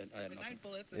 Yeah, bullets. I had With 9 nothing.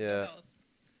 bullets and Yeah. no health.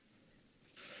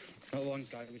 That one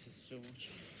guy misses so much.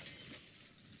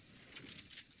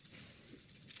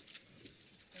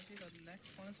 Maybe the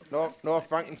next one is the No, last no, one, I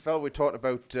Frank think. and Phil, we talked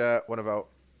about one of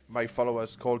my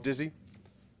followers called Dizzy.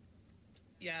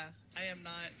 Yeah, I am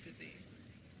not dizzy.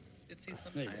 It's see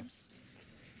There you go. sometimes.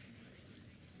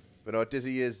 But no,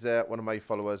 Dizzy is one of my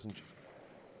followers. And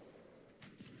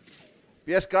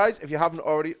but yes, guys, if you haven't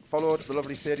already followed the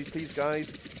lovely Sadie, please,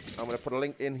 guys, I'm going to put a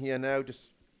link in here now.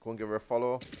 Just go and give her a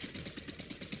follow.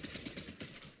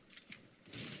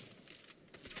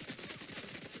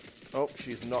 Oh,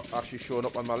 she's not actually showing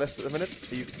up on my list at the minute.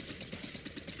 Are you...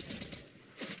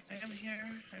 I am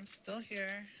here. I'm still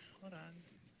here. Hold on.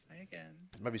 Try again.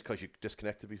 Maybe it's because you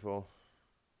disconnected before.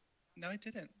 No, I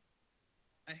didn't.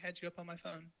 I had you up on my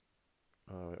phone.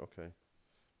 Oh, right, okay.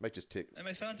 Might just take... And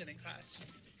my phone didn't crash.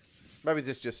 Maybe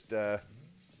it's just if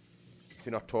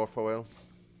you're not taught for a while.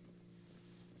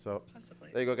 So, Possibly.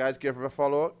 there you go, guys. Give her a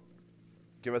follow.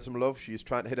 Give her some love. She's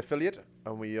trying to hit affiliate.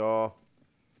 And we are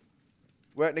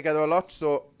working together a lot.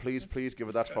 So, please give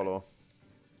her that follow.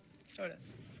 Jordan.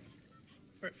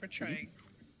 For trying.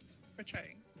 For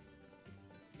trying.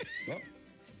 What?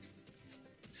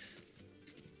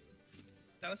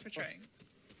 That was for trying.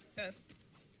 Yes.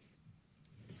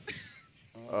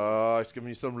 It's giving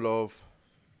you some love.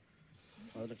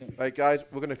 Oh, look at- Right, guys,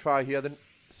 we're gonna try here then.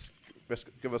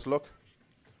 Give us a look.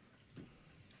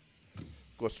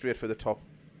 Go straight for the top.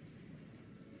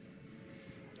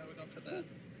 Now we're going for the.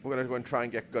 We're gonna go and try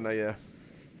and get Gunner here.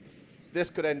 This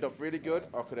could end up really good,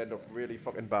 or could end up really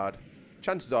fucking bad.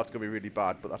 Chances are it's gonna be really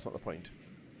bad, but that's not the point.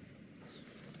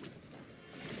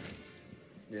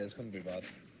 Yeah, it's gonna be bad.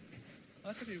 Oh,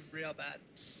 that's gonna be real bad.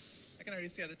 I can already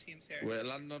see other teams here. We're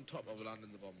landing on top or we're landing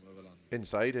in the bottom? Where we're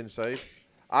landing? Inside.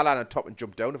 I'll land on top and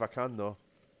jump down if I can, though.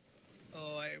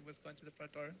 Oh, I was going through the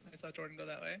front door. I saw Jordan go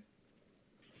that way.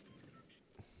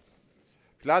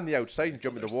 If you land the outside and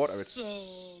jump in the There's water, it's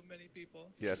so many people.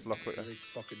 yeah, it's a lot quicker. There's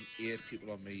fucking 8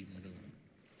 people on me, man.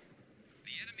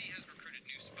 The enemy has recruited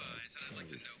new spies, and I'd like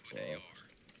to know who they are.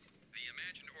 The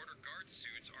imagined order guard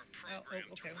suits are programmed Okay,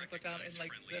 to I'm gonna go down in recognize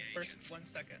like the friendly first agents. 1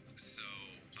 second. So,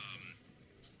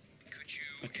 could you,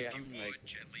 Okay, if you I'm, would, like,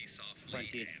 gently, softly,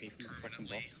 28 and feet from the fucking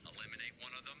permanently eliminate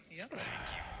one of them? Yep.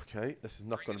 Okay, this is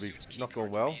not Bring going to be the suit's not key going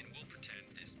card to well. me and we'll pretend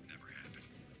this never happened.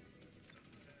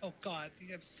 Oh god, you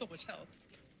have so much health.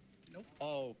 Nope.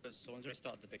 Oh, because someone's already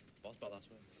started the big boss battle, that's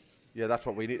why. Yeah, that's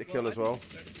what we need to kill as well.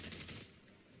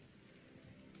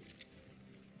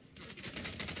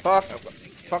 Fuck! I've got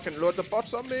fucking loads of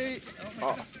bots on me. Oh my Oh.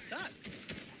 god, I'm stuck.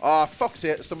 Oh, fuck's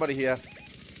sake! There's somebody here.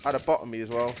 Had a bot on me as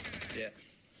well. Yeah.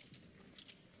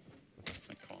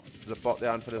 I can't. There's a bot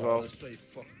there Anford as Oh, well.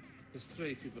 there's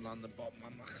 3 people on the bottom,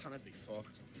 man. That can't be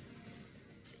fucked.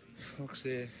 Fuck's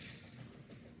sake.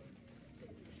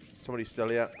 Somebody's still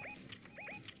here.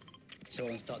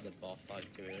 Someone started the boss fight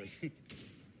too early.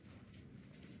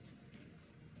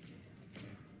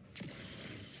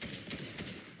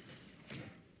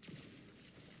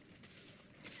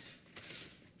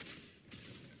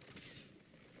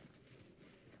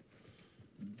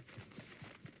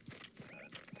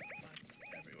 Bots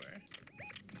everywhere.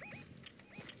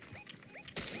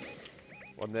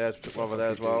 One there's one over there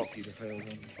as well.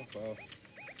 Fuck off.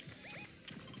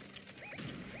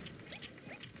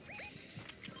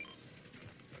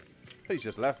 He's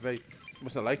just left me.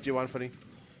 Must not liked you, Anthony.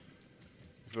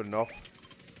 He's running off.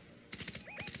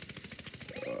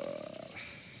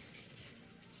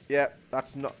 Yeah,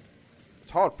 that's not.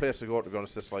 It's a hard place to go, to be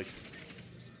honest. This like,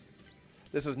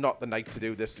 this is not the night to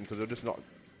do this, because we're just not.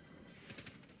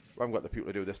 We haven't got the people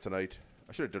to do this tonight.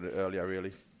 I should have done it earlier,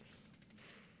 really.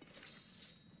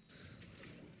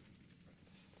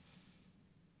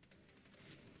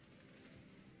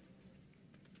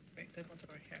 Wait, there's one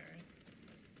over here.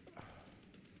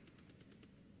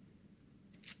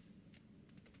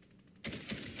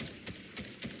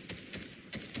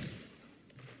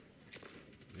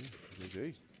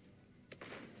 GG.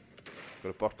 Got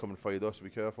a bot coming for you though, so be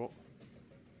careful.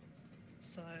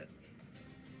 Saw it.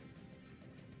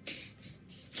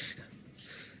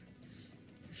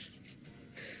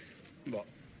 What?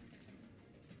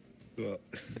 What?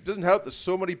 It doesn't help. There's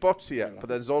so many bots here, but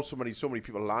there's also so many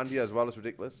people land here as well. It's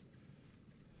ridiculous.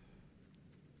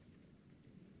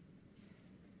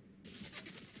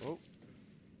 Oh.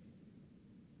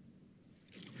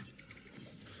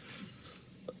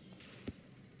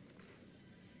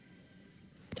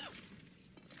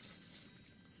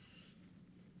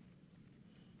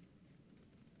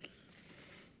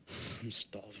 I'm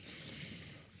starving.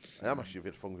 I am actually a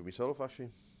bit hungry myself, actually.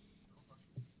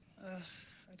 I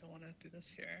don't want to do this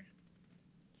here.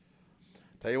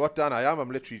 Tell you what, Dan, I am. I'm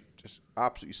literally just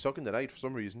absolutely sucking tonight for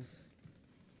some reason.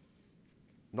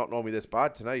 Not normally this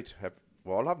bad tonight.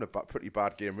 We're all having a pretty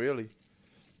bad game, really.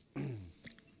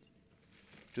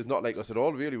 Which is not like us at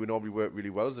all, really. We normally work really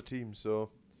well as a team,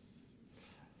 so...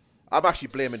 I'm actually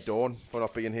blaming Dawn for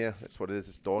not being here. That's what it is.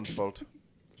 It's Dawn's fault.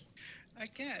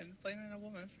 Again, blaming a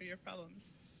woman for your problems.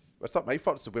 Well, it's not my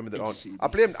fault. It's the women that aren't. I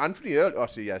blamed Anthony earlier. Oh,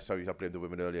 see, yeah, sorry. I blamed the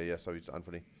women earlier. Yeah, sorry, it's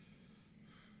Anthony.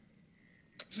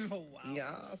 Oh wow.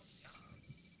 Yes.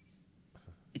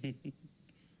 Bring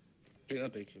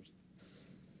that big cubes.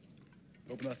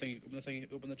 Open that thing, open the thing,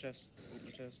 open the chest, open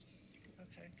the chest.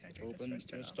 Okay, can I drink Open, this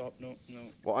first or no, no? stop, no, no.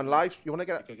 What, on live? You want to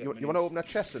get? Go get You want minis. to open that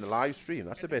chest in the live stream?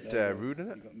 That's a bit There you go. rude,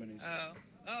 isn't it? You got minis.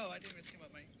 Oh, I didn't even see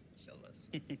what my shield was.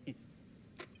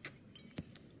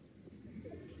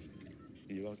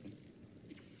 You're welcome.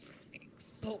 Thanks.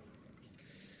 Oh,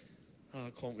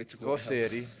 I can't wait to go. Go to hell.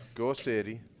 Sadie. Go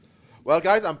Sadie. Well,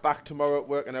 guys, I'm back tomorrow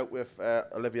working out with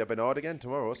Olivia Bernard again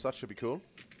tomorrow, so that should be cool.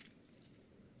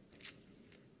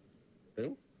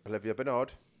 Who? Olivia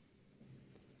Bernard.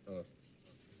 Oh.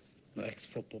 The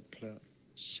ex-football player.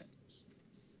 Shit.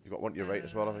 You got one to your right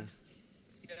as well, I think.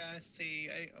 Yeah, I see.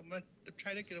 I'm gonna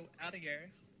try to get out of here.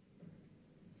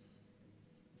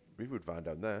 reboot van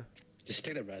down there. Just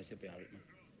take the res, you'll be alright, man.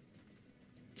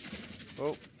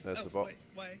 Oh, there's the bot. Wait,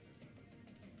 why?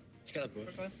 Just get a bush.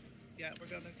 We're close. Yeah, we're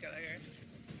gonna get out here.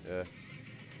 Yeah.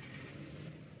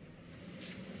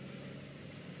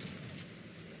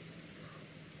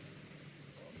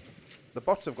 The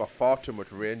bots have got far too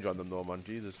much range on them though, man.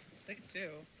 Jesus. They do.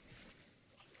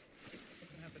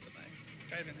 What happened to my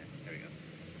drive in there? There we go.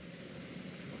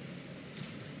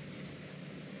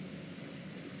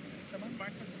 Did someone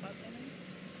mark a spot for me?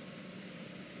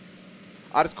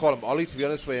 I just call him Ollie, to be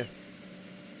honest with you.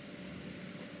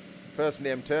 First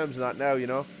name terms and that now, you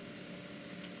know.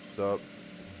 So.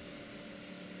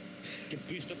 Get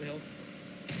boosted up the hill.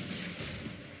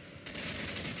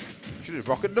 Should have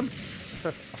rocketed them.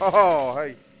 Oh,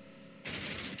 hey.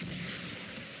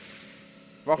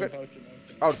 Rocket. Jump out, jump out,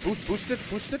 jump Oh, out. boosted.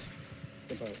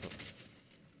 Jump out.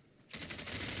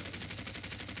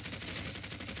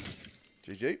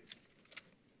 GG.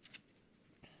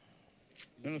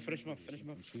 No, finish him off, finish him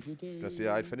off. Gonna see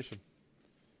I'd finish him.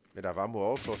 We'd have ammo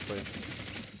all sorts for him.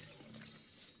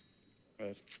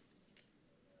 Right.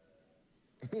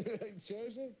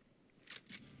 Seriously?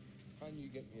 Can you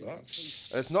get me a What? dance,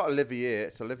 please? It's not Olivier,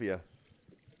 it's Olivia.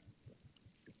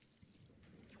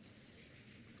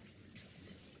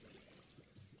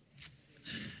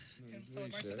 Can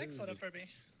someone mark the next one up for me?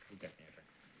 We'll get me over.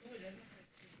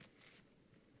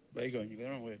 Where you going? You're going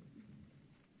the wrong way.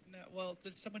 No, well,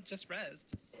 someone just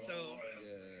rezzed, so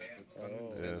Yeah.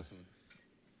 Yeah.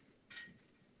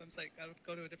 I'm like, I would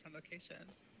go to a different location.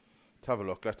 Let's have a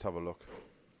look, let's have a look.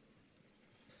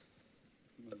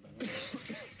 It's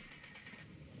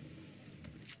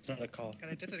not a call. And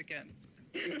I did it again.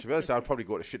 To be honest, I'd probably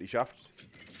go to shitty shafts.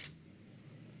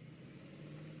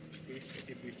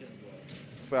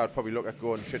 That's where I'd probably look at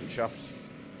going shitty shafts.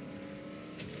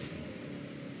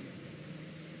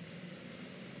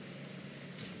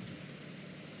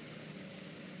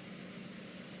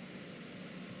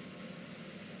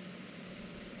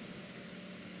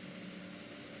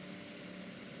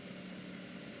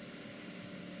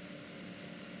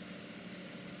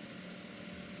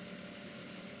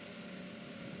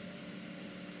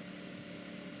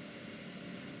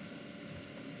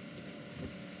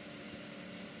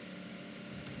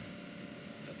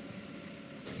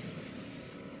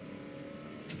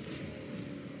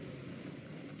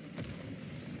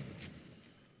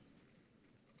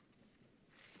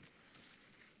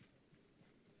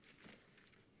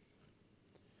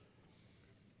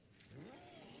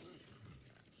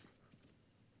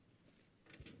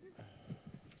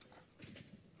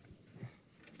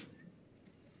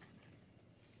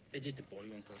 It's just the body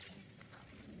one call.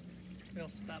 It'll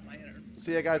stop my inner.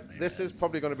 So yeah guys, this is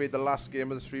probably going to be the last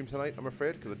game of the stream tonight, I'm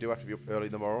afraid, because I do have to be up early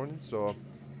in the morning, so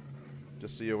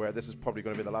just so you're aware, this is probably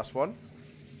going to be the last one.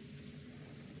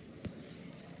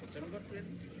 What time we got played?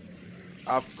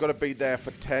 I've got to be there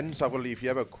for 10, so I've got to leave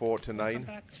here about 9:15. Come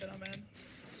back, gentlemen.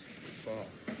 Fuck.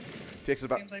 Takes us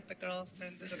about Seems like the girl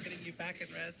ended up getting you back in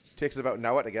rest. takes us about an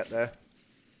hour to get there.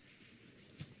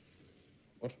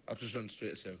 What? I've just run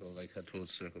straight circle, like head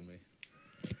towards circle me.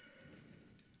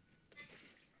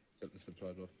 Get the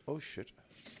supply door. Oh shit.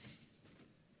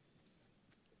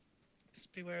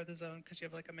 Just beware of the zone because you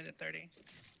have like a minute 30.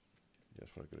 Yes,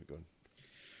 what I got a gun.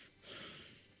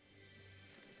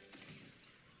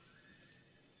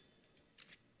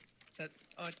 Is that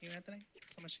odd you, Anthony?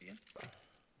 So much for you?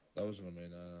 That wasn't on me,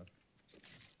 no.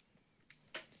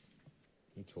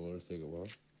 You told her to take a while.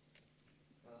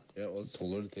 Yeah, it was.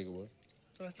 Told her to take a while.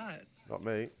 So I thought. Not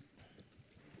me.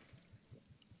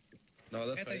 No,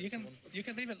 that's Anthony, fine. you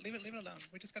can leave it alone.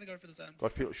 We just gotta go for the zone.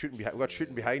 Got people shooting behind. We've got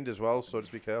shooting behind as well, so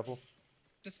just be careful.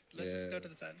 Let's just go Yeah. to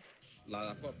the zone. Lad,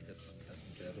 I've got pissed on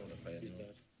SMG. I don't want to fight Who's anyone.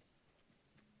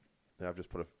 that? Yeah, I've just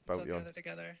put a Let's all bounty on. gather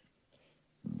together.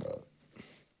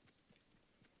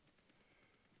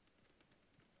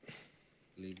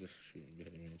 Leave this shooting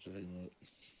behind me. Just hang on.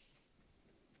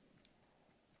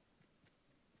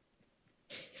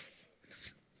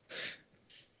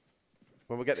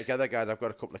 When we get together, guys, I've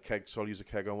got a couple of kegs, so I'll use a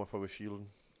keg on for our shielding.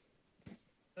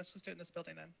 Let's just do it in this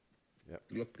building then.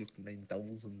 Look,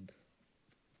 9,000.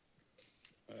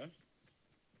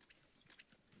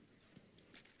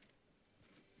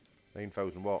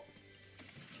 9,000 what?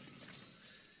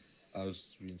 I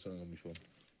was reading something on my phone.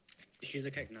 Here's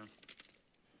the kick now.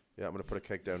 Yeah, I'm gonna put a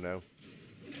keg down now.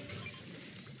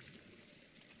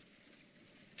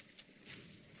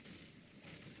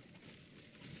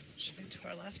 Should be to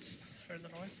our left or in the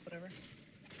north, whatever.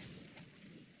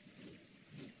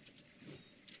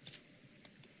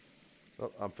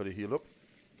 Oh, I'm for the heal up.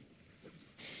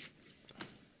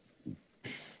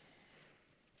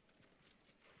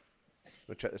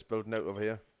 check this building out over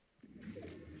here.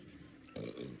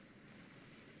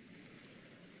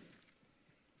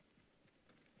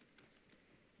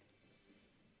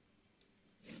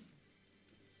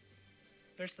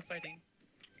 There's the fighting.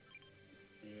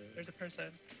 Yeah. There's a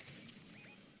person.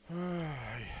 Oh,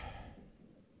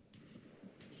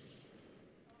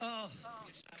 you shot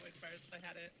it first. I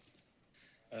had it.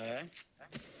 No.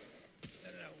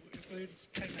 We were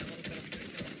just cutting that little bit. We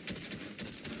could kill him.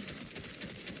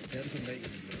 Get some light in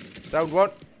the Down one.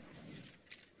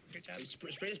 Good job.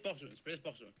 Spray this box room. Spray this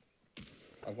box room.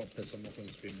 I've got piss, I'm not going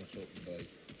to spray much up, but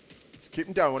Just keep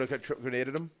him down when I get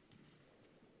grenaded him.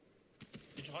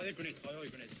 Did you hide your grenades? Hide all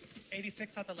your grenades.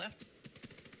 86 on the left.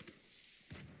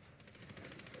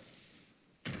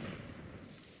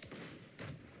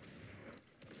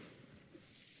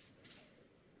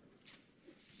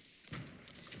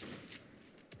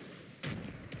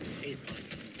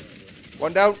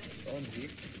 One down. on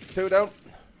deep. Two down.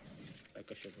 I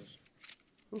got shovels.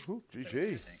 Woohoo,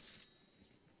 GG.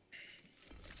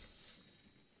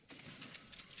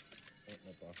 Oh,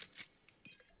 not bad.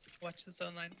 Watch the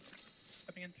zone line.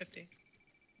 Coming in 50.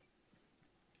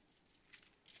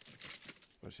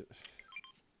 What's it?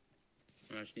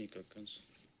 I just need good guns.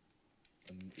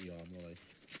 And yeah, I'm alright.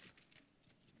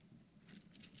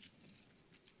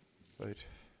 Right. Let's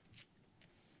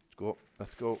go.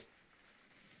 Let's go.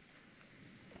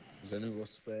 Is anyone got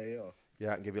spray or?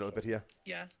 Yeah, I can give you a little bit here.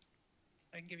 Yeah.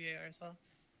 I can give you AR as well.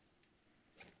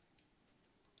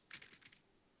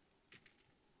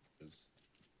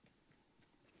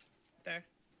 There.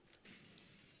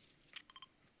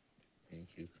 Thank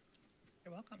you.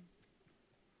 You're welcome.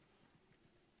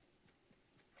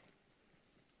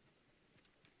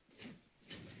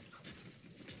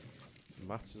 Some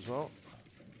mats as well.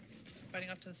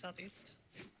 Fighting up to the southeast.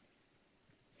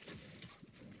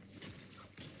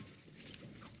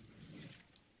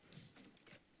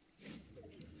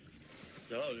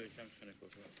 Oh, Luke, I'm trying to go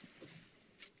for it.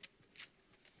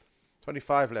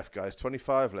 25 left, guys.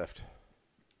 25 left.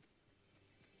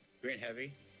 Green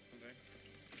heavy. Okay.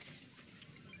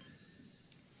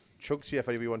 Chugs here if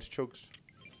anybody wants chugs.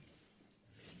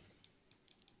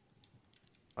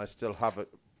 I still have it,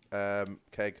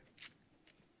 keg.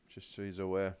 Just so he's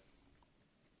aware.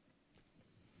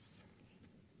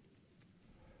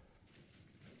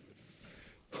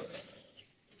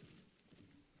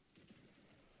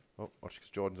 Oh, watch because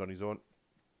Jordan's on his own.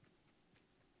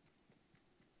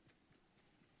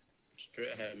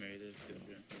 Straight ahead, Mary. There's good.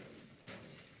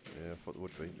 Yeah, I thought it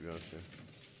would be, to be honest with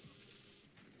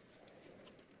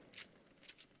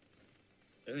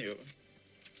you. Isn't he open?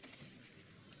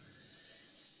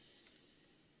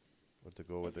 Where'd they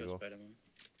go? Where'd they go? Spider-Man.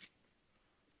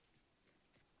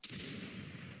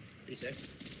 He's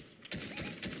safe.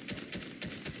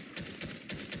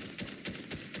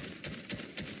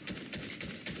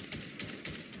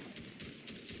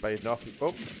 Spading off.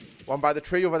 Oh, one by the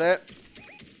tree over there.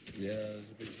 Yeah, there's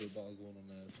a big blue battle going on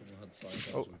there. Someone had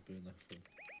 5,000 Oh. doing that thing.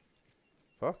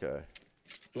 Fuck eh.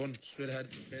 John, straight ahead.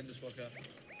 Paint this worker.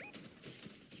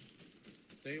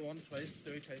 31 twice,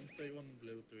 3 times. 31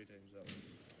 blue, 3 times that one.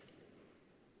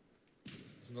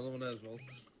 There's another one there as well.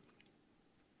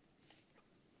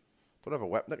 Don't have a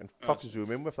weapon I can fucking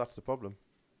zoom in with, that's the problem.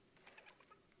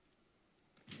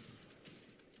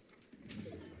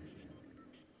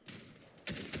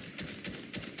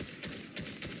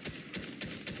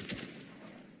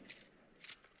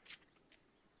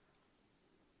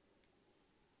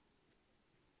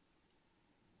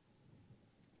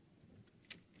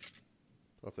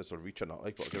 I don't know if this will reach or not,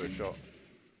 like, but I'll give it a shot.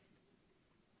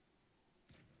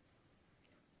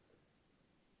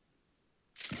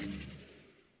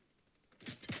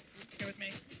 Here with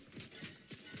me.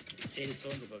 See the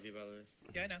stones above you, by the way.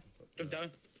 Yeah, I know. Jump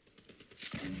down.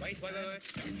 Wait. Down.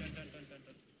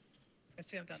 I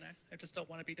see him down there. I just don't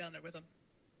want to be down there with him.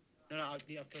 No, I've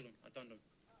killed him. I've done him.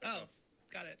 Oh,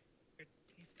 got it.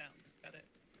 He's down. Got it.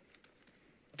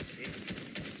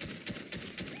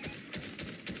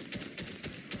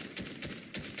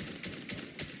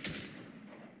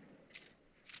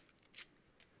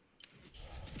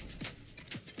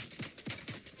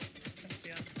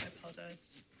 I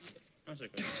apologize. That's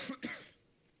okay.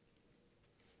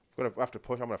 I'm gonna have to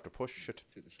push. I'm gonna have to push. Shit.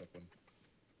 Take the shotgun.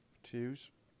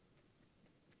 Twos.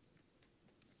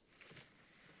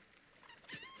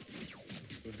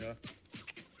 Good, yeah.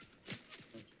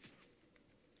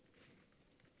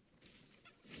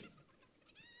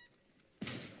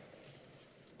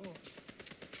 Oh,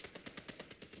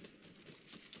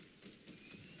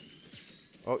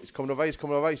 Oh, he's coming over. He's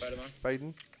coming over. He's Spider-Man.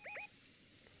 Biden.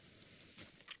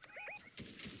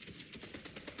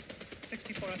 60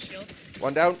 54 off shield.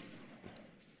 One down.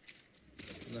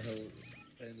 In the hill.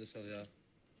 In this hill, yeah.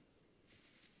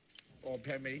 Oh,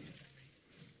 pay me.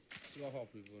 Still got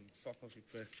Harpy one. Fuck off, you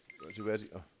prick. Where's he?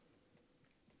 Oh.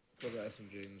 Got that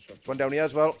SMG in the shop. One down here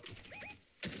as well.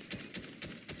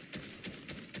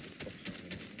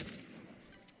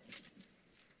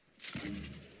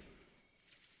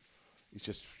 He's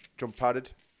just jump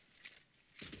padded.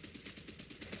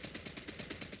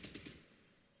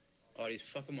 Oh, he's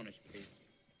fucking on his feet.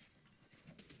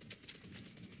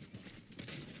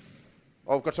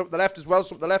 Oh, we've got some to the left as well.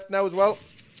 Some to the left now as well.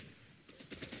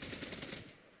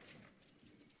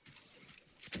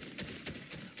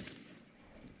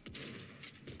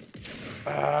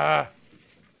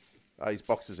 His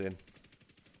box is in.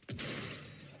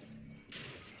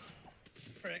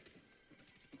 Correct.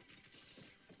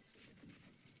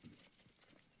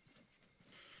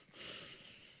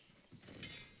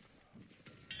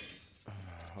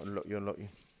 Unlucky, unlucky.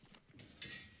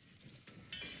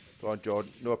 Go on,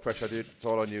 Jordan. No pressure, dude. It's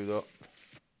all on you, though.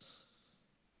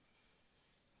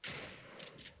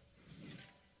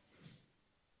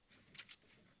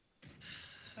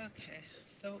 Okay,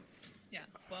 so, yeah,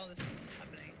 while this is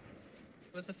happening,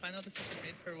 was the final decision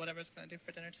made for whatever's going to do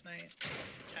for dinner tonight?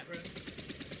 Chat room?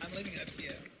 I'm leaving it up to you.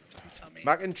 You tell me.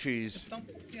 Mac and cheese. Just don't,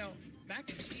 mac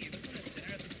and cheese. Isn't it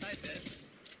dinner as a side dish?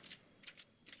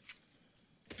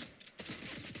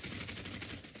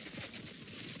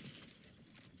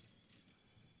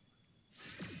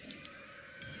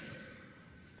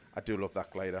 I do love that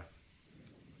glider.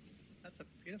 That's a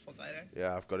beautiful glider.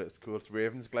 Yeah, I've got it. It's cool. It's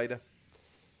Raven's glider.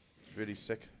 It's really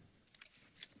sick.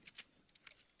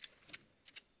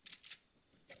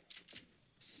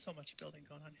 So much building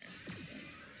going on here.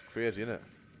 It's crazy, isn't it?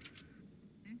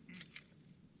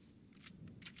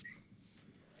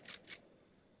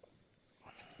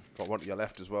 Got one to your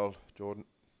left as well, Jordan.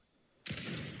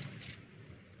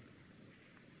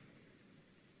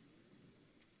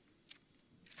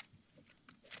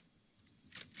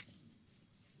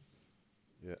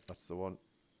 Yeah, that's the one.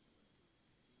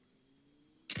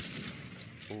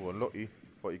 Oh, unlucky.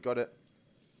 Thought you got it.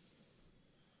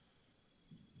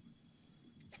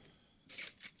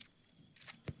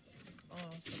 Oh,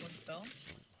 someone fell?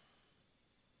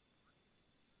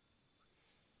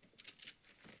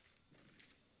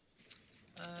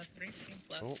 Three teams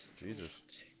left. Oh, Jesus.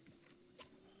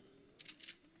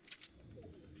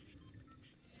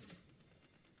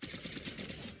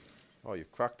 Oh,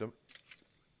 you've cracked him.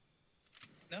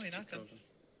 No, he knocked him.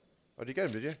 Oh, did you get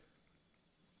him, did you?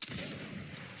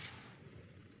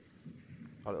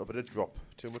 A little bit of drop.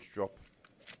 Too much drop.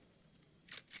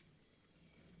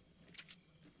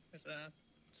 There's a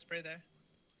spray there.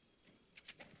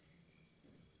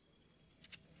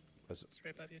 As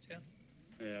Spray above you too.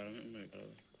 Yeah, I don't know. I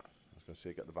was going to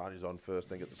say, get the badges on first,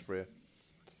 then get the spray.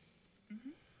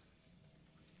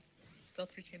 Still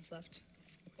three teams left.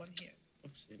 One here.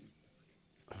 What's it?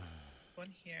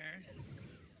 One here.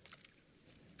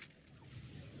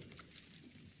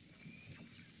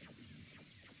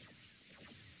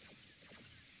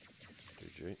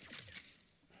 GG.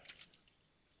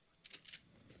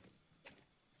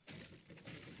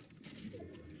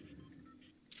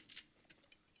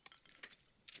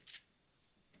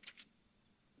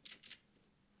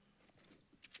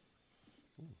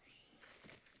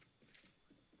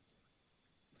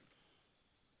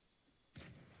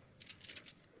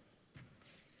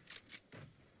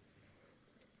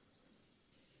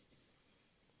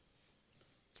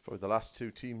 It's probably the last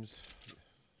two teams.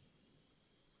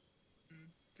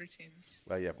 Three teams.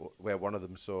 Well, yeah, but where one of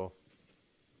them saw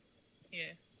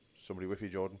Yeah. somebody with you,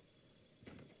 Jordan.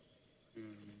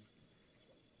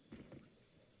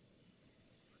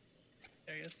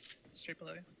 There he is. Straight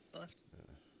below you. The left.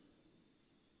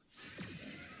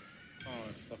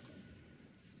 Oh, fuck.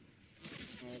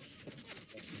 Oh, fuck.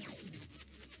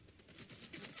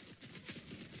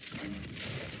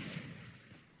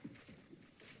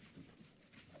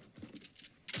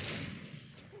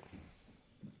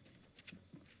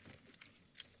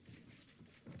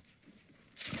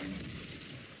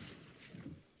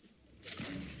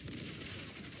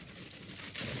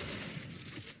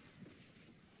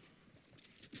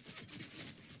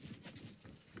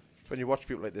 When you watch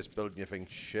people like this building, you think,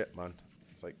 shit, man.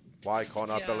 It's like, why can't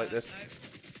I build like this?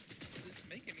 It's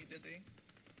making me dizzy.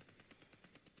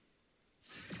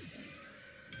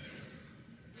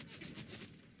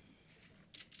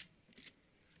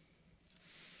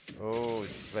 Oh, there's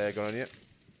a flare gun on you.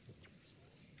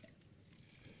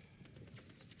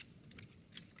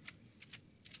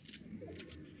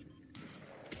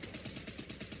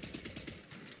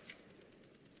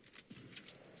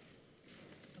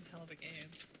 One hell of a game.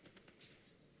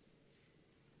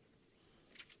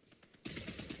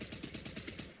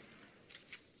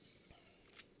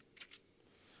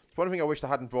 one thing I wish they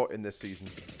hadn't brought in this season.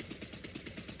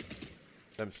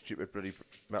 Them stupid bloody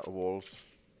metal walls.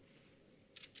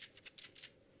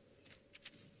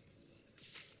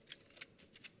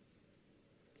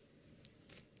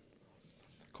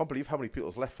 Can't believe how many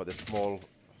people's left for this small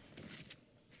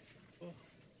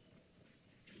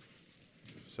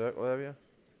circle area.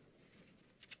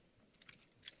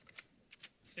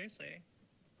 Seriously.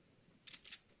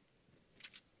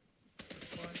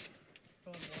 One,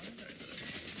 or is it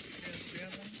three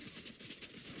on one?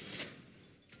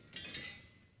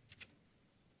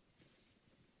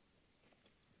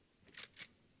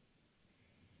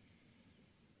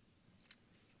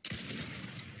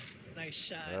 Nice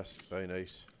shot. Yes, very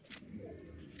nice.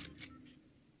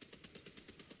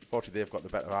 Fortunately, they've got the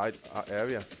better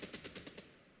area.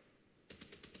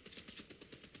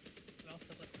 It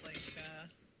also looks like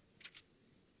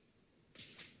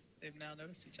they've now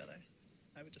noticed each other.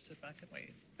 I would just sit back and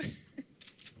wait.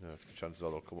 No, because the chances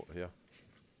are they'll come up here.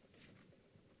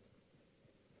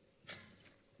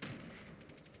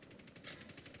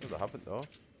 No, they haven't though.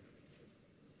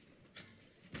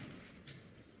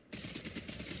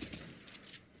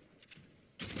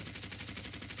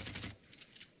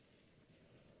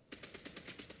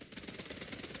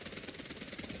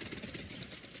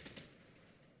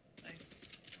 Nice.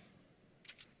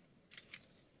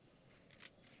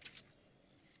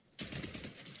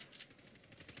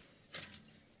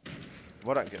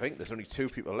 What I think there's only 2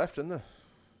 people left, isn't there?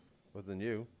 Other than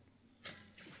you.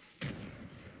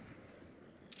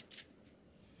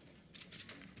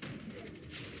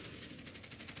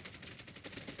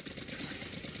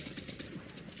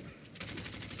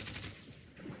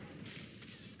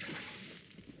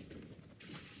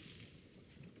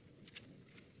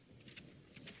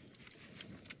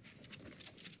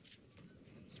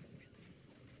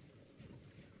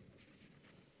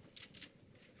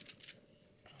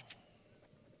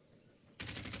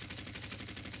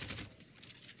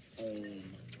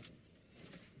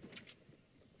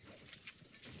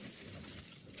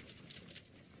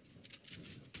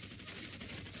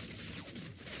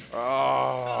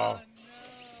 Oh,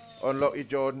 No. unlucky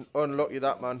Jordan, unlucky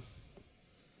that man.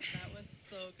 That was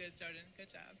so good, Jordan. Good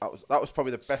job. That was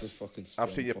probably the So best fucking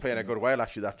I've seen you play in a good while.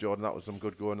 Actually, that Jordan, that was some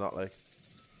good going. That like.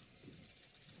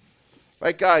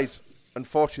 Right, guys.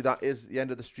 Unfortunately, that is the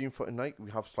end of the stream for tonight.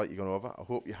 We have slightly gone over. I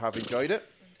hope you have enjoyed it.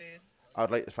 Indeed.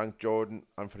 I'd like to thank Jordan,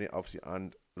 Anthony, obviously,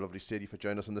 and the lovely Sadie for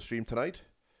joining us on the stream tonight.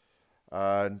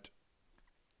 And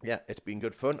yeah, it's been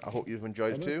good fun. I hope you've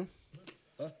enjoyed it too.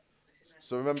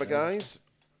 So remember, guys,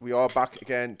 we are back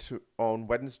again on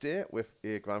Wednesday with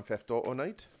a Grand Theft Auto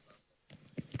night.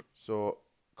 So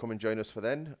come and join us for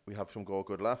then. We have some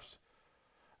good laughs.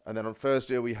 And then on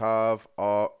Thursday, we have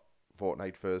our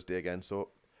Fortnite Thursday again. So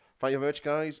thank you very much,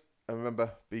 guys. And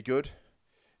remember, be good.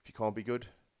 If you can't be good,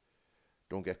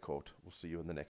 don't get caught. We'll see you in the next.